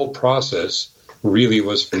that whole process really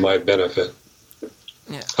was for my benefit.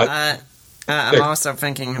 Yeah, I'm also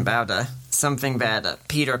thinking about something that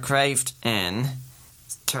Peter Kraft and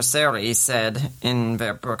Terceri said in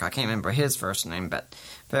their book. I can't remember his first name, but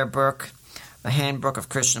their book, The Handbook of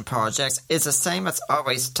Christian Projects, is the same that's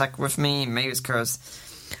always stuck with me. Maybe it's because,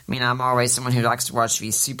 I'm always someone who likes to watch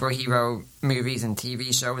these superhero movies and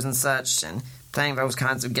TV shows and such, and playing those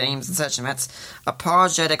kinds of games and such, and that's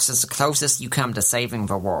apologetics is the closest you come to saving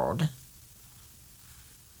the world.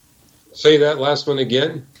 Say that last one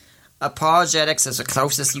again. Apologetics is the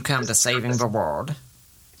closest you come to saving the world.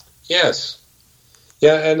 Yes.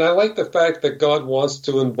 Yeah, and I like the fact that God wants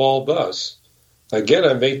to involve us. Again,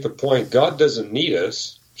 I make the point, God doesn't need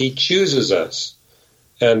us. He chooses us.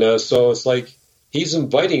 And so it's like he's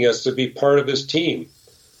inviting us to be part of his team.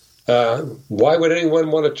 Why would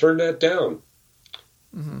anyone want to turn that down?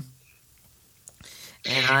 Mm-hmm.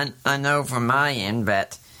 And I know from my end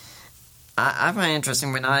that I find it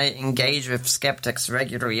interesting when I engage with skeptics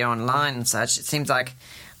regularly online and such, it seems like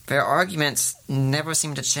their arguments never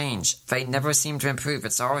seem to change. They never seem to improve.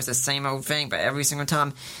 It's always the same old thing, but every single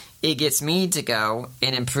time it gets me to go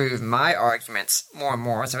and improve my arguments more and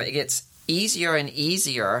more, so it gets easier and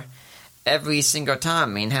easier every single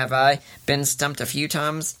time. Have I been stumped a few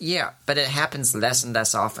times? Yeah, but it happens less and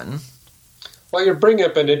less often. Well, you bring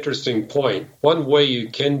up an interesting point. One way you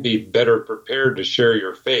can be better prepared to share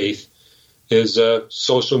your faith is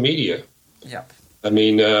social media. Yep.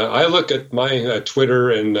 I look at my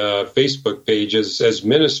Twitter and Facebook pages as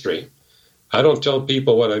ministry. I don't tell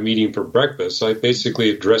people what I'm eating for breakfast. I basically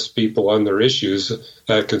address people on their issues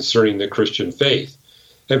concerning the Christian faith.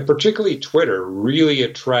 And particularly Twitter really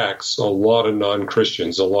attracts a lot of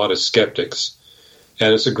non-Christians, a lot of skeptics.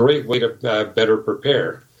 And it's a great way to better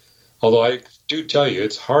prepare. Although I do tell you,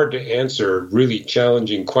 it's hard to answer really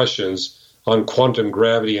challenging questions on quantum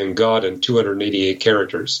gravity and God in 288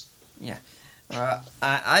 characters. Yeah.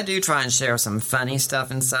 I do try and share some funny stuff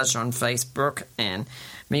and such on Facebook, and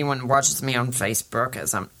anyone watches me on Facebook,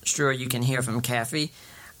 as I'm sure you can hear from Kathy,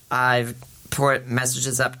 I've put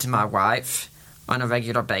messages up to my wife on a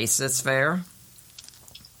regular basis there.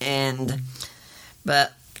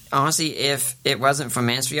 But honestly, if it wasn't for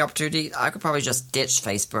ministry opportunity, I could probably just ditch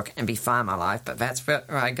Facebook and be fine in my life, but that's where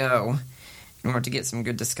I go in order to get some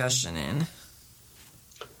good discussion in.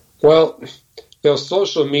 Well,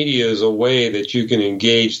 social media is a way that you can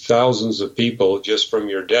engage thousands of people just from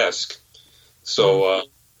your desk. So,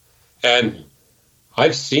 and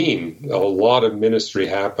I've seen a lot of ministry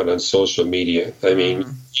happen on social media. I mean,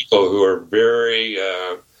 people who are very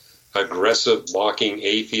aggressive, mocking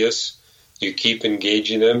atheists, you keep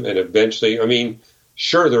engaging them, and eventually, I mean,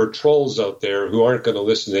 sure, there are trolls out there who aren't going to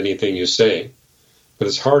listen to anything you say, but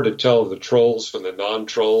it's hard to tell the trolls from the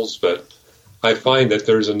non-trolls, but I find that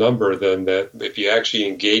there's a number of them that if you actually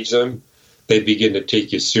engage them, they begin to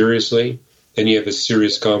take you seriously, then you have a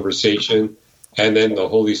serious conversation, and then the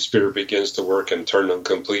Holy Spirit begins to work and turn them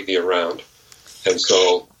completely around. And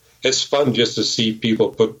so it's fun just to see people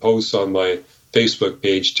put posts on my Facebook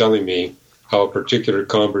page telling me how a particular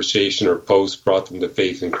conversation or post brought them to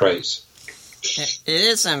faith in Christ. It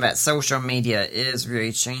is something that social media is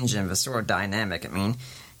really changing the sort of dynamic. I mean,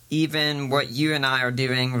 even what you and I are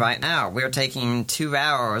doing right now, we're taking 2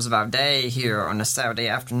 hours of our day here on a Saturday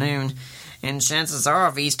afternoon, and chances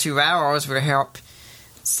are these 2 hours will help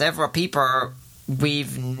several people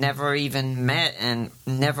we've never even met and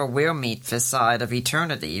never will meet this side of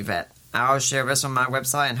eternity. That I'll share this on my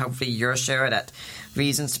website, and hopefully you'll share it at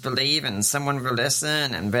Reasons to Believe, and someone will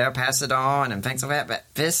listen, and they'll pass it on, and things like that. But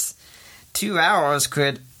this 2 hours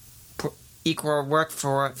could equal work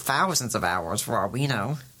for thousands of hours, for all we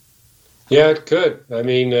know. Yeah, it could. I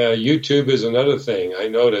mean, YouTube is another thing. I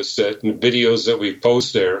noticed that in videos that we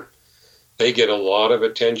post there, they get a lot of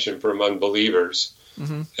attention from unbelievers.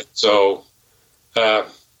 Mm-hmm. So the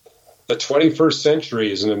 21st century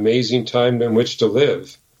is an amazing time in which to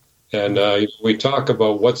live. And we talk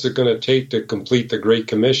about what's it going to take to complete the Great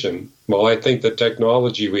Commission. Well, I think the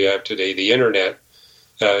technology we have today, the Internet,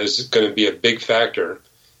 is going to be a big factor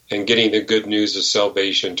in getting the good news of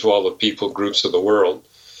salvation to all the people groups of the world.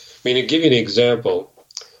 I mean, to give you an example,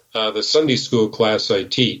 the Sunday school class I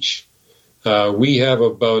teach, we have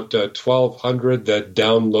about 1,200 that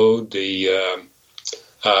download the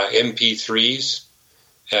MP3s,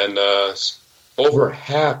 and over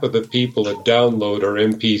half of the people that download our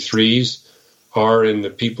MP3s are in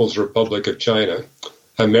the People's Republic of China.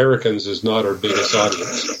 Americans is not our biggest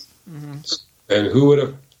audience. Mm-hmm. And who would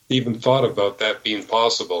have even thought about that being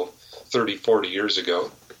possible 30, 40 years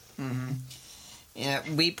ago? Mm-hmm. Yeah,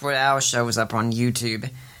 we put our shows up on YouTube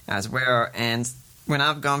as well, and when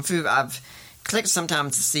I've gone through, I've clicked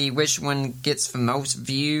sometimes to see which one gets the most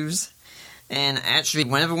views, and actually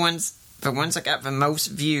one of the ones that got the most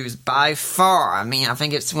views by far, I mean, I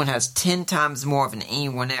think this one has 10 times more than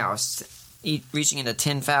anyone else, reaching into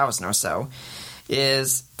 10,000 or so,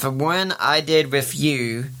 is the one I did with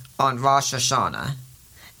you on Rosh Hashanah.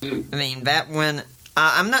 I mean, that one,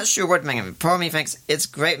 I'm not sure what to make of it. Part of me thinks it's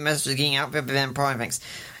great message getting out there, but then part of me thinks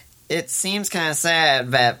it seems kind of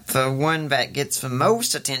sad that the one that gets the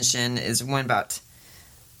most attention is one about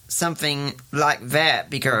something like that,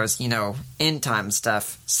 because, you know, end time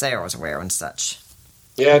stuff sells well and such.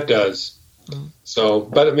 Yeah, it does. Mm-hmm. So,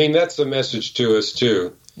 but I mean, that's the message to us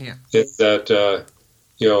too. Yeah. Is that,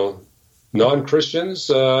 non-Christians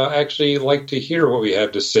actually like to hear what we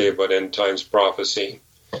have to say about end times prophecy.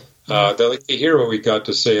 They like to hear what we got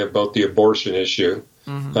to say about the abortion issue,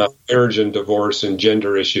 marriage and divorce and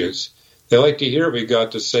gender issues. They like to hear what we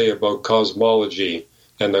got to say about cosmology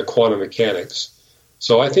and the quantum mechanics.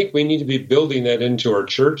 So I think we need to be building that into our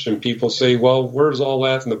church, and people say, well, where's all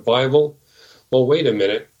that in the Bible? Well, wait a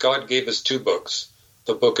minute. God gave us 2 books,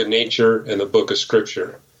 the book of nature and the book of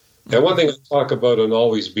scripture. And one thing I talk about and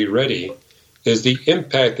always be ready is the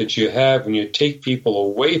impact that you have when you take people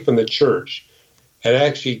away from the church and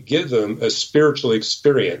actually give them a spiritual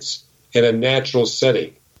experience in a natural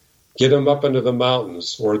setting. Get them up into the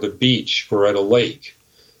mountains or the beach or at a lake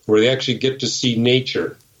where they actually get to see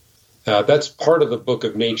nature. That's part of the book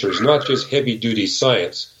of nature. It's not just heavy-duty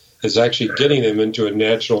science. It's actually getting them into a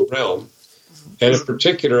natural realm. And in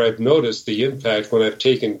particular, I've noticed the impact when I've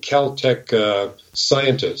taken Caltech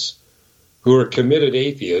scientists who are committed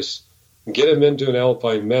atheists, get them into an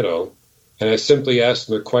alpine meadow, and I simply ask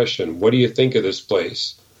them a question, what do you think of this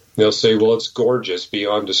place? And they'll say, well, it's gorgeous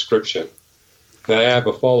beyond description. And I have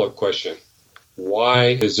a follow-up question. Why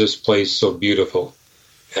is this place so beautiful?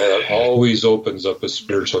 And it always opens up a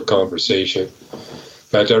spiritual conversation.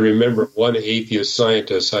 In fact, I remember one atheist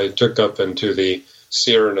scientist I took up into the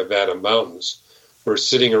Sierra Nevada mountains. We're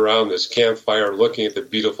sitting around this campfire looking at the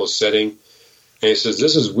beautiful setting. And he says,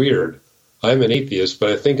 "This is weird. I'm an atheist, but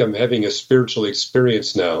I think I'm having a spiritual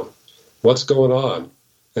experience now. What's going on?"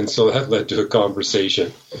 And so that led to a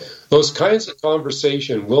conversation. Those kinds of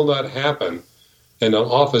conversation will not happen in an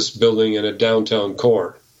office building in a downtown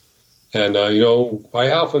core. And,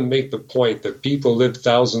 I often make the point that people lived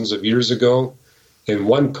thousands of years ago in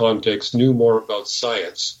one context knew more about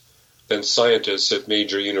science than scientists at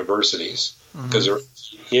major universities because they're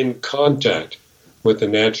in contact with the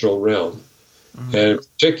natural realm. And in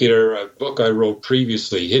particular, a book I wrote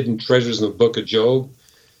previously, Hidden Treasures in the Book of Job,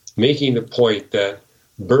 making the point that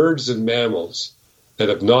birds and mammals that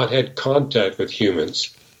have not had contact with humans,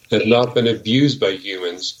 that have not been abused by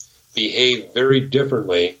humans, behave very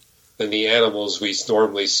differently than the animals we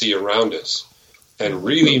normally see around us, and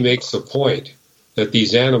really makes the point that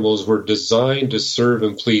these animals were designed to serve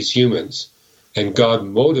and please humans, and God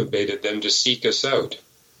motivated them to seek us out.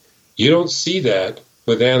 You don't see that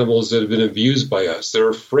with animals that have been abused by us. They're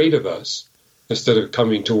afraid of us instead of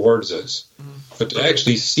coming towards us. But to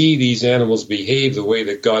actually see these animals behave the way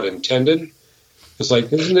that God intended, it's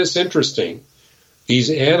like, isn't this interesting? These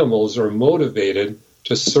animals are motivated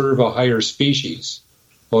to serve a higher species.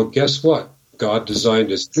 Well, guess what? God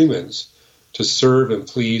designed us humans to serve and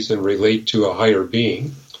please and relate to a higher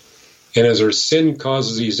being. And as our sin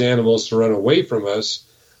causes these animals to run away from us,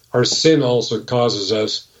 our sin also causes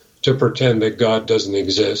us to pretend that God doesn't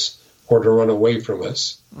exist or to run away from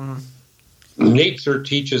us. Nature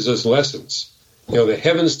teaches us lessons. The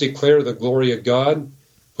heavens declare the glory of God,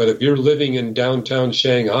 but if you're living in downtown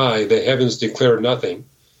Shanghai, the heavens declare nothing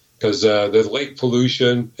because the lake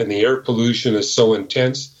pollution and the air pollution is so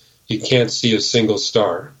intense, you can't see a single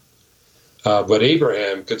star. But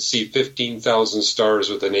Abraham could see 15,000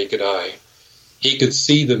 stars with the naked eye. He could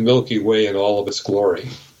see the Milky Way in all of its glory.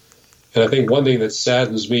 And I think one thing that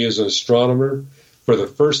saddens me as an astronomer, for the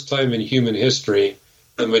first time in human history,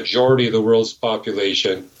 the majority of the world's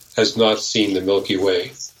population has not seen the Milky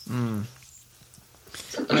Way.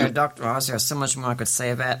 Dr. Ross, there's so much more I could say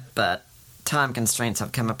of that, but time constraints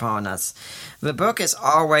have come upon us. The book is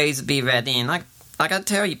always be ready, and like I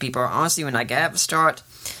tell you people, honestly, when I got to start,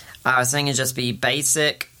 I was thinking just be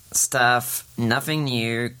basic stuff, nothing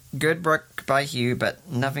new, good work by Hugh, but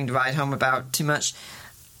nothing to write home about too much.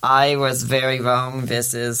 I was very wrong.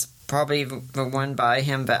 This is probably the one by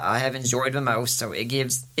him that I have enjoyed the most, so it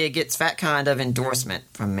gets that kind of endorsement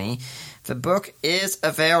from me. The book is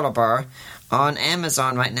available on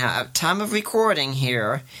Amazon right now. At time of recording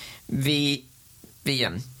here, the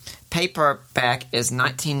paperback is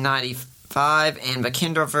 $19.95 and the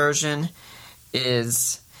Kindle version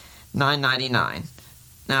is $9.99.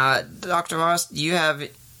 Now, Dr. Ross, do you have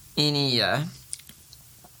any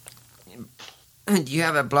do you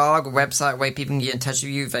have a blog or website where people can get in touch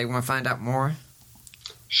with you if they want to find out more?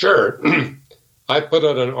 Sure. I put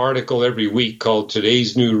out an article every week called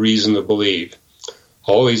Today's New Reason to Believe,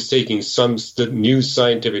 always taking some new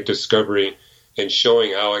scientific discovery and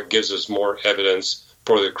showing how it gives us more evidence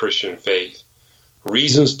for the Christian faith.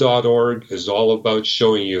 Reasons.org is all about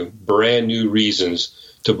showing you brand new reasons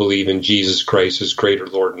to believe in Jesus Christ as greater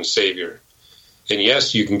Lord and Savior. And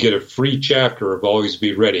yes, you can get a free chapter of Always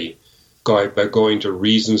Be Ready by going to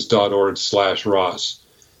reasons.org/Ross.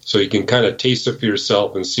 So you can kind of taste it for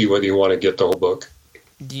yourself and see whether you want to get the whole book.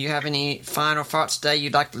 Do you have any final thoughts today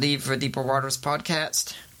you'd like to leave for Deeper Waters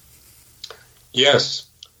podcast? Yes.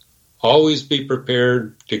 Always be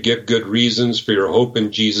prepared to give good reasons for your hope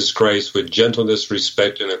in Jesus Christ with gentleness,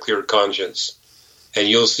 respect, and a clear conscience. And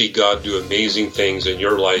you'll see God do amazing things in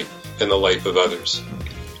your life and the life of others.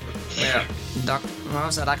 Well, Dr.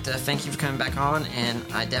 Ross, I'd like to thank you for coming back on, and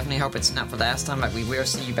I definitely hope it's not for the last time, but we will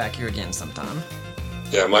see you back here again sometime.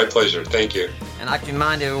 Yeah, my pleasure. Thank you. And I'd like to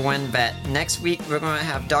remind everyone that next week we're going to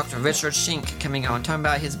have Dr. Richard Schenck coming on, talking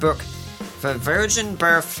about his book, The Virgin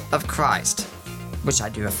Birth of Christ, which I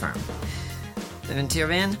do affirm. And until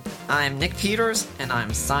then, I'm Nick Peters, and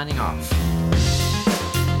I'm signing off.